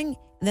something,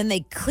 and then they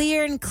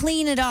clear and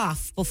clean it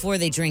off before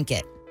they drink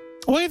it.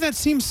 Well, that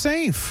seems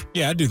safe.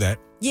 Yeah, I do that.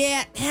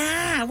 Yeah.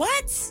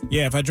 What?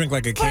 Yeah, if I drink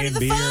like a canned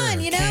beer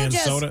or canned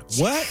soda.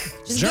 What?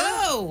 Just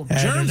go.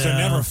 Germs are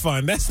never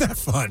fun. That's not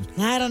fun.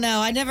 I don't know.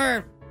 I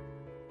never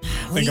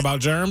think about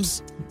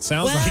germs.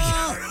 Sounds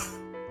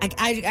like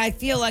I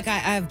feel like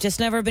I've just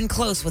never been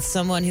close with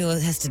someone who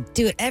has to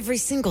do it every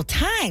single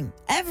time.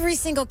 Every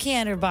single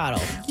can or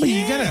bottle. Well,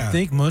 you got to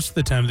think most of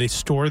the time they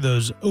store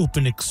those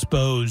open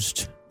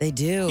exposed. They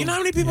do. You know how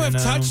many people have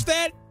touched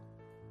that?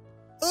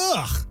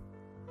 Ugh.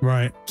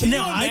 Right.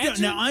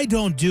 I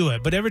don't do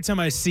it, but every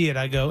time I see it,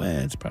 I go,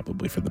 it's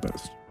probably for the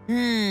best.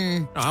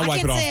 I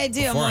wipe can't it off say I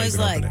do. I'm always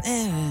like,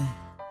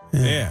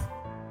 Yeah.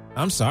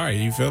 I'm sorry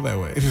you feel that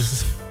way.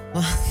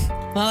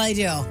 Well, I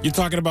do. You're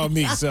talking about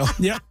me, so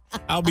yeah.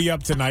 I'll be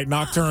up tonight,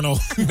 nocturnal.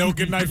 No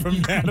good night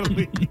from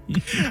Natalie.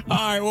 All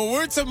right, well,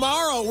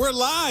 we're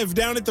live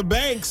down at the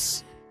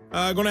Banks.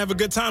 Going to have a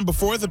good time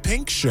before the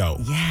Pink Show.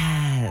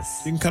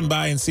 Yes. You can come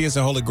by and see us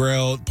at Holy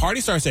Grail.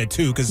 Party starts at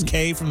 2 because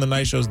Kay from the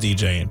night show's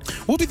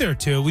DJing. We'll be there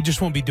too. We just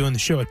won't be doing the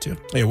show at 2.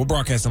 Yeah, we're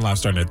broadcasting live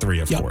starting at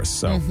 3, of course.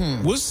 So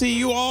we'll see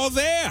you all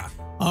there.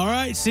 All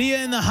right, see you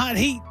in the hot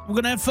heat. We're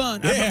gonna have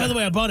fun. Yeah. By the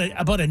way, I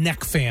bought a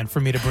neck fan for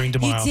me to bring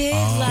tomorrow. You did,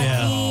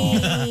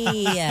 lucky.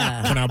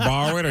 Yeah. Can I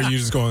borrow it, or are you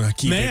just going to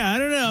keep it? I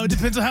don't know. It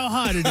depends on how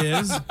hot it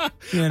is. All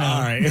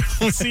right,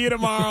 we'll see you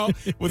tomorrow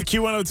with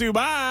Q102.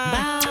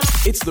 Bye.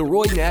 It's the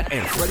Roy Nat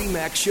and Freddie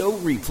Mac Show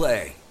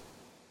replay.